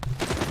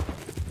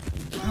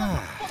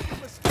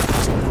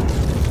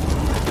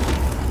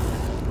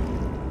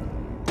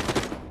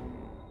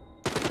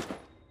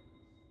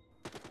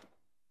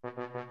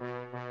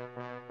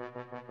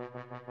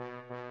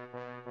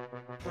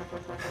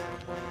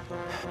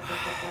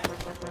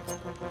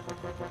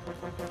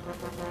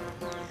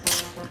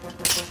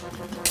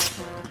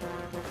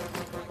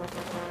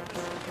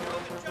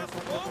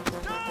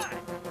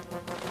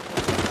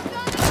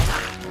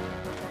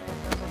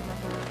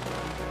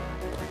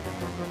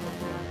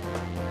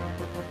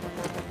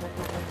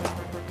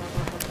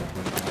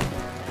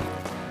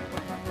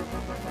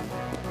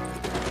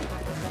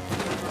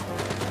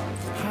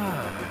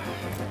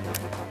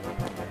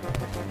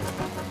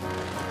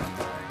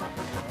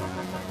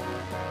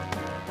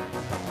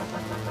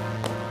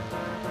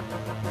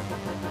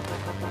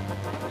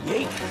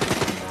 gate.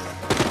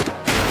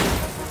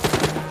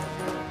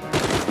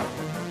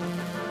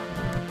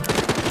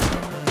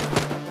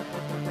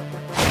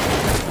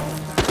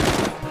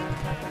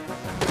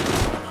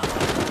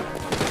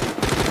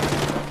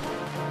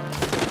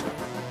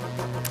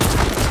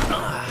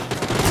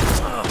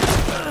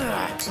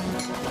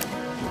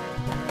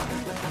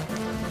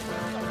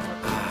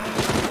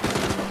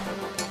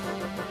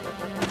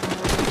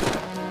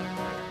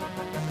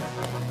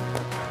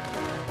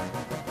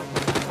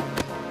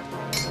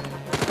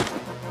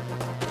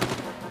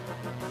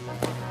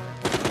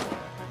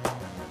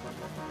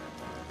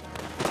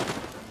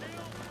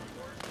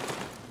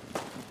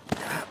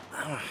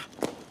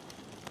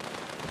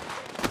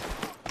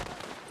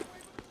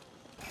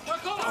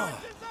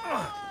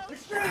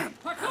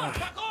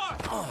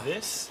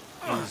 This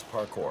is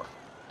parkour.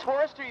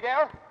 Tourist, are you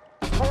there?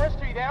 Tourist,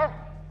 are you there?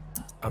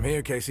 I'm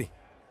here, Casey.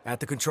 At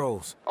the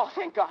controls. Oh,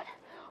 thank God.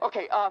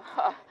 Okay,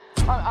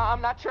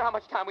 I'm not sure how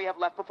much time we have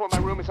left before my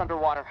room is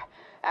underwater.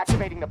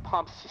 Activating the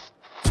pumps just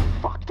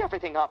fucked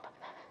everything up.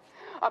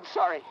 I'm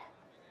sorry.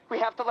 We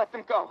have to let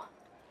them go.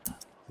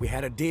 We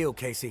had a deal,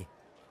 Casey.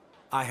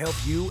 I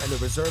helped you, and the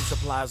reserve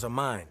supplies are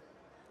mine.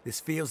 This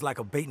feels like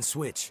a bait and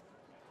switch.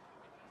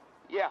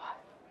 Yeah,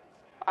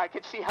 I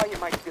could see how you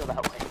might feel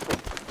that way, but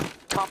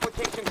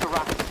complications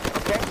arise,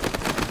 okay?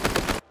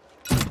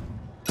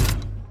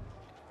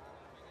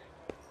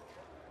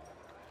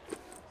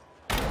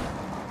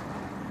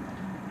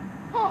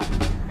 Oh,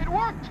 it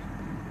worked!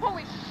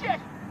 Holy shit!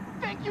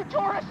 Thank you,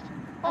 tourist!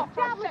 Oh,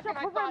 for a Establish second a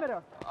I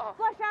perimeter. thought...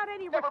 Flush out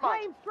any never mind.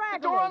 reclaimed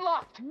stragglers. The door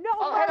unlocked. No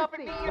I'll head up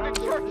and mercy. meet you in the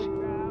church.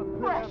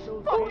 Fresh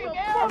fucking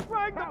air!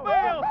 Rang the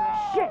bell.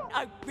 Shit,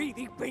 I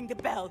really ring the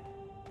bell.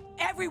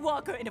 Every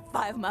walker in a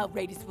 5-mile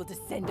radius will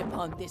descend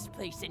upon this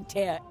place and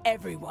tear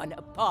everyone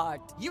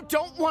apart. You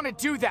don't want to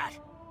do that.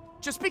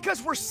 Just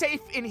because we're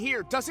safe in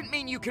here doesn't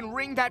mean you can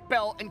ring that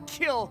bell and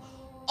kill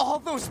all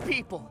those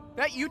people.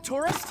 That you,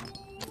 tourist?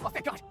 Oh,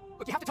 thank God.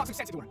 Look, you have to talk some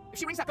sense into her. If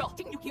she rings that bell...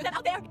 Didn't you hear them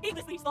out there?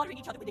 Aimlessly slaughtering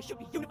each other when they should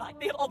be unified.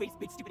 They have always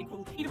been stupid and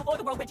cruel, even before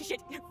the world went to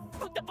shit. Their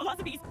fucked up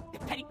philosophies,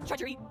 their petty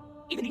treachery,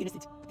 even the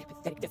innocent, their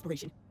pathetic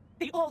desperation.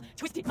 They all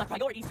twisted my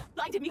priorities,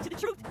 blinded me to the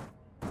truth.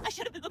 I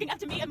should have been looking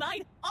after me and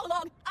mine all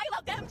along. I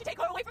allowed them to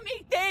take her away from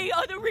me. They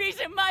are the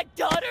reason my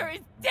daughter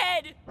is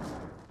dead.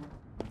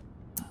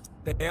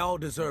 They all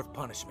deserve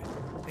punishment,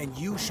 and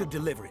you should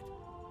deliver it.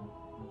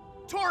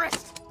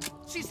 Tourist!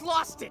 She's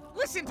lost it.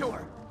 Listen to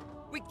her.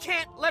 We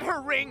can't let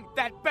her ring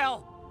that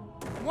bell.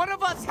 One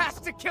of us has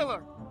to kill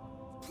her.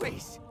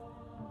 Please,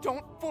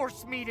 don't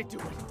force me to do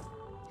it.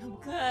 I'm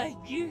glad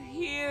you're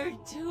here,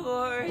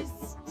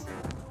 tourist.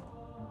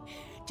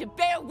 To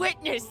bear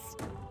witness.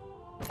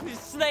 The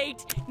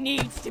slate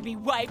needs to be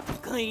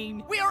wiped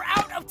clean. We are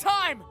out of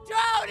time!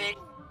 Drown in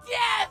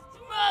death,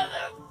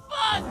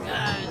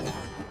 motherfuckers!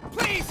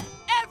 Please,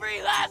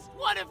 every last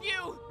one of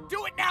you!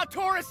 Do it now,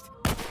 tourist!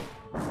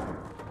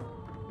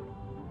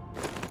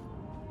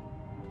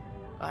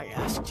 I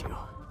asked you.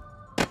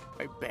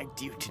 I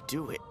begged you to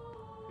do it.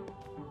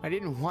 I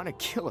didn't want to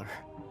kill her.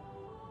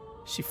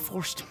 She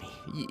forced me.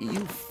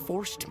 You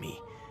forced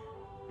me.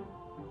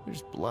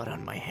 There's blood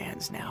on my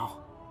hands now.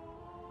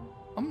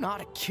 I'm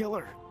not a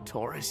killer,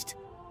 tourist.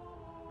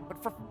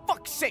 But for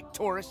fuck's sake,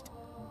 tourist!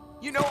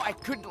 You know I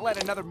couldn't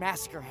let another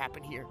massacre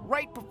happen here,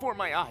 right before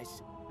my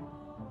eyes.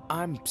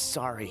 I'm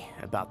sorry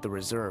about the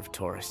reserve,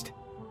 tourist.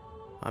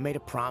 I made a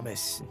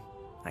promise, and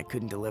I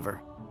couldn't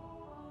deliver.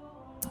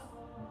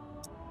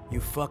 You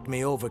fucked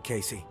me over,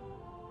 Casey.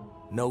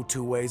 No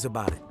two ways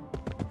about it.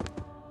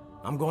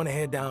 I'm going to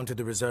head down to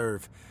the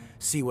reserve,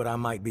 see what I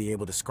might be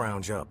able to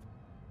scrounge up.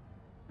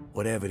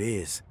 Whatever it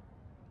is,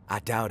 I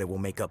doubt it will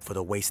make up for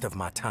the waste of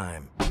my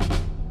time.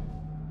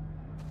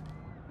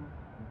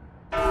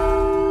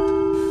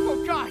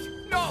 Oh God,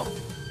 no!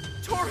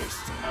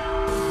 Tourist!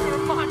 You're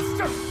a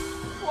monster!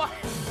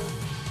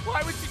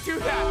 Why would you do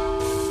that?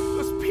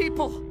 Those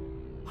people!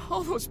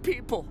 All those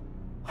people!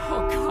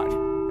 Oh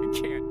God,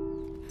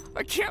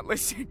 I can't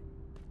listen.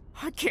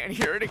 I can't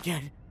hear it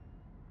again.